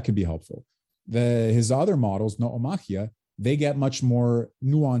think that could be helpful. His other models, noomachia, they get much more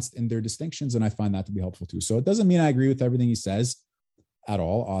nuanced in their distinctions, and I find that to be helpful too. So it doesn't mean I agree with everything he says at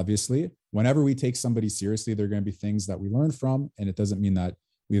all, obviously. Whenever we take somebody seriously, there are going to be things that we learn from, and it doesn't mean that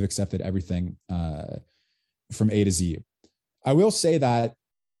we've accepted everything from A to Z. I will say that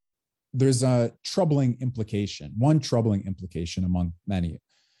there's a troubling implication, one troubling implication among many.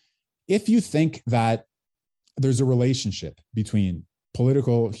 If you think that there's a relationship between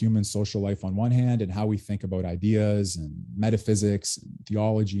political, human, social life on one hand, and how we think about ideas and metaphysics and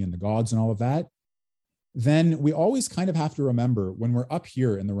theology and the gods and all of that, then we always kind of have to remember, when we're up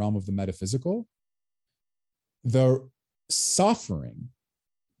here in the realm of the metaphysical, the suffering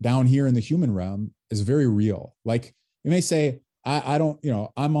down here in the human realm is very real. Like, you may say, I don't,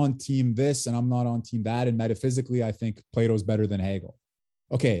 I'm on team this and I'm not on team that. And metaphysically, I think Plato's better than Hegel.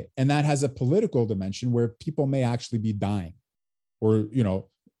 Okay. And that has a political dimension where people may actually be dying, or,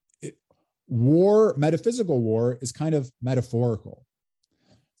 war, metaphysical war is kind of metaphorical.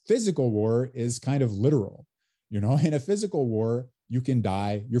 Physical war is kind of literal. In a physical war, you can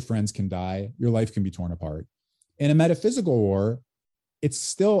die, your friends can die, your life can be torn apart. In a metaphysical war, it's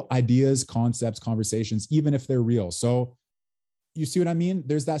still ideas, concepts, conversations, even if they're real. So you see what I mean?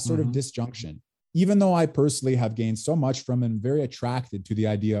 There's that sort of disjunction. Even though I personally have gained so much from and very attracted to the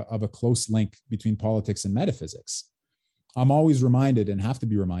idea of a close link between politics and metaphysics, I'm always reminded, and have to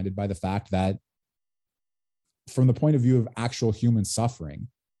be reminded, by the fact that from the point of view of actual human suffering,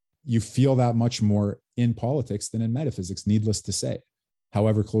 you feel that much more in politics than in metaphysics, needless to say,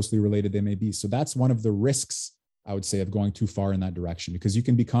 however closely related they may be. So that's one of the risks, I would say, of going too far in that direction, because you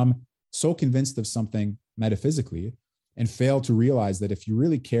can become so convinced of something metaphysically and fail to realize that if you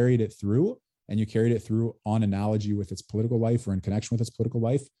really carried it through, and you carried it through on analogy with its political life or in connection with its political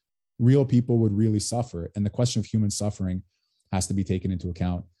life, real people would really suffer. And the question of human suffering has to be taken into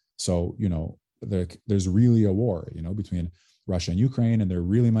account. So, there's really a war, between Russia and Ukraine, and there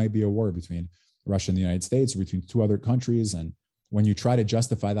really might be a war between Russia and the United States, or between two other countries. And when you try to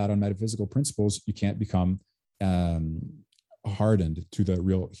justify that on metaphysical principles, you can't become hardened to the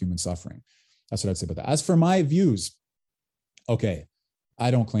real human suffering. That's what I'd say about that. As for my views, okay, I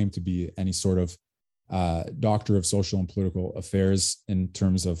don't claim to be any sort of doctor of social and political affairs in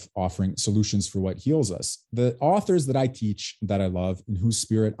terms of offering solutions for what heals us. The authors that I teach, that I love, in whose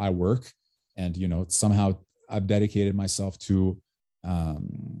spirit I work, and somehow I've dedicated myself to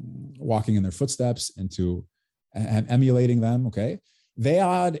walking in their footsteps and to emulating them. Okay, they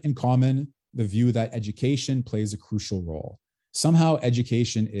had in common the view that education plays a crucial role. Somehow,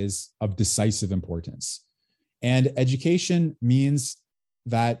 education is of decisive importance, and education means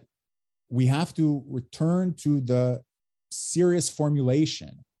that we have to return to the serious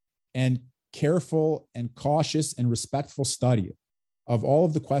formulation and careful and cautious and respectful study of all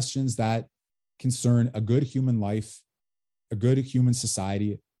of the questions that concern a good human life, a good human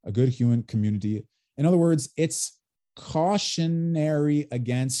society, a good human community. In other words, it's cautionary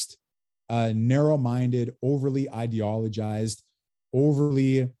against narrow-minded, overly ideologized,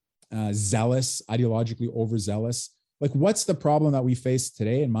 overly zealous, ideologically overzealous. Like, what's the problem that we face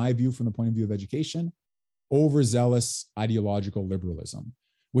today, in my view, from the point of view of education? Overzealous ideological liberalism,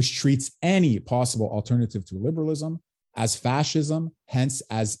 which treats any possible alternative to liberalism as fascism, hence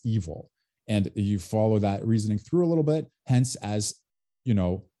as evil. And you follow that reasoning through a little bit, hence as,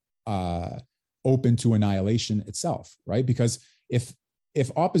 open to annihilation itself, right? Because if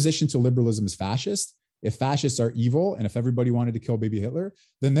opposition to liberalism is fascist, if fascists are evil, and if everybody wanted to kill baby Hitler,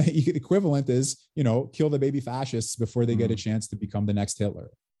 then the equivalent is, kill the baby fascists before they get a chance to become the next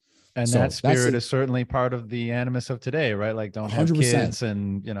Hitler. And so that spirit is certainly part of the animus of today, right? Like, don't have 100%. Kids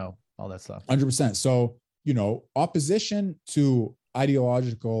and, all that stuff. 100%. So, opposition to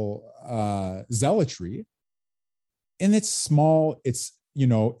ideological zealotry, and it's small, it's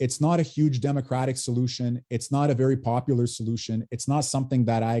not a huge democratic solution. It's not a very popular solution. It's not something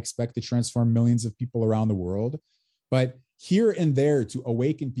that I expect to transform millions of people around the world. But here and there, to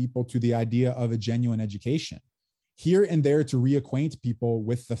awaken people to the idea of a genuine education, here and there to reacquaint people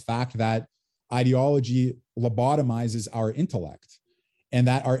with the fact that ideology lobotomizes our intellect, and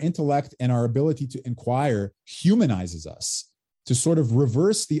that our intellect and our ability to inquire humanizes us, to sort of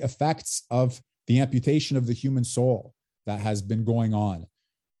reverse the effects of the amputation of the human soul that has been going on.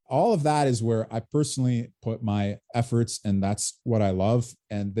 All of that is where I personally put my efforts, and that's what I love.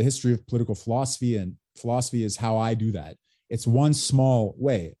 And the history of political philosophy, and philosophy is how I do that. It's one small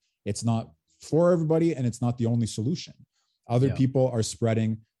way. It's not for everybody, and it's not the only solution. Other people are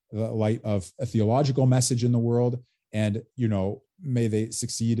spreading the light of a theological message in the world, and, may they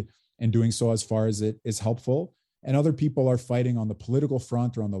succeed in doing so as far as it is helpful. And other people are fighting on the political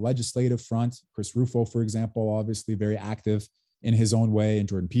front or on the legislative front. Chris Rufo, for example, obviously very active in his own way, and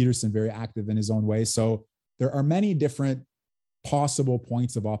Jordan Peterson very active in his own way. So there are many different possible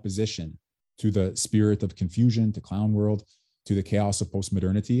points of opposition to the spirit of confusion, to clown world, to the chaos of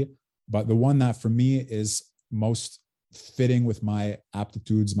postmodernity. But the one that for me is most fitting with my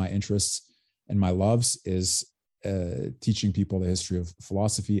aptitudes, my interests, and my loves is teaching people the history of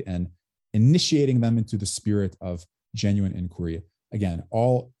philosophy and initiating them into the spirit of genuine inquiry. Again,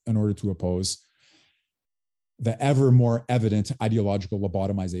 all in order to oppose the ever more evident ideological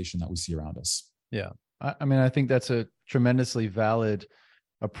lobotomization that we see around us. Yeah. I mean, I think that's a tremendously valid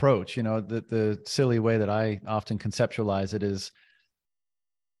approach. The silly way that I often conceptualize it is,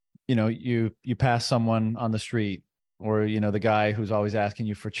 you pass someone on the street, or, the guy who's always asking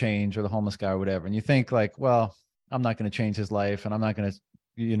you for change, or the homeless guy or whatever. And you think like, well, I'm not going to change his life, and I'm not going to,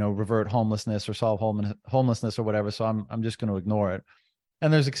 revert homelessness or solve homelessness or whatever. So I'm just going to ignore it.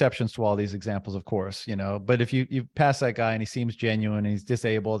 And there's exceptions to all these examples, of course, but if you pass that guy and he seems genuine and he's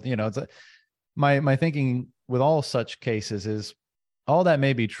disabled, it's my thinking with all such cases is all that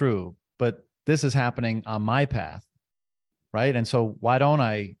may be true, but this is happening on my path. Right. And so why don't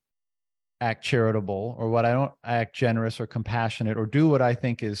I act charitable, or why don't I act generous or compassionate, or do what I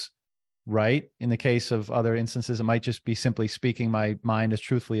think is right? In the case of other instances, it might just be simply speaking my mind as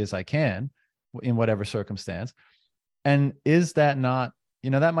truthfully as I can in whatever circumstance. And is that not,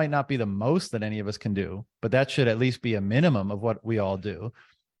 that might not be the most that any of us can do, but that should at least be a minimum of what we all do.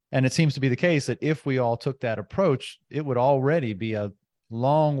 And it seems to be the case that if we all took that approach, it would already be a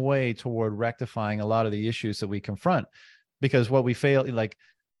long way toward rectifying a lot of the issues that we confront. Because what we fail, like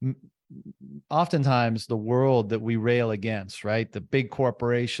oftentimes the world that we rail against, right? The big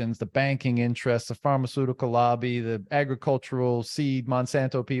corporations, the banking interests, the pharmaceutical lobby, the agricultural seed,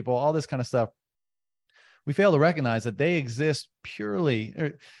 Monsanto people, all this kind of stuff. We fail to recognize that they exist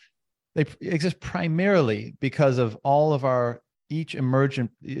primarily because of all of our each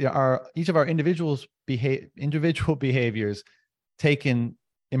of our individual behaviors taken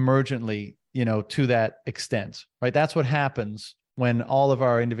emergently, to that extent, right? That's what happens when all of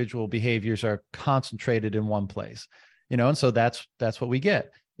our individual behaviors are concentrated in one place, and so that's what we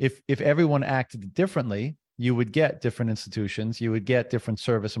get. If everyone acted differently, you would get different institutions, you would get different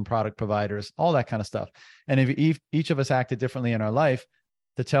service and product providers, all that kind of stuff. And if each of us acted differently in our life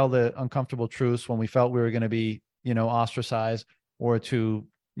to tell the uncomfortable truths when we felt we were going to be, ostracized, or to,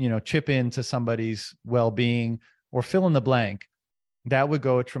 chip into somebody's well-being, or fill in the blank, that would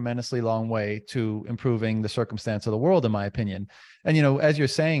go a tremendously long way to improving the circumstance of the world, in my opinion. And, as you're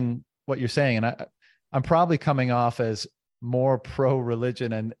saying what you're saying, and I'm probably coming off as more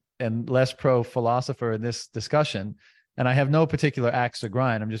pro-religion and less pro-philosopher in this discussion. And I have no particular axe to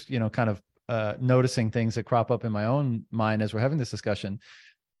grind. I'm just, kind of noticing things that crop up in my own mind as we're having this discussion.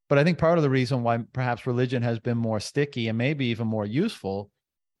 But I think part of the reason why perhaps religion has been more sticky and maybe even more useful,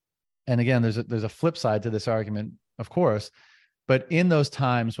 and again, there's a flip side to this argument, of course, but in those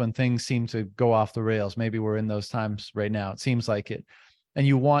times when things seem to go off the rails, maybe we're in those times right now, it seems like it, and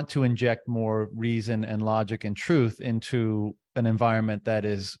you want to inject more reason and logic and truth into an environment that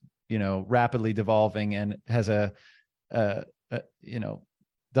is, rapidly devolving and has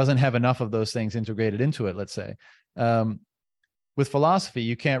doesn't have enough of those things integrated into it, let's say. With philosophy,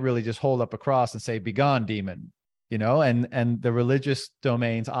 you can't really just hold up a cross and say, "Begone, demon," and the religious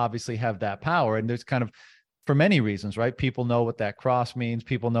domains obviously have that power. And there's kind of, for many reasons, right? People know what that cross means.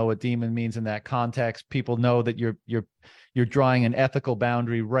 People know what demon means in that context. People know that you're drawing an ethical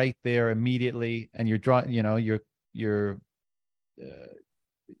boundary right there immediately, and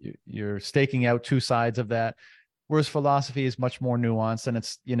you're staking out two sides of that. Whereas philosophy is much more nuanced, and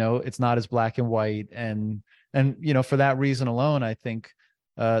it's not as black and white. And for that reason alone, I think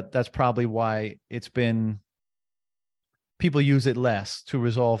that's probably why people use it less to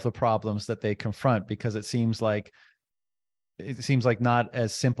resolve the problems that they confront, because it seems like not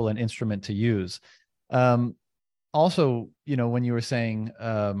as simple an instrument to use. Also, when you were saying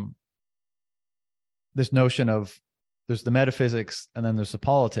this notion of, there's the metaphysics and then there's the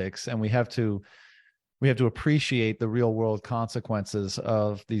politics, and we have to appreciate the real world consequences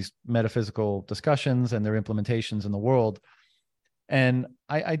of these metaphysical discussions and their implementations in the world. And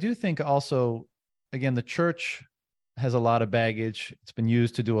I do think also, again, the church has a lot of baggage. It's been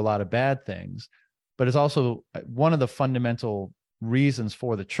used to do a lot of bad things, but it's also one of the fundamental reasons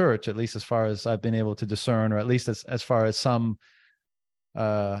for the church, at least as far as I've been able to discern, or at least as far as some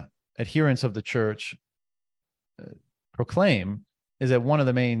adherents of the church proclaim, is that one of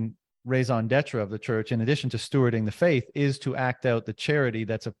the main raison d'etre of the church, in addition to stewarding the faith, is to act out the charity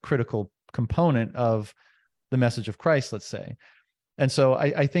that's a critical component of the message of Christ, let's say. And so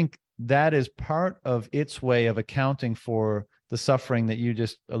I think that is part of its way of accounting for the suffering that you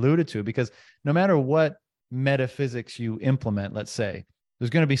just alluded to, because no matter what metaphysics you implement, let's say, there's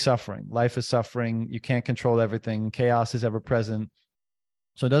going to be suffering. Life is suffering. You can't control everything. Chaos is ever present.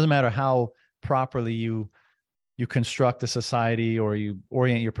 So it doesn't matter how properly you construct a society or you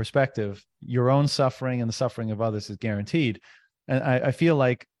orient your perspective, your own suffering and the suffering of others is guaranteed. And I feel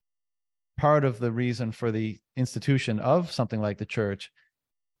like part of the reason for the institution of something like the church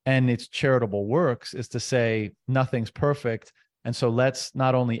and its charitable works is to say nothing's perfect. And so let's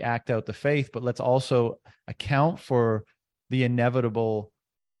not only act out the faith, but let's also account for the inevitable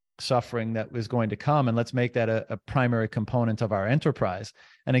suffering that is going to come. And let's make that a primary component of our enterprise.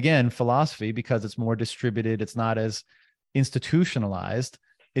 And again, philosophy, because it's more distributed, it's not as institutionalized,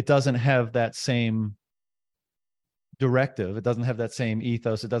 it doesn't have that same directive. It doesn't have that same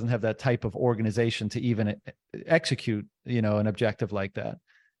ethos. It doesn't have that type of organization to even execute, an objective like that.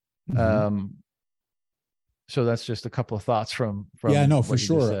 Mm-hmm. So that's just a couple of thoughts from yeah, no, for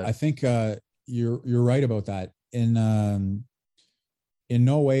sure. I think you're right about that. In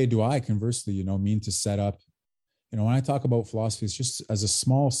no way do I, conversely, mean to set up, when I talk about philosophy, it's just as a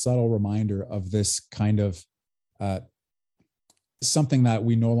small, subtle reminder of this kind of something that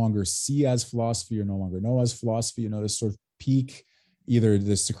we no longer see as philosophy or no longer know as philosophy, this sort of peak, either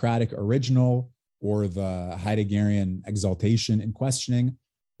the Socratic original or the Heideggerian exaltation and questioning.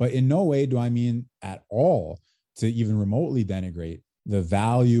 But in no way do I mean at all to even remotely denigrate the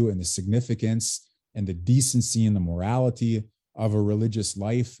value and the significance and the decency and the morality of a religious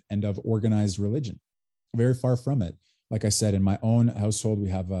life and of organized religion. Very far from it. like I said, in my own household, we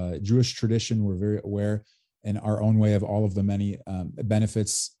have a Jewish tradition. We're very aware in our own way of all of the many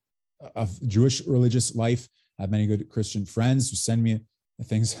benefits of Jewish religious life. I have many good Christian friends who send me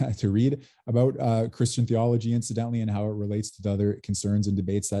things to read about Christian theology, incidentally, and how it relates to the other concerns and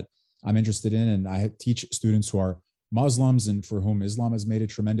debates that I'm interested in. And I teach students who are Muslims and for whom Islam has made a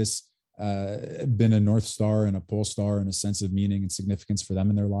tremendous, been a North Star and a pole star and a sense of meaning and significance for them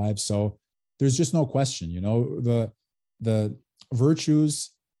in their lives. So there's just no question, the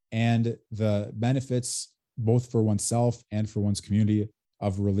virtues and the benefits, both for oneself and for one's community,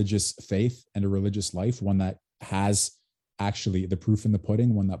 of religious faith and a religious life, one that has actually the proof in the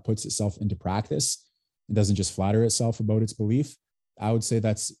pudding, one that puts itself into practice and doesn't just flatter itself about its belief. I would say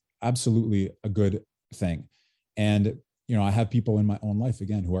that's absolutely a good thing. And, I have people in my own life,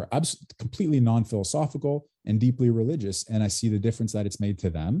 again, who are completely non-philosophical and deeply religious. And I see the difference that it's made to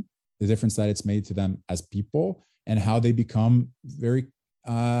them, the difference that it's made to them as people, and how they become very,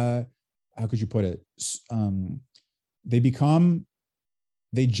 how could you put it?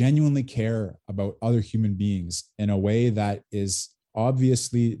 They genuinely care about other human beings in a way that is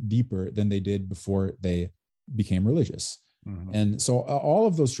obviously deeper than they did before they became religious. Mm-hmm. And so all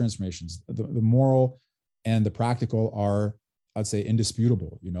of those transformations, the moral and the practical, are, I'd say,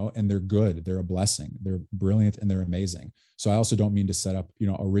 indisputable, and they're good. They're a blessing. They're brilliant and they're amazing. So I also don't mean to set up,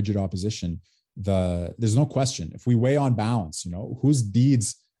 a rigid opposition. There's no question. If we weigh on balance, whose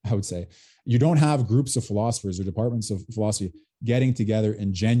deeds, I would say, you don't have groups of philosophers or departments of philosophy getting together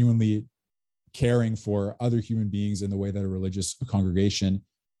and genuinely caring for other human beings in the way that a religious congregation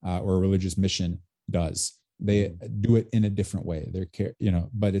or a religious mission does. They do it in a different way. They're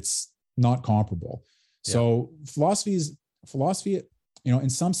but it's not comparable. Yeah. So philosophy, in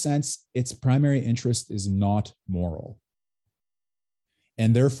some sense, its primary interest is not moral.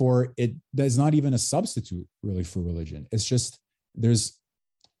 And therefore, it is not even a substitute really for religion. It's just, there's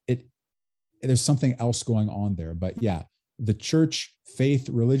something else going on there. But yeah, the church, faith,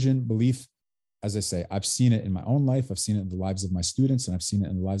 religion, belief, as I say, I've seen it in my own life. I've seen it in the lives of my students, and I've seen it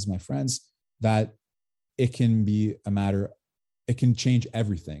in the lives of my friends, that it can be it can change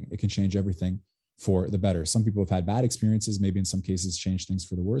everything. It can change everything for the better. Some people have had bad experiences, maybe in some cases change things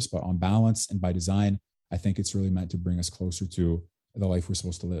for the worse, but on balance and by design, I think it's really meant to bring us closer to the life we're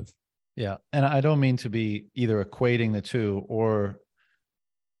supposed to live. Yeah. And I don't mean to be either equating the two or,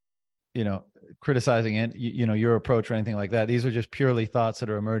 criticizing it, your approach or anything like that. These are just purely thoughts that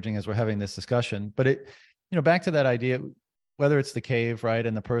are emerging as we're having this discussion. But back to that idea, whether it's the cave, right,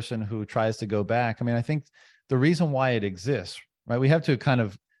 and the person who tries to go back. I mean, I think the reason why it exists, right, we have to kind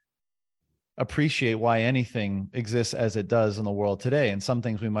of appreciate why anything exists as it does in the world today. And some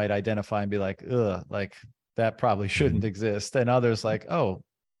things we might identify and be like, ugh, like that probably shouldn't exist. And others like, oh,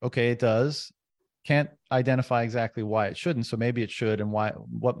 okay, it does. Can't identify exactly why it shouldn't. So maybe it should, and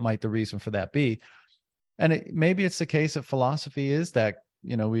what might the reason for that be? And maybe it's the case that philosophy is that,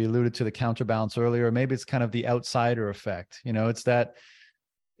 we alluded to the counterbalance earlier. Maybe it's kind of the outsider effect. It's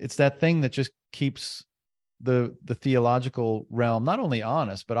that thing that just keeps the theological realm not only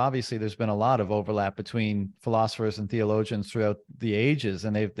honest, but obviously there's been a lot of overlap between philosophers and theologians throughout the ages,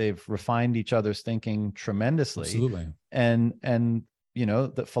 and they've refined each other's thinking tremendously. Absolutely. And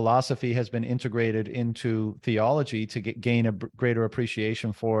that philosophy has been integrated into theology to gain a greater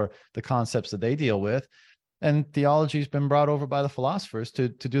appreciation for the concepts that they deal with. And theology has been brought over by the philosophers to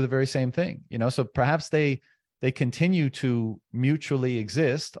do the very same thing. So perhaps they continue to mutually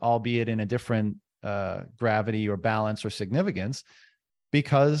exist, albeit in a different gravity or balance or significance,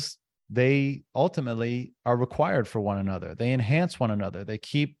 because they ultimately are required for one another. They enhance one another. They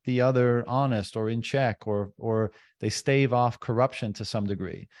keep the other honest or in check, or they stave off corruption to some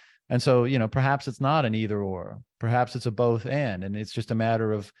degree. And so, perhaps it's not an either or, perhaps it's a both and it's just a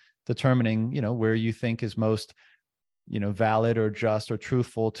matter of determining, where you think is most, valid or just or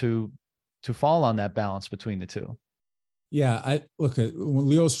truthful to fall on that balance between the two. Yeah, I look at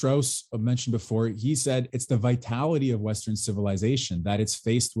Leo Strauss mentioned before. He said it's the vitality of Western civilization that it's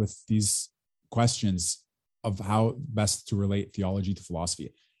faced with these questions of how best to relate theology to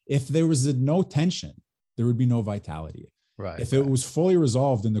philosophy. If there was no tension, there would be no vitality. Right. If it was fully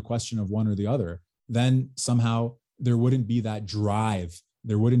resolved in the question of one or the other, then somehow there wouldn't be that drive.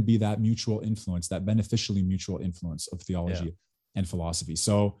 There wouldn't be that mutual influence, that beneficially mutual influence of theology and philosophy.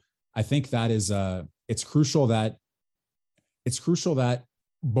 So I think that is it's crucial that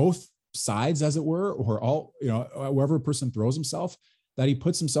both sides, as it were, or all, whoever person throws himself, that he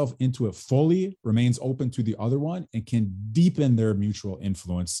puts himself into it fully, remains open to the other one, and can deepen their mutual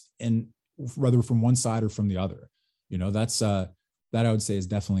influence, and whether from one side or from the other. That's that I would say is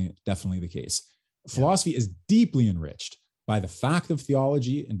definitely the case. Philosophy is deeply enriched by the fact of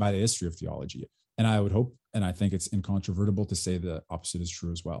theology and by the history of theology. And I would hope, and I think it's incontrovertible to say the opposite is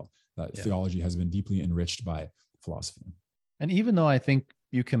true as well, that theology has been deeply enriched by philosophy. And even though I think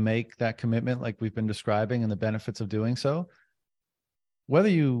you can make that commitment, like we've been describing, and the benefits of doing so, whether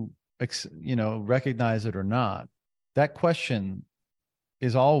you recognize it or not, that question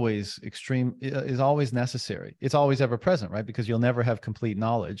is always necessary. It's always ever present, right? Because you'll never have complete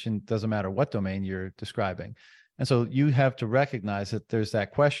knowledge, and it doesn't matter what domain you're describing. And so you have to recognize that there's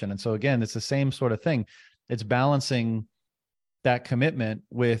that question. And so again, it's the same sort of thing. It's balancing that commitment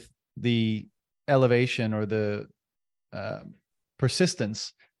with the elevation or the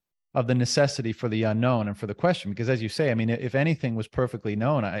persistence of the necessity for the unknown and for the question. Because as you say, I mean, if anything was perfectly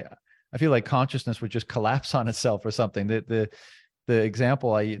known, I feel like consciousness would just collapse on itself or something. The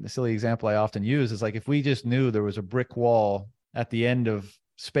silly example I often use is like, if we just knew there was a brick wall at the end of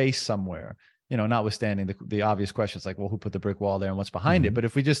space somewhere, notwithstanding the obvious questions like, well, who put the brick wall there and what's behind it? But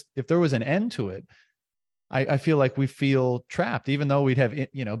if there was an end to it, I feel like we feel trapped, even though we'd have,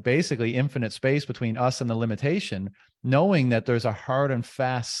 basically infinite space between us and the limitation, knowing that there's a hard and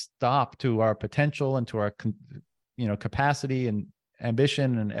fast stop to our potential and to our, capacity and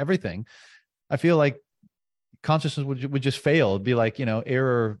ambition and everything. I feel like consciousness would just fail. It'd be like,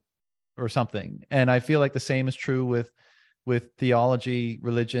 error or something. And I feel like the same is true with theology,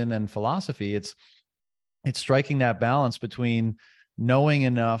 religion, and philosophy. It's striking that balance between knowing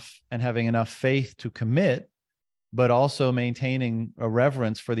enough and having enough faith to commit, but also maintaining a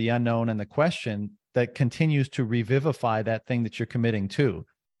reverence for the unknown and the question that continues to revivify that thing that you're committing to.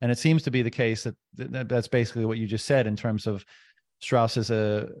 And it seems to be the case that's basically what you just said in terms of Strauss's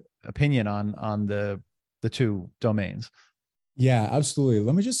opinion on the two domains. Yeah, absolutely.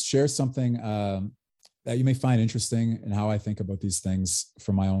 Let me just share something that you may find interesting in how I think about these things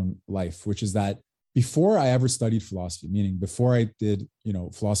from my own life, which is that before I ever studied philosophy, meaning before I did,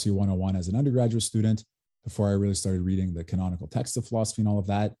 philosophy 101 as an undergraduate student, before I really started reading the canonical texts of philosophy and all of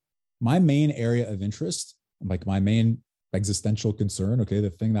that, my main area of interest, like my main existential concern,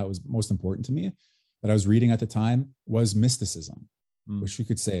 the thing that was most important to me that I was reading at the time was mysticism, which you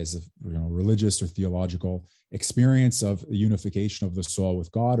could say is a religious or theological experience of the unification of the soul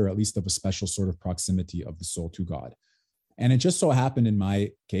with God, or at least of a special sort of proximity of the soul to God. And it just so happened in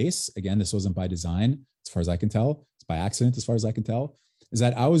my case, again, this wasn't by design, as far as I can tell, it's by accident, as far as I can tell, is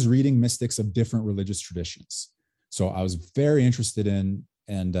that I was reading mystics of different religious traditions. So I was very interested in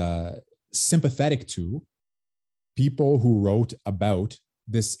and sympathetic to people who wrote about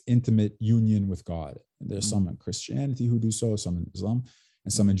this intimate union with God. And there's some in Christianity who do so, some in Islam,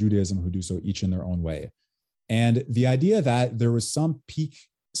 and some in Judaism who do so, each in their own way. And the idea that there was some peak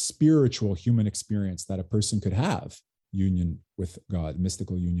spiritual human experience that a person could have, union with God,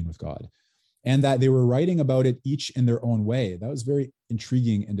 mystical union with God, and that they were writing about it each in their own way, that was very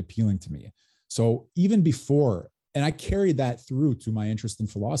intriguing and appealing to me. So even before, and I carried that through to my interest in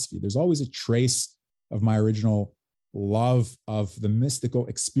philosophy, there's always a trace of my original love of the mystical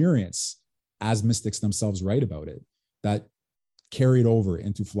experience as mystics themselves write about it that carried over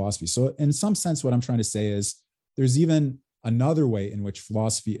into philosophy. So in some sense, what I'm trying to say is there's even another way in which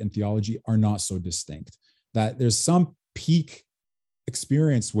philosophy and theology are not so distinct, that there's some peak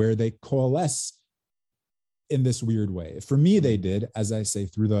experience where they coalesce in this weird way. For me, they did, as I say,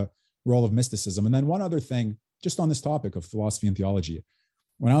 through the role of mysticism. And then one other thing, just on this topic of philosophy and theology,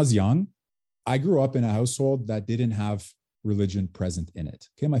 when I was young, I grew up in a household that didn't have religion present in it.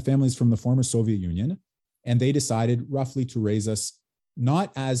 My family's from the former Soviet Union, and they decided roughly to raise us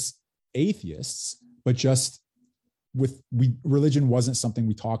not as atheists, but just religion wasn't something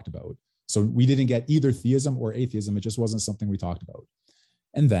we talked about. So we didn't get either theism or atheism. It just wasn't something we talked about.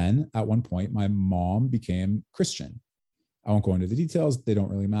 And then at one point, my mom became Christian. I won't go into the details. They don't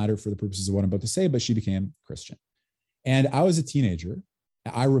really matter for the purposes of what I'm about to say, but she became Christian. And I was a teenager.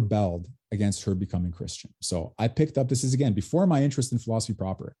 I rebelled against her becoming Christian. So I picked up, this is again, before my interest in philosophy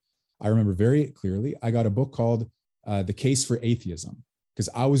proper. I remember very clearly, I got a book called The Case for Atheism, because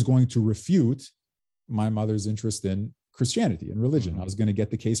I was going to refute my mother's interest in Christianity and religion. I was going to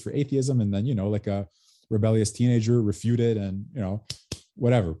get the case for atheism, and then, like a rebellious teenager, refute it, and,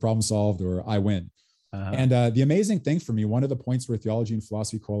 whatever, problem solved, or I win. And the amazing thing for me, one of the points where theology and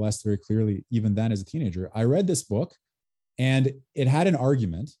philosophy coalesced very clearly, even then as a teenager, I read this book and it had an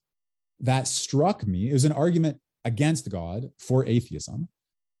argument that struck me. It was an argument against God for atheism,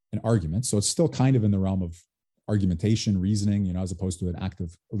 an argument. So it's still kind of in the realm of argumentation, reasoning, as opposed to an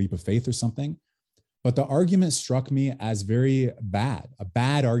active leap of faith or something. But the argument struck me as very bad, a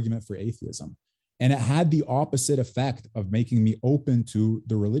bad argument for atheism. And it had the opposite effect of making me open to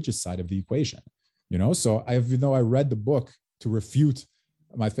the religious side of the equation. So even though I read the book to refute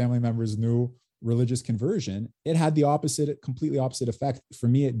my family members' new religious conversion, it had the completely opposite effect. For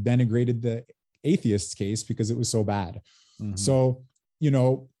me, it denigrated the atheist's case because it was so bad. Mm-hmm. So,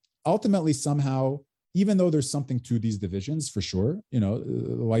 ultimately, somehow, even though there's something to these divisions for sure,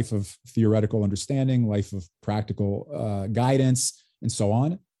 life of theoretical understanding, life of practical guidance, and so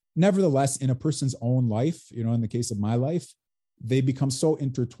on. Nevertheless, in a person's own life, in the case of my life, they become so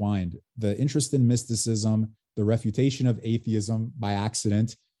intertwined. The interest in mysticism, the refutation of atheism by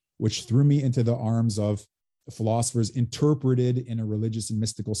accident, which threw me into the arms of philosophers interpreted in a religious and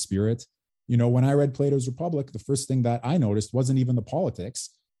mystical spirit. When I read Plato's Republic, the first thing that I noticed wasn't even the politics.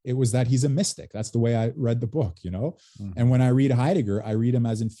 It was that he's a mystic. That's the way I read the book, Mm-hmm. And when I read Heidegger, I read him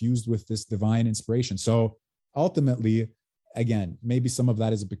as infused with this divine inspiration. So ultimately, again, maybe some of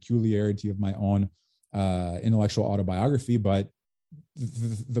that is a peculiarity of my own intellectual autobiography, but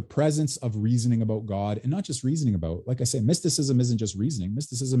the presence of reasoning about God, and not just reasoning about, like I say, mysticism isn't just reasoning.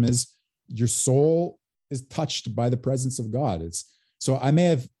 Mysticism is your soul is touched by the presence of God. So I may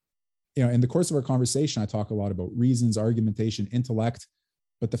have, in the course of our conversation, I talk a lot about reasons, argumentation, intellect,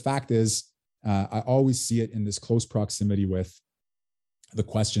 but the fact is, I always see it in this close proximity with the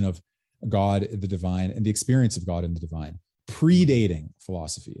question of God, the divine, and the experience of God in the divine, predating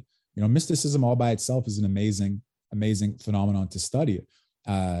philosophy. Mysticism all by itself is an amazing phenomenon to study,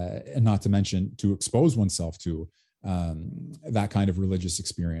 and not to mention to expose oneself to that kind of religious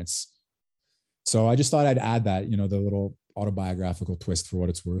experience. So I just thought I'd add that, the little autobiographical twist for what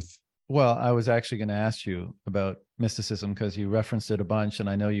it's worth. Well, I was actually going to ask you about mysticism because you referenced it a bunch, and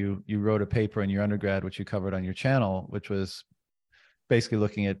I know you wrote a paper in your undergrad, which you covered on your channel, which was basically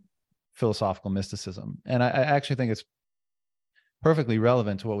looking at philosophical mysticism. And I actually think it's perfectly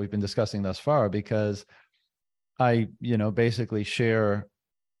relevant to what we've been discussing thus far, because I, basically share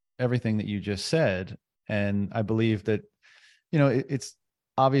everything that you just said. And I believe that, it's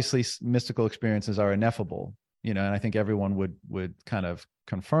obviously mystical experiences are ineffable, and I think everyone would kind of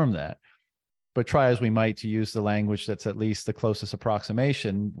confirm that. But try as we might to use the language that's at least the closest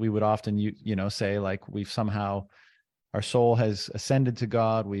approximation, we would often, say like our soul has ascended to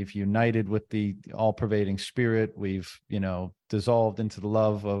God. We've united with the all-pervading spirit. We've, dissolved into the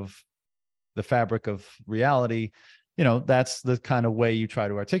love of the fabric of reality. That's the kind of way you try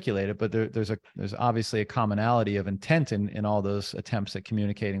to articulate it. But there's obviously a commonality of intent in all those attempts at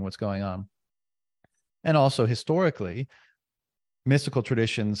communicating what's going on. And also historically, mystical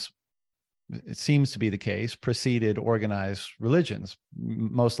traditions, it seems to be the case, preceded organized religions,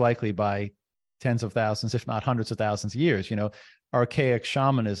 most likely by tens of thousands, if not hundreds of thousands of years. Archaic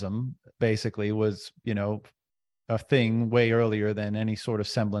shamanism basically was, a thing way earlier than any sort of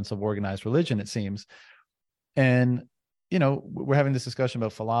semblance of organized religion, it seems. And, we're having this discussion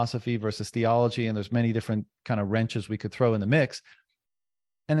about philosophy versus theology, and there's many different kind of wrenches we could throw in the mix.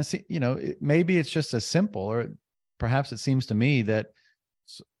 And it's, maybe it's just as simple, or perhaps it seems to me that,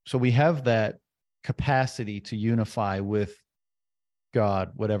 so we have that capacity to unify with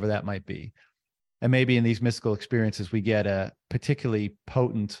God, whatever that might be. And maybe in these mystical experiences, we get a particularly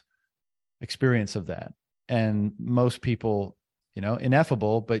potent experience of that. And most people,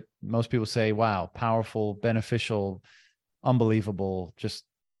 ineffable, but most people say, wow, powerful, beneficial, unbelievable, just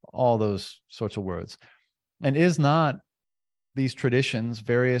all those sorts of words. And is not these traditions,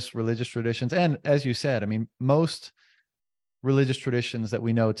 various religious traditions, and as you said, most religious traditions that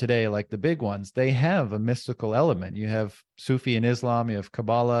we know today, like the big ones, they have a mystical element. You have Sufi in Islam, you have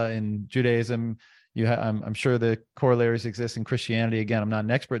Kabbalah in Judaism, I'm sure the corollaries exist in Christianity. Again, I'm not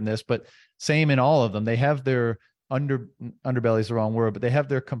an expert in this, but same in all of them. They have their underbelly is the wrong word, but they have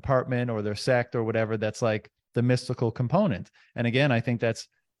their compartment or their sect or whatever that's like the mystical component. And again, I think that's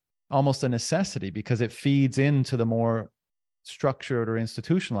almost a necessity because it feeds into the more structured or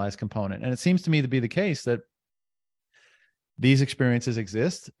institutionalized component. And it seems to me to be the case that these experiences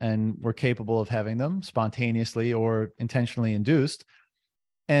exist and we're capable of having them spontaneously or intentionally induced.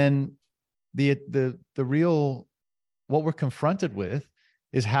 And the real, what we're confronted with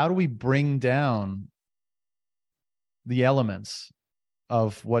is how do we bring down the elements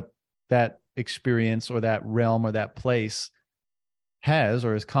of what that experience or that realm or that place has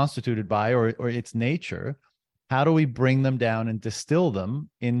or is constituted by or its nature. How do we bring them down and distill them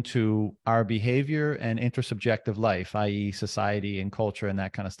into our behavior and intersubjective life, i.e. society and culture and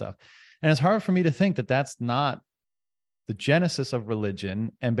that kind of stuff? And it's hard for me to think that that's not the genesis of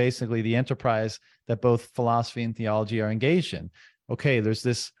religion and basically the enterprise that both philosophy and theology are engaged in. Okay, there's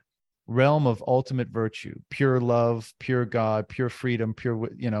this realm of ultimate virtue, pure love, pure God, pure freedom, pure,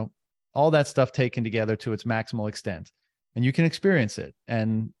 all that stuff taken together to its maximal extent. And you can experience it.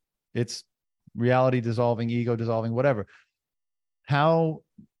 And it's reality dissolving, ego dissolving, whatever. How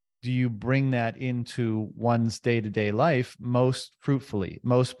do you bring that into one's day-to-day life most fruitfully,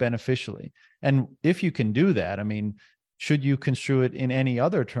 most beneficially? And if you can do that, I mean, should you construe it in any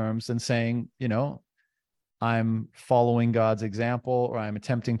other terms than saying, I'm following God's example, or I'm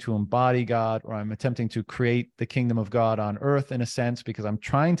attempting to embody God, or I'm attempting to create the kingdom of God on earth in a sense, because I'm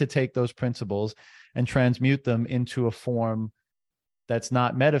trying to take those principles and transmute them into a form that's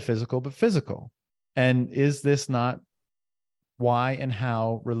not metaphysical, but physical. And is this not why and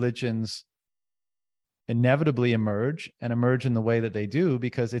how religions inevitably emerge and emerge in the way that they do?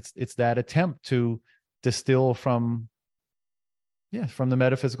 Because it's that attempt to distill from the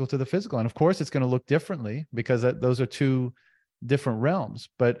metaphysical to the physical. And of course, it's going to look differently because those are two different realms.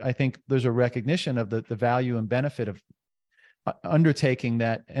 But I think there's a recognition of the value and benefit of undertaking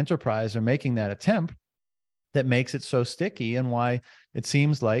that enterprise or making that attempt that makes it so sticky, and why it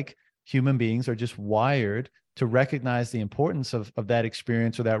seems like human beings are just wired to recognize the importance of that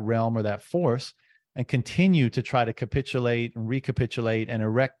experience or that realm or that force, and continue to try to capitulate and recapitulate and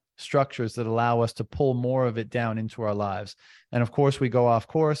erect structures that allow us to pull more of it down into our lives. And of course, we go off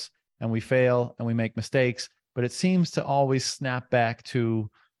course and we fail and we make mistakes, but it seems to always snap back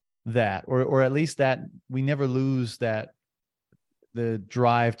to that, or at least that we never lose that, the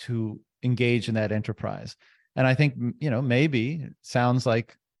drive to engage in that enterprise. And I think, maybe it sounds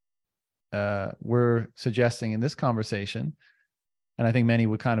like we're suggesting in this conversation, and I think many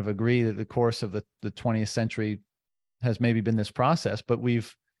would kind of agree, that the course of the 20th century has maybe been this process, but we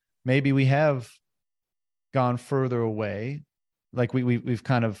have gone further away. Like we've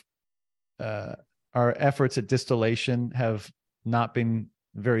kind of, our efforts at distillation have not been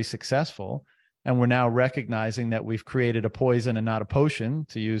very successful. And we're now recognizing that we've created a poison and not a potion,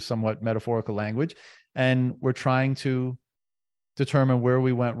 to use somewhat metaphorical language. And we're trying to determine where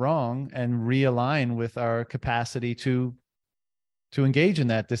we went wrong and realign with our capacity to engage in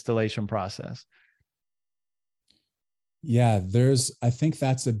that distillation process. Yeah, I think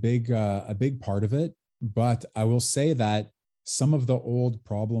that's a big part of it. But I will say that some of the old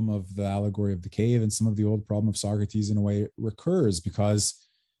problem of the allegory of the cave and some of the old problem of Socrates in a way recurs, because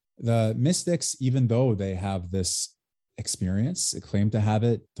the mystics, even though they have this experience, claim to have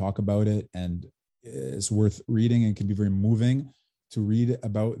it, talk about it, and it's worth reading and can be very moving to read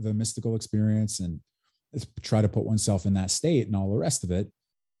about the mystical experience and try to put oneself in that state and all the rest of it.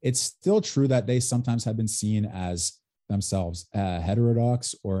 It's still true that they sometimes have been seen as themselves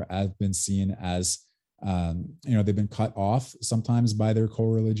heterodox, or have been seen as, they've been cut off sometimes by their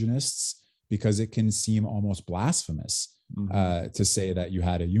co-religionists, because it can seem almost blasphemous to say that you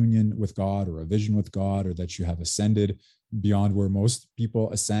had a union with God or a vision with God, or that you have ascended beyond where most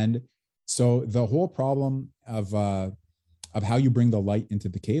people ascend. So the whole problem of how you bring the light into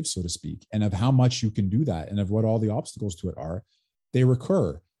the cave, so to speak, and of how much you can do that, and of what all the obstacles to it are, they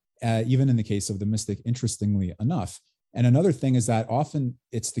recur, even in the case of the mystic, interestingly enough. And another thing is that often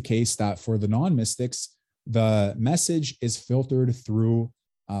it's the case that for the non-mystics, the message is filtered through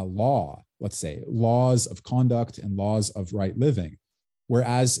law, let's say, laws of conduct and laws of right living.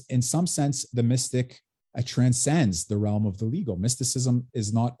 Whereas in some sense, the mystic transcends the realm of the legal. Mysticism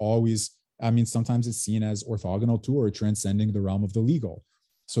is not always, sometimes it's seen as orthogonal to or transcending the realm of the legal.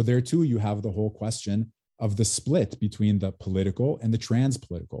 So there too, you have the whole question of the split between the political and the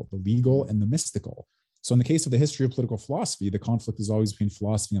trans-political, the legal and the mystical. So in the case of the history of political philosophy, the conflict is always between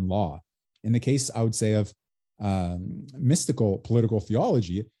philosophy and law. In the case, I would say, of mystical political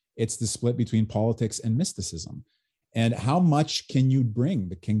theology, it's the split between politics and mysticism. And how much can you bring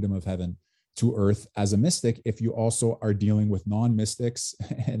the kingdom of heaven to earth as a mystic if you also are dealing with non-mystics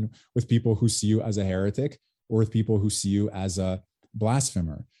and with people who see you as a heretic, or with people who see you as a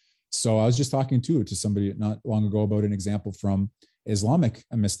blasphemer? So I was just talking to somebody not long ago about an example from Islamic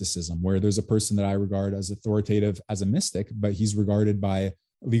mysticism, where there's a person that I regard as authoritative as a mystic, but he's regarded by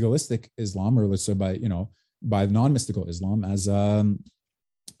legalistic Islam, or let's say by non-mystical Islam, as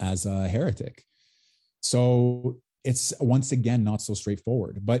a heretic. So it's once again not so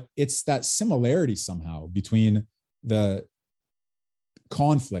straightforward, but it's that similarity somehow between the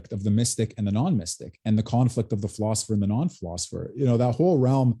conflict of the mystic and the non-mystic, and the conflict of the philosopher and the non-philosopher. That whole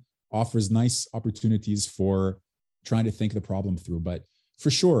realm offers nice opportunities for trying to think the problem through. But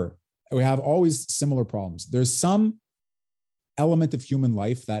for sure, we have always similar problems. There's some element of human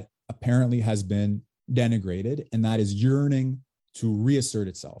life that apparently has been denigrated, and that is yearning to reassert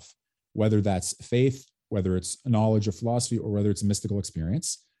itself, whether that's faith, whether it's knowledge of philosophy, or whether it's a mystical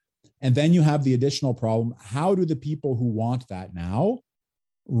experience. And then you have the additional problem: how do the people who want that now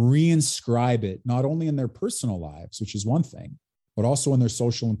reinscribe it, not only in their personal lives, which is one thing, but also in their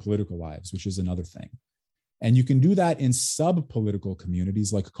social and political lives, which is another thing. And you can do that in sub-political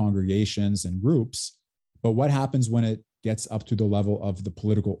communities like congregations and groups. But what happens when it gets up to the level of the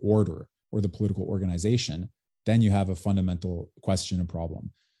political order or the political organization? Then you have a fundamental question and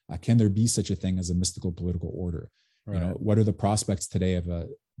problem. Can there be such a thing as a mystical political order? Right. You know, what are the prospects today of a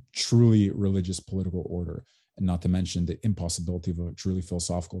truly religious political order? And not to mention the impossibility of a truly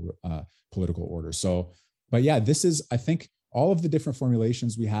philosophical political order. So, but yeah, this is, I think, all of the different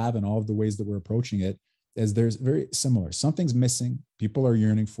formulations we have and all of the ways that we're approaching it is there's very similar. Something's missing. People are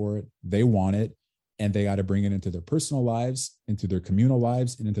yearning for it. They want it. And they got to bring it into their personal lives, into their communal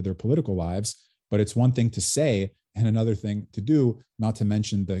lives, and into their political lives. But it's one thing to say and another thing to do, not to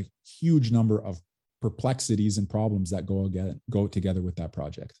mention the huge number of perplexities and problems that go together with that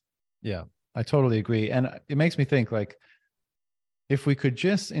project. Yeah, I totally agree. And it makes me think, like, if we could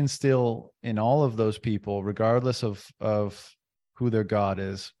just instill in all of those people, regardless of who their God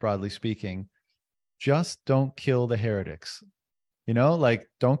is, broadly speaking, just don't kill the heretics. You know, like,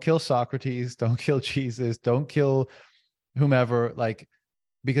 don't kill Socrates, don't kill Jesus, don't kill whomever, like,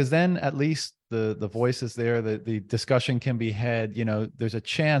 because then at least the voice is there, the discussion can be had, you know, there's a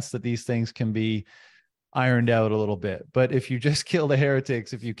chance that these things can be ironed out a little bit. But if you just kill the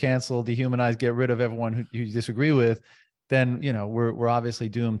heretics, if you cancel, dehumanize, get rid of everyone who you disagree with, then, you know, we're obviously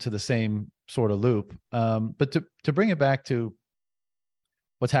doomed to the same sort of loop. But to bring it back to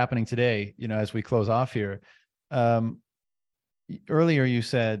what's happening today, you know, as we close off here, earlier you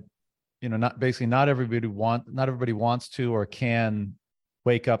said, you know, not everybody wants to or can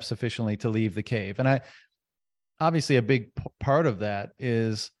wake up sufficiently to leave the cave. And obviously a big part of that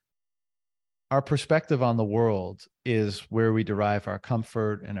is our perspective on the world is where we derive our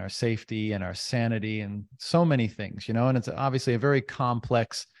comfort and our safety and our sanity and so many things, you know, and it's obviously a very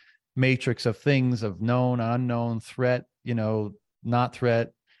complex matrix of things, of known, unknown, threat, you know, not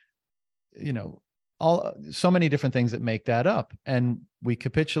threat, you know, so many different things that make that up. And we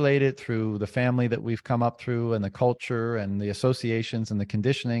capitulate it through the family that we've come up through and the culture and the associations and the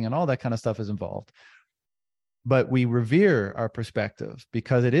conditioning and all that kind of stuff is involved. But we revere our perspective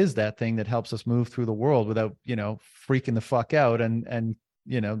because it is that thing that helps us move through the world without, you know, freaking the fuck out and,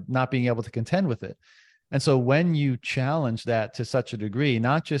 you know, not being able to contend with it. And so when you challenge that to such a degree,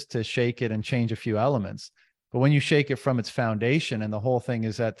 not just to shake it and change a few elements, but when you shake it from its foundation and the whole thing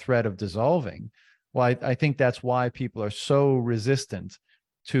is that threat of dissolving, well, I think that's why people are so resistant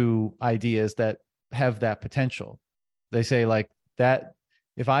to ideas that have that potential. They say, like, that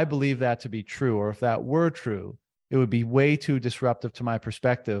if I believe that to be true, or if that were true, it would be way too disruptive to my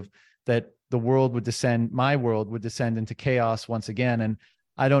perspective that my world would descend into chaos once again. And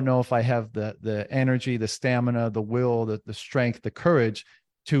I don't know if I have the energy, the stamina, the will, the strength, the courage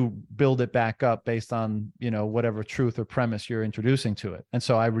to build it back up based on, you know, whatever truth or premise you're introducing to it. And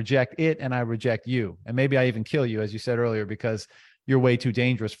so I reject it and I reject you. And maybe I even kill you, as you said earlier, because you're way too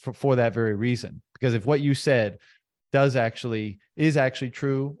dangerous for that very reason. Because if what you said is actually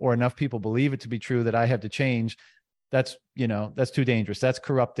true, or enough people believe it to be true that I have to change, that's, you know, that's too dangerous. That's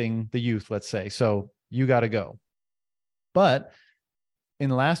corrupting the youth, let's say. So you got to go. But in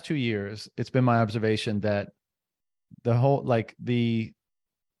the last 2 years, it's been my observation that the whole, like the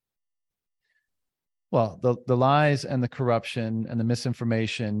lies and the corruption and the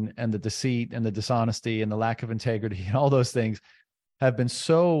misinformation and the deceit and the dishonesty and the lack of integrity and all those things have been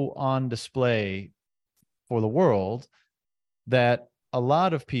so on display for the world that a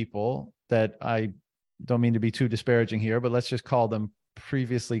lot of people that I don't mean to be too disparaging here, but let's just call them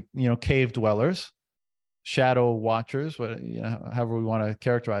previously, you know, cave dwellers, shadow watchers, you know, however we want to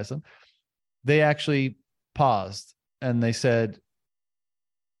characterize them, they actually paused and they said,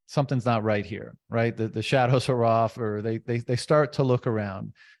 something's not right here, right? The shadows are off, or they start to look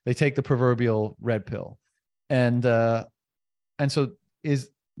around. They take the proverbial red pill. And so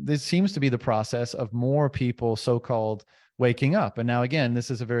this seems to be the process of more people so-called waking up. And now, again, this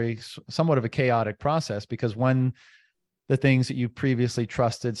is a somewhat of a chaotic process, because when the things that you previously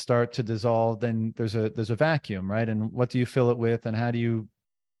trusted start to dissolve, then there's a vacuum, right? And what do you fill it with? And how do you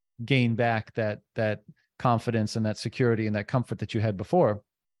gain back that confidence and that security and that comfort that you had before?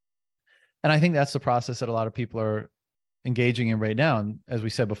 And I think that's the process that a lot of people are engaging in right now. And as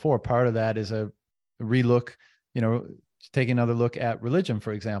we said before, part of that is a relook, you know, taking another look at religion,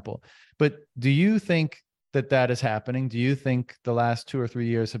 for example. But do you think that is happening? Do you think the last 2 or 3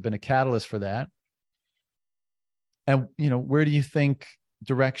 years have been a catalyst for that? And, you know, where do you think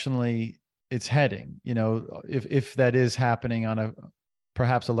directionally it's heading? You know, if that is happening on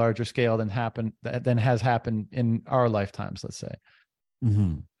perhaps a larger scale than has happened in our lifetimes, let's say.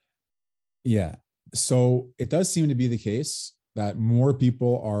 Mm-hmm. Yeah. So it does seem to be the case that more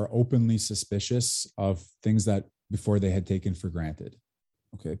people are openly suspicious of things that before they had taken for granted.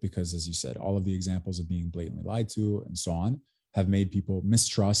 Okay, because as you said, all of the examples of being blatantly lied to and so on have made people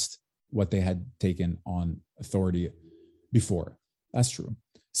mistrust what they had taken on authority before. That's true.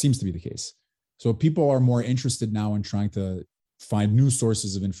 Seems to be the case. So people are more interested now in trying to find new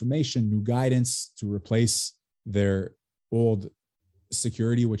sources of information, new guidance to replace their old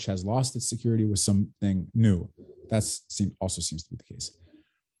security, which has lost its security, with something new. That also seems to be the case.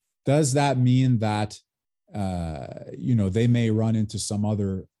 Does that mean that they may run into some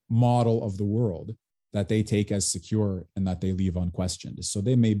other model of the world that they take as secure and that they leave unquestioned? So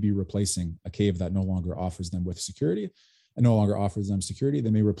they may be replacing a cave that no longer offers them with security and no longer offers them security.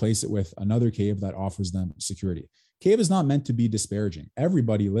 They may replace it with another cave that offers them security. Cave is not meant to be disparaging.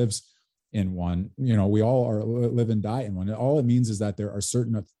 Everybody lives in one. We all live and die in one. All it means is that there are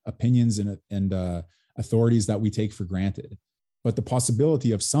certain opinions and authorities that we take for granted. But the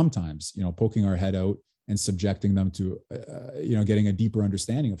possibility of sometimes, poking our head out and subjecting them to, getting a deeper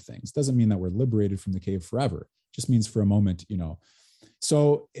understanding of things doesn't mean that we're liberated from the cave forever. It just means for a moment,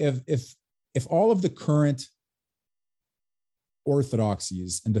 So if all of the current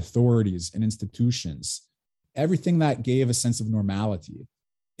orthodoxies and authorities and institutions, everything that gave a sense of normality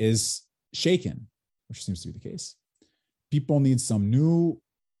is shaken, which seems to be the case, people need some new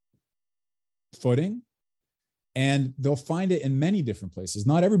footing. And they'll find it in many different places.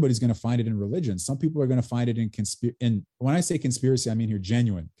 Not everybody's going to find it in religion. Some people are going to find it in when I say conspiracy, I mean here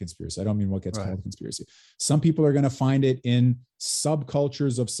genuine conspiracy. I don't mean what gets called conspiracy. Some people are going to find it in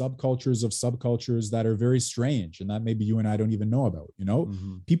subcultures of subcultures of subcultures that are very strange, and that maybe you and I don't even know about.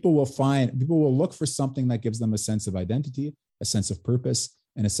 People will look for something that gives them a sense of identity, a sense of purpose,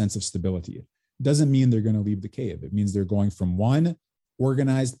 and a sense of stability. It doesn't mean they're going to leave the cave. It means they're going from one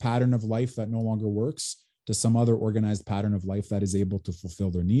organized pattern of life that no longer works to some other organized pattern of life that is able to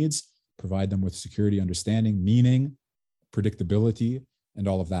fulfill their needs, provide them with security, understanding, meaning, predictability, and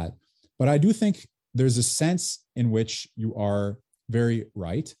all of that. But I do think there's a sense in which you are very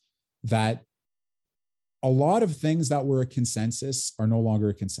right that a lot of things that were a consensus are no longer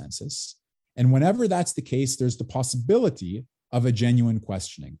a consensus. And whenever that's the case, there's the possibility of a genuine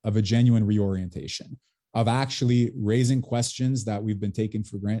questioning, of a genuine reorientation, of actually raising questions that we've been taking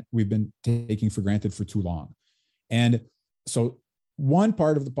for granted for too long. And so one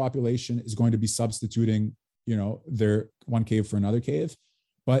part of the population is going to be substituting, their one cave for another cave.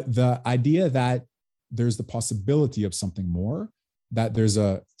 But the idea that there's the possibility of something more, that there's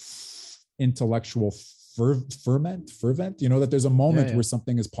a intellectual fervent, that there's a moment where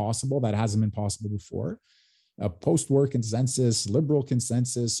something is possible that hasn't been possible before. A post-war consensus, liberal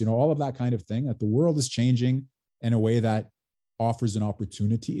consensus, all of that kind of thing, that the world is changing in a way that offers an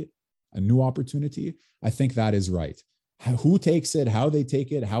opportunity, a new opportunity. I think that is right. Who takes it, how they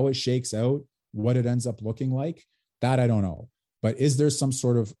take it, how it shakes out, what it ends up looking like, that I don't know. But is there some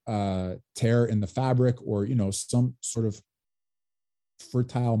sort of tear in the fabric or, some sort of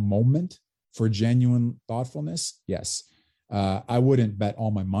fertile moment for genuine thoughtfulness? Yes. I wouldn't bet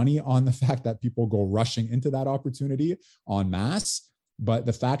all my money on the fact that people go rushing into that opportunity en masse, but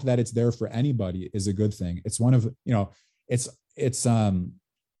the fact that it's there for anybody is a good thing. It's one of, it's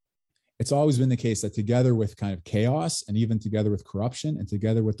always been the case that together with kind of chaos and even together with corruption and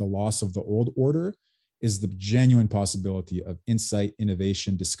together with the loss of the old order is the genuine possibility of insight,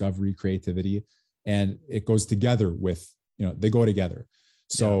 innovation, discovery, creativity. And it goes together with, they go together.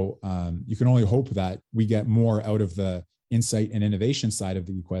 So you can only hope that we get more out of the insight and innovation side of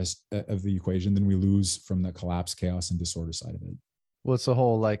the equation than we lose from the collapse, chaos, and disorder side of it. Well, it's the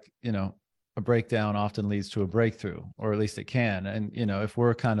whole, a breakdown often leads to a breakthrough, or at least it can. And, if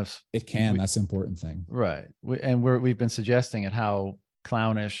we're that's an important thing. Right. We've been suggesting it, how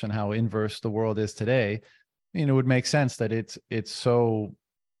clownish and how inverse the world is today. It would make sense that it's so,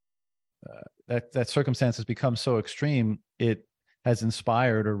 that circumstances become so extreme, it has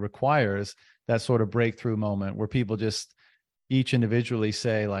inspired or requires that sort of breakthrough moment where people just each individually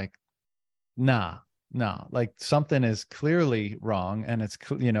say nah, something is clearly wrong. And it's,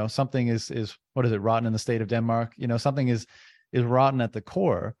 something is, what is it? Rotten in the state of Denmark, something is rotten at the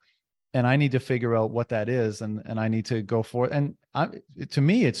core, and I need to figure out what that is. And I need to go for it. And to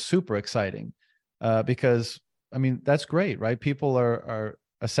me, it's super exciting because that's great, right? People are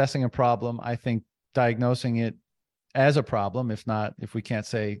assessing a problem. I think diagnosing it as a problem, if we can't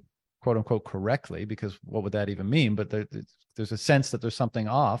say quote unquote correctly, because what would that even mean? But there's a sense that there's something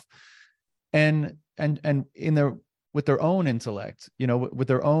off. And in the with their own intellect, with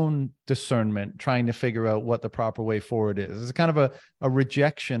their own discernment, trying to figure out what the proper way forward is. It's kind of a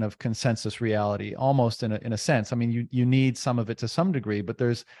rejection of consensus reality, almost in a sense. I mean, you need some of it to some degree, but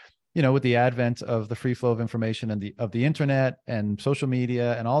there's, with the advent of the free flow of information and of the internet and social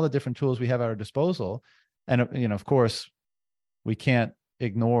media and all the different tools we have at our disposal. And, of course, we can't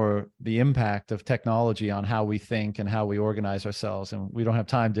ignore the impact of technology on how we think and how we organize ourselves. And we don't have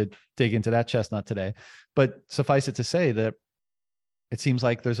time to dig into that chestnut today, but suffice it to say that it seems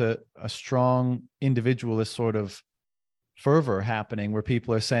like there's a strong individualist sort of fervor happening where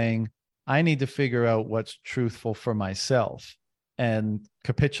people are saying, I need to figure out what's truthful for myself and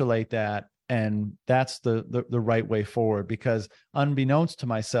capitulate that. And that's the right way forward, because unbeknownst to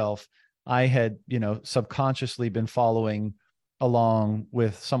myself, I had, subconsciously been following along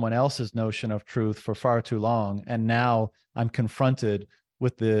with someone else's notion of truth for far too long. And now I'm confronted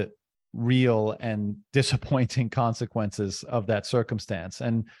with the real and disappointing consequences of that circumstance.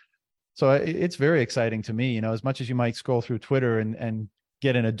 And so it's very exciting to me, as much as you might scroll through Twitter and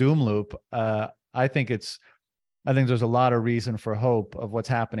get in a doom loop. I think there's a lot of reason for hope of what's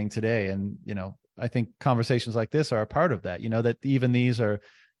happening today. And, I think conversations like this are a part of that, that even these are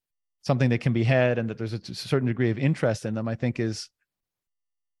something that can be had and that there's a certain degree of interest in them, I think is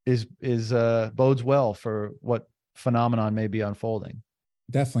bodes well for what phenomenon may be unfolding.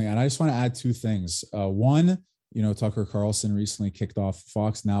 Definitely. And I just want to add two things. One, Tucker Carlson recently kicked off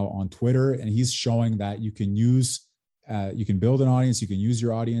Fox Now on Twitter, and he's showing that you can build an audience, you can use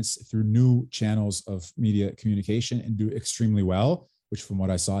your audience through new channels of media communication and do extremely well, which from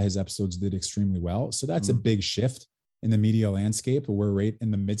what I saw, his episodes did extremely well. So that's a big shift in the media landscape. We're right in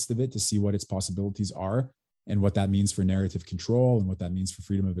the midst of it to see what its possibilities are and what that means for narrative control and what that means for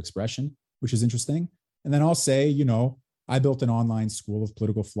freedom of expression, which is interesting. And then I'll say, I built an online school of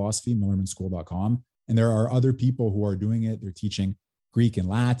political philosophy, millermanschool.com, and there are other people who are doing it. They're teaching Greek and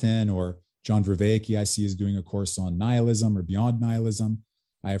Latin, or John Vervaeke, I see, is doing a course on nihilism or beyond nihilism.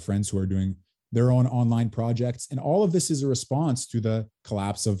 I have friends who are doing their own online projects. And all of this is a response to the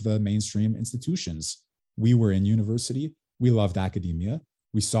collapse of the mainstream institutions. We were in university. We loved academia.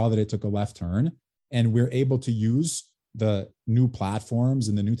 We saw that it took a left turn, and we're able to use the new platforms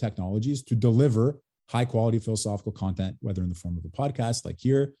and the new technologies to deliver high quality philosophical content, whether in the form of a podcast like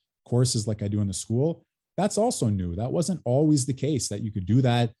here, courses like I do in the school. That's also new. That wasn't always the case that you could do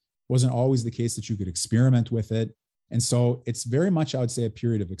that. Wasn't always the case that you could experiment with it. And so it's very much, I would say, a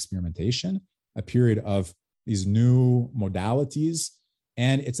period of experimentation, a period of these new modalities.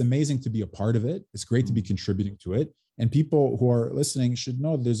 And it's amazing to be a part of it. It's great to be contributing to it. And people who are listening should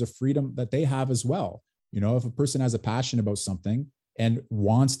know there's a freedom that they have as well. If a person has a passion about something and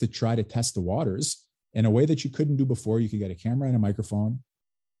wants to try to test the waters in a way that you couldn't do before, you can get a camera and a microphone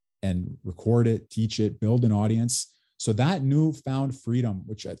and record it, teach it, build an audience. So that newfound freedom,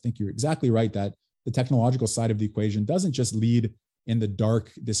 which I think you're exactly right, that the technological side of the equation doesn't just lead in the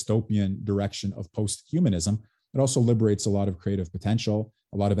dark dystopian direction of post-humanism. It also liberates a lot of creative potential,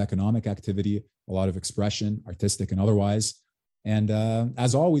 a lot of economic activity, a lot of expression, artistic and otherwise. And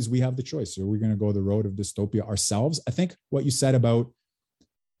as always, we have the choice. So we're going to go the road of dystopia ourselves. I think what you said about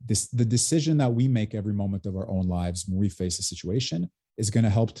the decision that we make every moment of our own lives when we face a situation is going to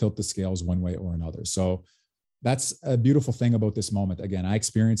help tilt the scales one way or another. So that's a beautiful thing about this moment. Again, I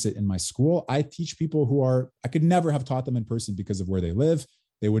experience it in my school. I teach people I could never have taught them in person because of where they live.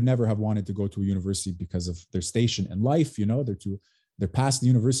 They would never have wanted to go to a university because of their station in life. They're past the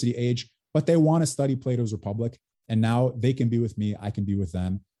university age, but they want to study Plato's Republic. And now they can be with me, I can be with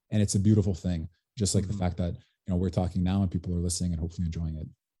them. And it's a beautiful thing. Just like the fact that, we're talking now and people are listening and hopefully enjoying it.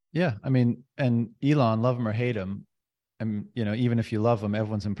 Yeah. I mean, and Elon, love him or hate him. And, even if you love him,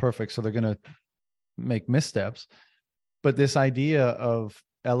 everyone's imperfect. So they're going to make missteps. But this idea of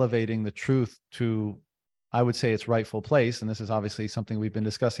elevating the truth to, I would say, its rightful place, and this is obviously something we've been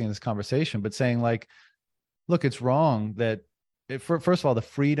discussing in this conversation, but saying like, look, it's wrong that, first of all, the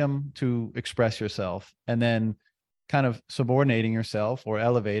freedom to express yourself, and then kind of subordinating yourself or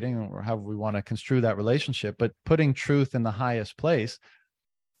elevating, or however we want to construe that relationship, but putting truth in the highest place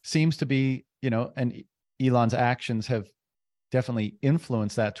seems to be, and Elon's actions have definitely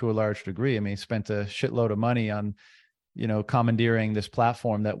influenced that to a large degree. I mean, he spent a shitload of money on, commandeering this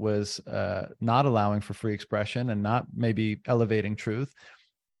platform that was not allowing for free expression and not maybe elevating truth.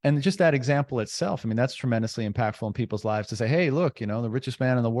 And just that example itself, I mean, that's tremendously impactful in people's lives to say, hey, look, the richest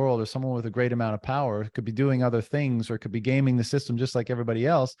man in the world or someone with a great amount of power could be doing other things or could be gaming the system just like everybody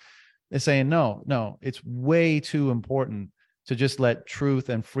else. Is saying, no, it's way too important to just let truth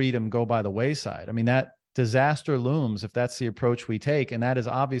and freedom go by the wayside. I mean, that disaster looms if that's the approach we take. And that is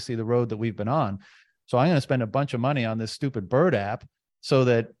obviously the road that we've been on. So I'm going to spend a bunch of money on this stupid bird app so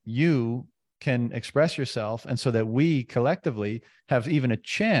that you can express yourself, and so that we collectively have even a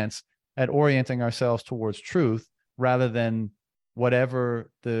chance at orienting ourselves towards truth, rather than whatever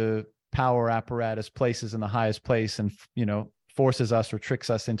the power apparatus places in the highest place and, forces us or tricks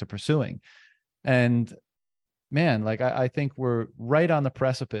us into pursuing. And man, like I think we're right on the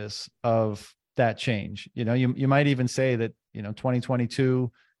precipice of that change. You might even say that,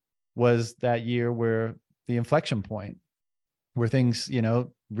 2022 was that year where the inflection point, where things,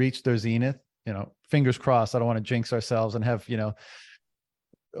 reached their zenith. Fingers crossed. I don't want to jinx ourselves and have,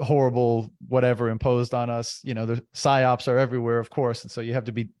 horrible whatever imposed on us. The psyops are everywhere, of course, and so you have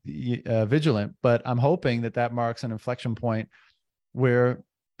to be vigilant. But I'm hoping that marks an inflection point where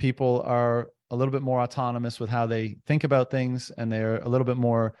people are a little bit more autonomous with how they think about things, and they're a little bit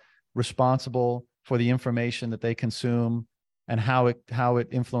more responsible for the information that they consume and how it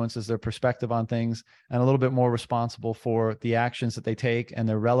influences their perspective on things, and a little bit more responsible for the actions that they take and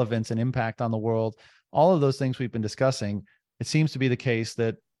their relevance and impact on the world. All of those things we've been discussing, it seems to be the case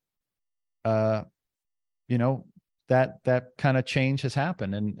that, that kind of change has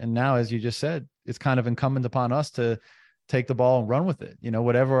happened. And now, as you just said, it's kind of incumbent upon us to take the ball and run with it,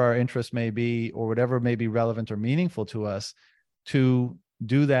 whatever our interest may be, or whatever may be relevant or meaningful to us, to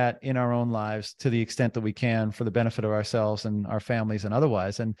do that in our own lives to the extent that we can, for the benefit of ourselves and our families and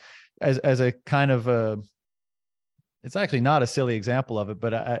otherwise. And as a kind of it's actually not a silly example of it,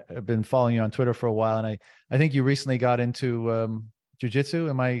 but I've been following you on Twitter for a while, and I think you recently got into jiu-jitsu.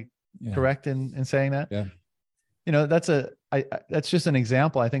 Am I correct in saying that? Yeah. That's just an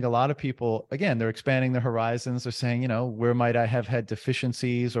example. I think a lot of people, again, they're expanding their horizons. They're saying, where might I have had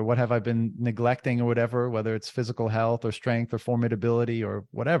deficiencies, or what have I been neglecting, or whatever, whether it's physical health or strength or formidability or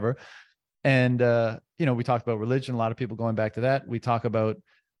whatever. And, we talked about religion, a lot of people going back to that. We talk about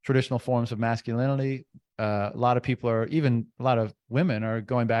traditional forms of masculinity. A lot of people are, even a lot of women are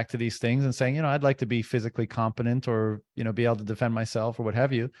going back to these things and saying, I'd like to be physically competent, or, be able to defend myself, or what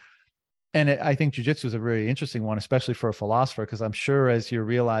have you. And I think jiu-jitsu is a really interesting one, especially for a philosopher, because I'm sure as you're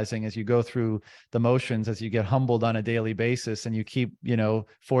realizing, as you go through the motions, as you get humbled on a daily basis, and you keep,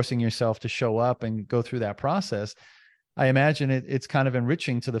 forcing yourself to show up and go through that process, I imagine it's kind of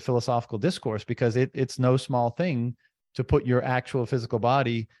enriching to the philosophical discourse, because it's no small thing to put your actual physical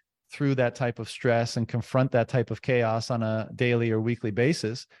body through that type of stress and confront that type of chaos on a daily or weekly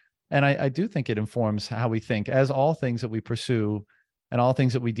basis. And I do think it informs how we think, as all things that we pursue and all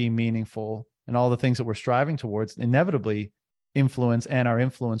things that we deem meaningful and all the things that we're striving towards inevitably influence and are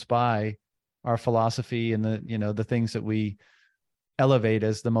influenced by our philosophy and the things that we elevate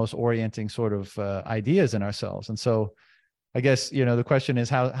as the most orienting sort of ideas in ourselves. And so I guess, the question is,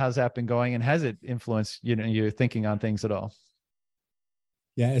 how's that been going, and has it influenced, your thinking on things at all?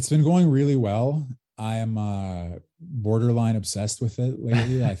 Yeah, it's been going really well. I am borderline obsessed with it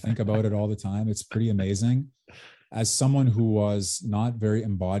lately. I think about it all the time. It's pretty amazing. As someone who was not very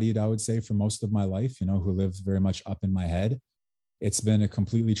embodied, I would say, for most of my life, who lived very much up in my head, it's been a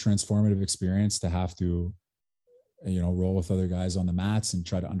completely transformative experience to have to, roll with other guys on the mats and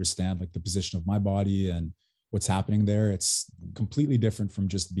try to understand like the position of my body and what's happening there. It's completely different from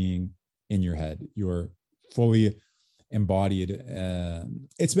just being in your head. You're fully embodied.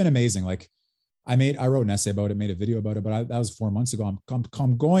 It's been amazing. Like I wrote an essay about it, made a video about it, but that was 4 months ago.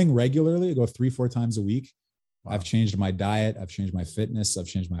 I'm going regularly. I go 3-4 times a week. Wow. I've changed my diet. I've changed my fitness. I've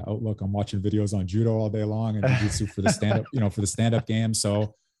changed my outlook. I'm watching videos on judo all day long and jiu-jitsu for the stand-up, for the stand-up game.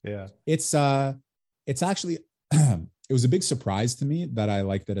 So yeah, it's actually, it was a big surprise to me that I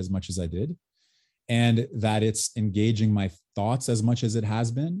liked it as much as I did, and that it's engaging my thoughts as much as it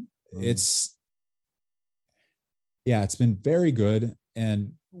has been. It's been very good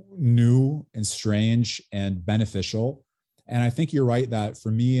and new and strange and beneficial. And I think you're right that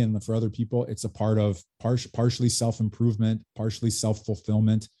for me and for other people, it's a part of partially self-improvement, partially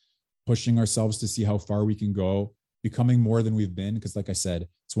self-fulfillment, pushing ourselves to see how far we can go, becoming more than we've been. Because like I said,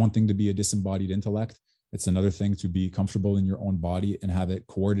 it's one thing to be a disembodied intellect. It's another thing to be comfortable in your own body and have it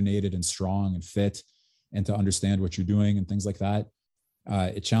coordinated and strong and fit, and to understand what you're doing and things like that.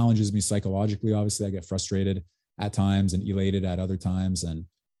 It challenges me psychologically. Obviously, I get frustrated at times and elated at other times. And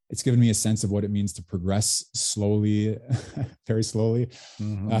it's given me a sense of what it means to progress slowly, very slowly.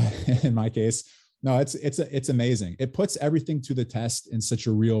 In my case, no, it's amazing. It puts everything to the test in such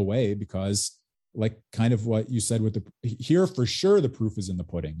a real way, because like kind of what you said with here, for sure, the proof is in the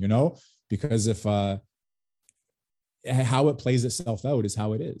pudding, because if how it plays itself out is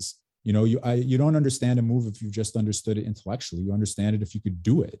how it is. You don't understand a move if you've just understood it intellectually. You understand it if you could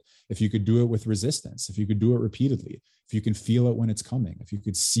do it, with resistance, if you could do it repeatedly, if you can feel it when it's coming, if you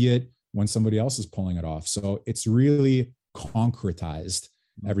could see it when somebody else is pulling it off. So it's really concretized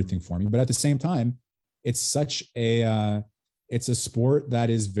everything for me. But at the same time, it's such a it's a sport that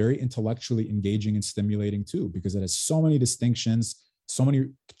is very intellectually engaging and stimulating too, because it has so many distinctions, so many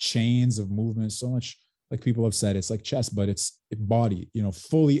chains of movement, so much, like people have said, it's like chess, but it's embodied,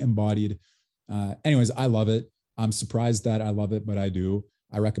 fully embodied. Anyways, I love it. I'm surprised that I love it, but I do.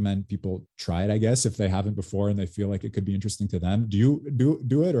 I recommend people try it, I guess, if they haven't before and they feel like it could be interesting to them. Do you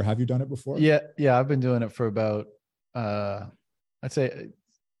do it, or have you done it before? Yeah. I've been doing it for about, I'd say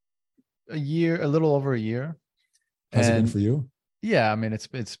a year, a little over a year. How's it been for you? Yeah, I mean,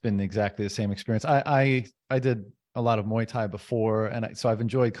 it's been exactly the same experience. I did a lot of Muay Thai before, and so I've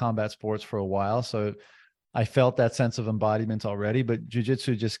enjoyed combat sports for a while. So I felt that sense of embodiment already, but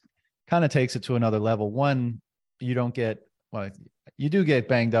jiu-jitsu just kind of takes it to another level. One, you don't get, well, you do get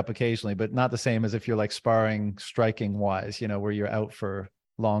banged up occasionally, but not the same as if you're like sparring, striking wise, where you're out for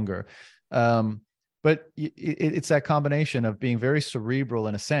longer. But it's that combination of being very cerebral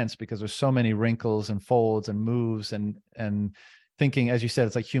in a sense, because there's so many wrinkles and folds and moves and thinking, as you said,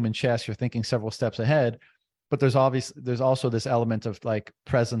 it's like human chess. You're thinking several steps ahead, but there's also this element of like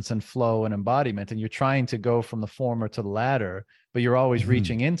presence and flow and embodiment. And you're trying to go from the former to the latter, but you're always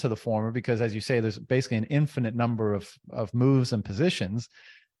reaching into the former, because as you say, there's basically an infinite number of moves and positions.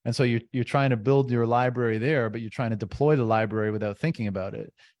 And so you're trying to build your library there, but you're trying to deploy the library without thinking about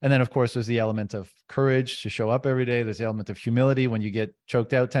it. And then, of course, there's the element of courage to show up every day. There's the element of humility when you get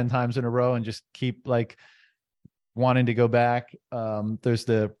choked out 10 times in a row and just keep like wanting to go back. There's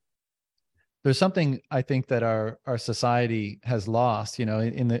something I think that our society has lost,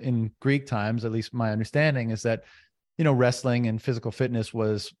 in Greek times, at least my understanding is that, wrestling and physical fitness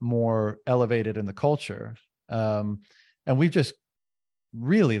was more elevated in the culture. And we've just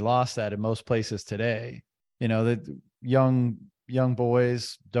really lost that in most places today. The young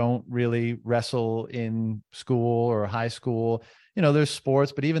boys don't really wrestle in school or high school. There's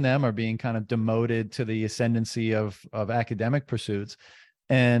sports, but even them are being kind of demoted to the ascendancy of academic pursuits.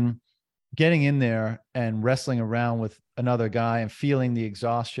 And getting in there and wrestling around with another guy and feeling the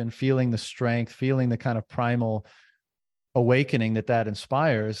exhaustion, feeling the strength, feeling the kind of primal awakening that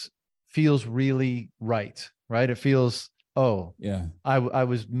inspires feels really right? It feels, oh yeah, I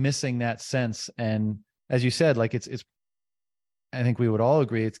was missing that sense. And as you said, like it's I think we would all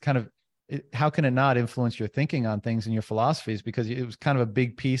agree, it's kind of, how can it not influence your thinking on things and your philosophies? Because it was kind of a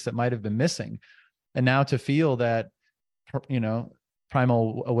big piece that might've been missing. And now to feel that,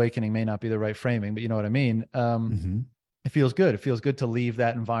 primal awakening may not be the right framing, but you know what I mean? It feels good. It feels good to leave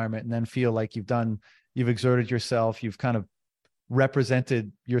that environment and then feel like you've exerted yourself. You've kind of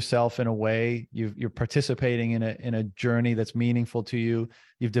represented yourself in a way. You're participating in a journey that's meaningful to you.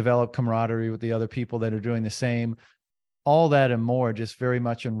 You've developed camaraderie with the other people that are doing the same. All that and more just very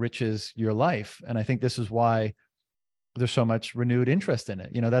much enriches your life. And I think this is why there's so much renewed interest in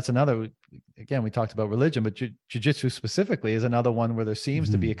it. That's another, again, we talked about religion, but jiu-jitsu specifically is another one where there seems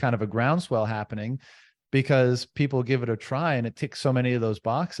to be a kind of a groundswell happening, because people give it a try and it ticks so many of those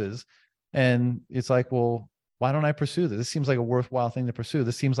boxes. And it's like, well, why don't I pursue this? This seems like a worthwhile thing to pursue.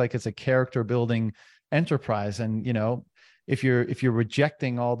 This seems like it's a character building enterprise. And, if you're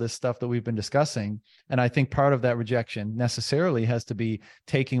rejecting all this stuff that we've been discussing, and I think part of that rejection necessarily has to be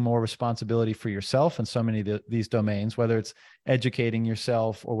taking more responsibility for yourself in so many of these domains, whether it's educating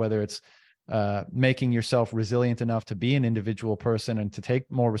yourself or whether it's making yourself resilient enough to be an individual person and to take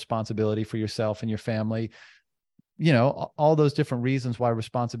more responsibility for yourself and your family. All those different reasons why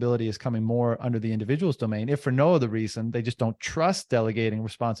responsibility is coming more under the individual's domain, if for no other reason, they just don't trust delegating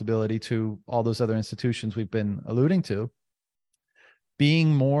responsibility to all those other institutions we've been alluding to.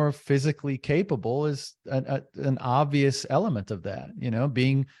 Being more physically capable is an obvious element of that.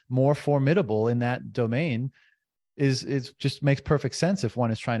 Being more formidable in that domain is just makes perfect sense if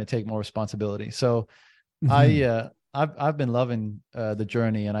one is trying to take more responsibility. So I've been loving the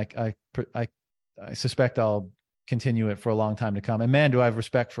journey, and I suspect I'll continue it for a long time to come. And man, do I have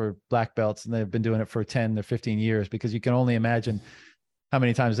respect for black belts, and they've been doing it for 10 or 15 years, because you can only imagine how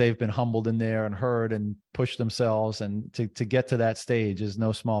many times they've been humbled in there and heard and pushed themselves. And to get to that stage is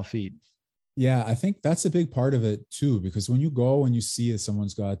no small feat. Yeah, I think that's a big part of it too, because when you go and you see that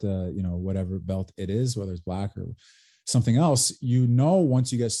someone's got, whatever belt it is, whether it's black or something else,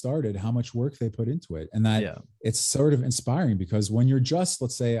 once you get started, how much work they put into it. And that it's sort of inspiring, because when you're just,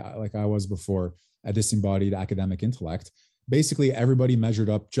 let's say, like I was before, a disembodied academic intellect, basically everybody measured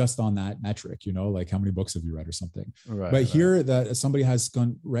up just on that metric, like how many books have you read or something. But here that somebody has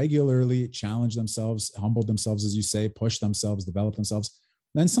gone regularly, challenged themselves, humbled themselves, as you say, pushed themselves, developed themselves.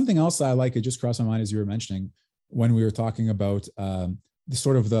 Then something else that I like, it just crossed my mind as you were mentioning when we were talking about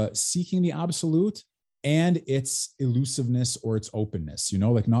sort of the seeking the absolute and its elusiveness or its openness,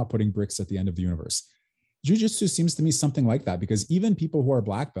 like not putting bricks at the end of the universe. Jiu-jitsu seems to me something like that, because even people who are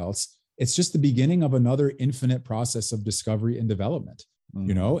black belts, it's just the beginning of another infinite process of discovery and development,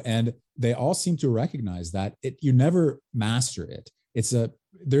 and they all seem to recognize that you never master it.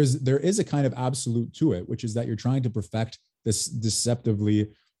 There is a kind of absolute to it, which is that you're trying to perfect this deceptively,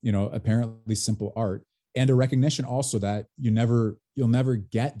 apparently simple art, and a recognition also that you'll never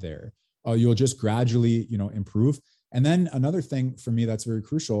get there. You'll just gradually, improve. And then another thing for me that's very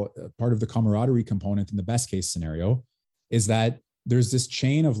crucial, part of the camaraderie component in the best case scenario, is that there's this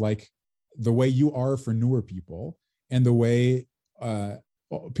chain of like the way you are for newer people and the way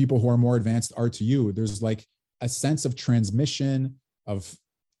people who are more advanced are to you. There's like a sense of transmission, of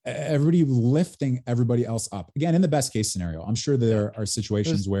everybody lifting everybody else up. Again, in the best case scenario, I'm sure there are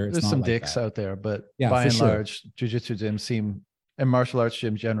situations where it's there's not some like dicks that out there, but yeah, by and sure. large, jiu-jitsu gyms and martial arts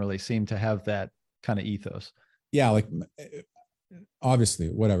gyms generally seem to have that kind of ethos. Yeah, like obviously,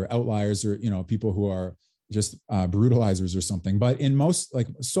 whatever, outliers or people who are just brutalizers or something. But in most, like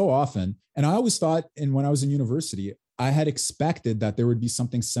so often, and I always thought, when I was in university, I had expected that there would be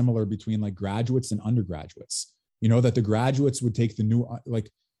something similar between like graduates and undergraduates. That the graduates would take the new,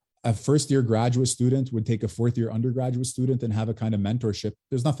 like a first year graduate student would take a fourth year undergraduate student and have a kind of mentorship.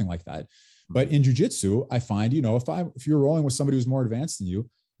 There's nothing like that. But in jiu-jitsu, I find, if you're rolling with somebody who's more advanced than you,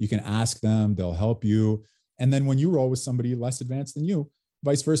 you can ask them, they'll help you. And then when you roll with somebody less advanced than you,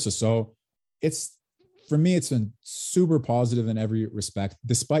 vice versa. So for me, it's been super positive in every respect,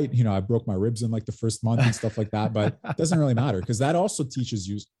 despite, I broke my ribs in like the first month and stuff like that, but it doesn't really matter, because that also teaches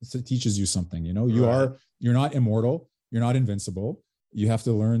you something, you're not immortal. You're not invincible. You have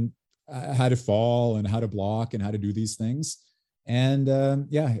to learn how to fall and how to block and how to do these things. And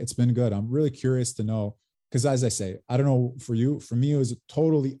it's been good. I'm really curious to know, because as I say, I don't know for you, for me, it was a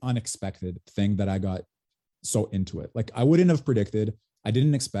totally unexpected thing that I got so into it. Like I wouldn't have predicted. I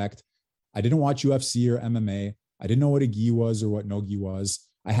didn't expect. I didn't watch UFC or MMA. I didn't know what a gi was or what no gi was.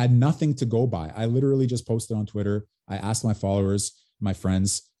 I had nothing to go by. I literally just posted on Twitter. I asked my followers, my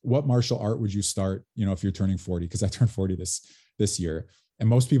friends, what martial art would you start, if you're turning 40? Because I turned 40 this year. And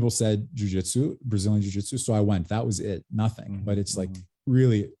most people said jiu-jitsu, Brazilian jiu-jitsu. So I went. That was it. Nothing. But it's like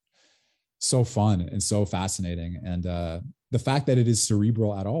really so fun and so fascinating. And the fact that it is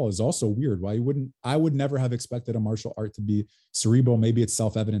cerebral at all is also weird. I would never have expected a martial art to be cerebral. Maybe it's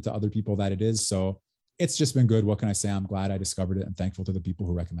self-evident to other people that it is. So it's just been good. What can I say? I'm glad I discovered it and thankful to the people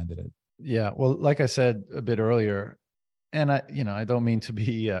who recommended it. Yeah. Well, like I said a bit earlier, and I don't mean to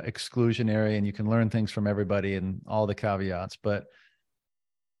be exclusionary, and you can learn things from everybody and all the caveats, but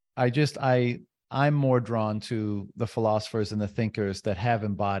I'm more drawn to the philosophers and the thinkers that have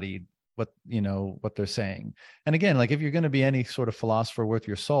embodied what they're saying. And again, like if you're going to be any sort of philosopher worth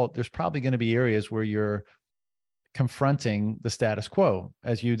your salt, there's probably going to be areas where you're confronting the status quo,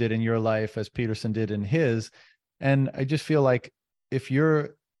 as you did in your life, as Peterson did in his. And I just feel like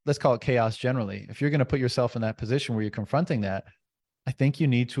let's call it chaos generally, if you're going to put yourself in that position where you're confronting that, I think you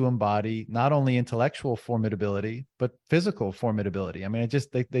need to embody not only intellectual formidability, but physical formidability. I mean,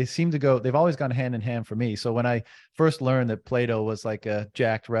 they seem to go, they've always gone hand in hand for me. So when I first learned that Plato was like a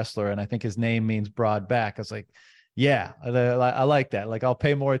jacked wrestler, and I think his name means broad back, I was like, yeah, I like that. Like I'll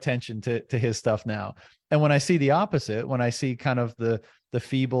pay more attention to his stuff now. And when I see the opposite, when I see kind of the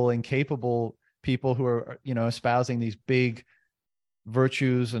feeble, incapable people who are, espousing these big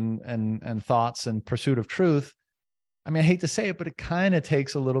virtues and thoughts and pursuit of truth, I mean, I hate to say it, but it kind of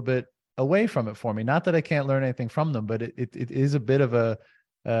takes a little bit away from it for me. Not that I can't learn anything from them, but it is a bit of a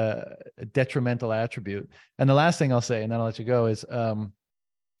detrimental attribute. And the last thing I'll say, and then I'll let you go, is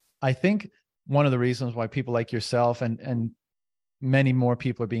I think one of the reasons why people like yourself and many more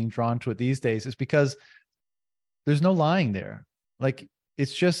people are being drawn to it these days is because there's no lying there. Like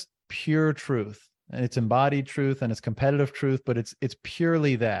it's just pure truth. And it's embodied truth and it's competitive truth, but it's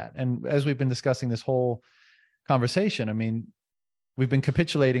purely that. And as we've been discussing this whole conversation, I mean, we've been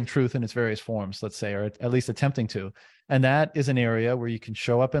capitulating truth in its various forms, let's say, or at least attempting to. And that is an area where you can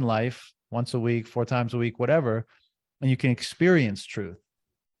show up in life once a week, 4 times a week, whatever, and you can experience truth.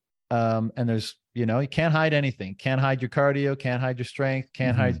 And there's, you can't hide anything. Can't hide your cardio, can't hide your strength,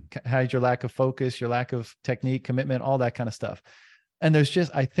 can't hide your lack of focus, your lack of technique, commitment, all that kind of stuff. And there's just,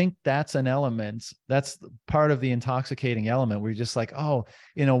 I think that's an element, that's part of the intoxicating element where you're just like, oh,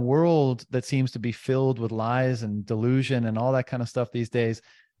 in a world that seems to be filled with lies and delusion and all that kind of stuff these days,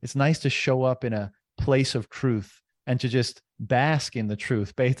 it's nice to show up in a place of truth and to just bask in the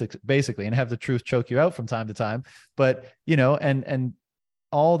truth, basically, and have the truth choke you out from time to time. But, and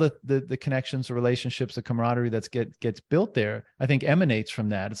all the connections, the relationships, the camaraderie gets built there, I think emanates from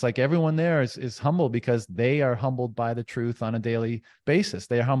that. It's like everyone there is humble because they are humbled by the truth on a daily basis.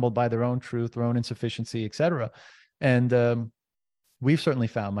 They are humbled by their own truth, their own insufficiency, etc. And we've certainly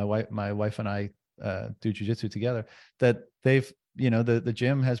found, my wife and I do jujitsu together, that they've, the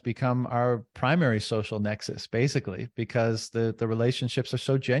gym has become our primary social nexus, basically, because the relationships are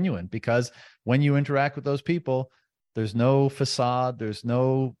so genuine. Because when you interact with those people, there's no facade, there's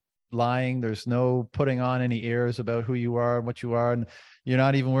no lying, there's no putting on any airs about who you are and what you are, and you're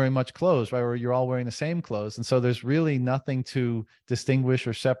not even wearing much clothes, right? Or you're all wearing the same clothes, and so there's really nothing to distinguish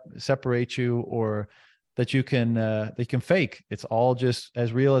or separate you, or that you can fake. It's all just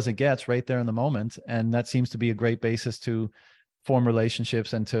as real as it gets right there in the moment, and that seems to be a great basis to form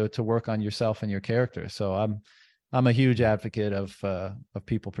relationships and to work on yourself and your character. So I'm a huge advocate of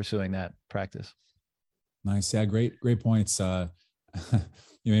people pursuing that practice. Nice. Yeah. Great points. You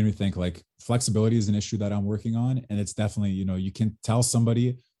made me think, like, flexibility is an issue that I'm working on. And it's definitely, you can tell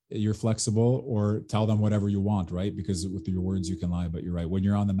somebody you're flexible or tell them whatever you want, right? Because with your words, you can lie, but you're right. When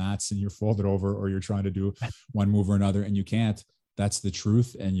you're on the mats and you're folded over, or you're trying to do one move or another and you can't, that's the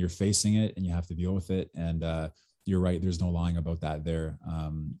truth, and you're facing it and you have to deal with it. And you're right. There's no lying about that there.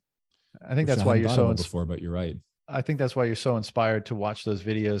 I think that's why you're so before, but you're right. I think that's why you're so inspired to watch those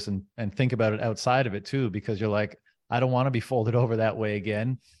videos and think about it outside of it too, because you're like, I don't want to be folded over that way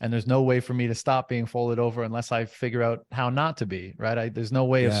again. And there's no way for me to stop being folded over unless I figure out how not to be, right? There's no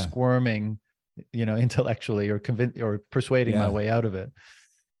way of squirming, intellectually or persuading my way out of it.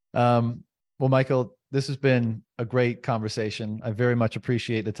 Well, Michael, this has been a great conversation. I very much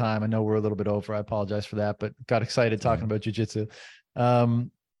appreciate the time. I know we're a little bit over. I apologize for that, but got excited talking about jiu-jitsu.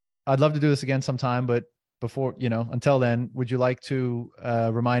 I'd love to do this again sometime, but before, until then, would you like to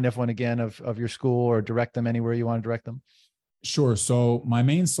remind everyone again of your school, or direct them anywhere you want to direct them? Sure. So my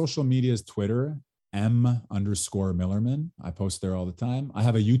main social media is Twitter, M_Millerman. I post there all the time. I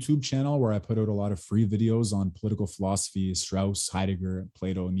have a YouTube channel where I put out a lot of free videos on political philosophy, Strauss, Heidegger,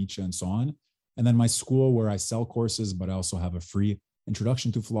 Plato, Nietzsche, and so on. And then my school, where I sell courses, but I also have a free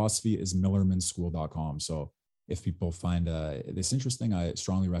introduction to philosophy, is millermanschool.com. So if people find this interesting, I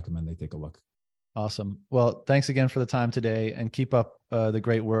strongly recommend they take a look. Awesome. Well, thanks again for the time today, and keep up the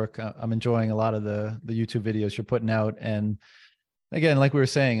great work. I'm enjoying a lot of the YouTube videos you're putting out. And again, like we were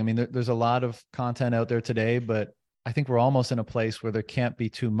saying, I mean, there's a lot of content out there today, but I think we're almost in a place where there can't be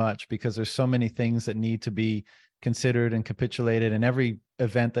too much, because there's so many things that need to be considered and capitulated. And every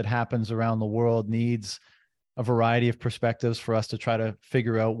event that happens around the world needs a variety of perspectives for us to try to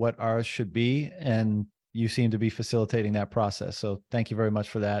figure out what ours should be. And you seem to be facilitating that process. So thank you very much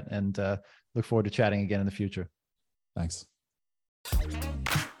for that. And look forward to chatting again in the future. Thanks.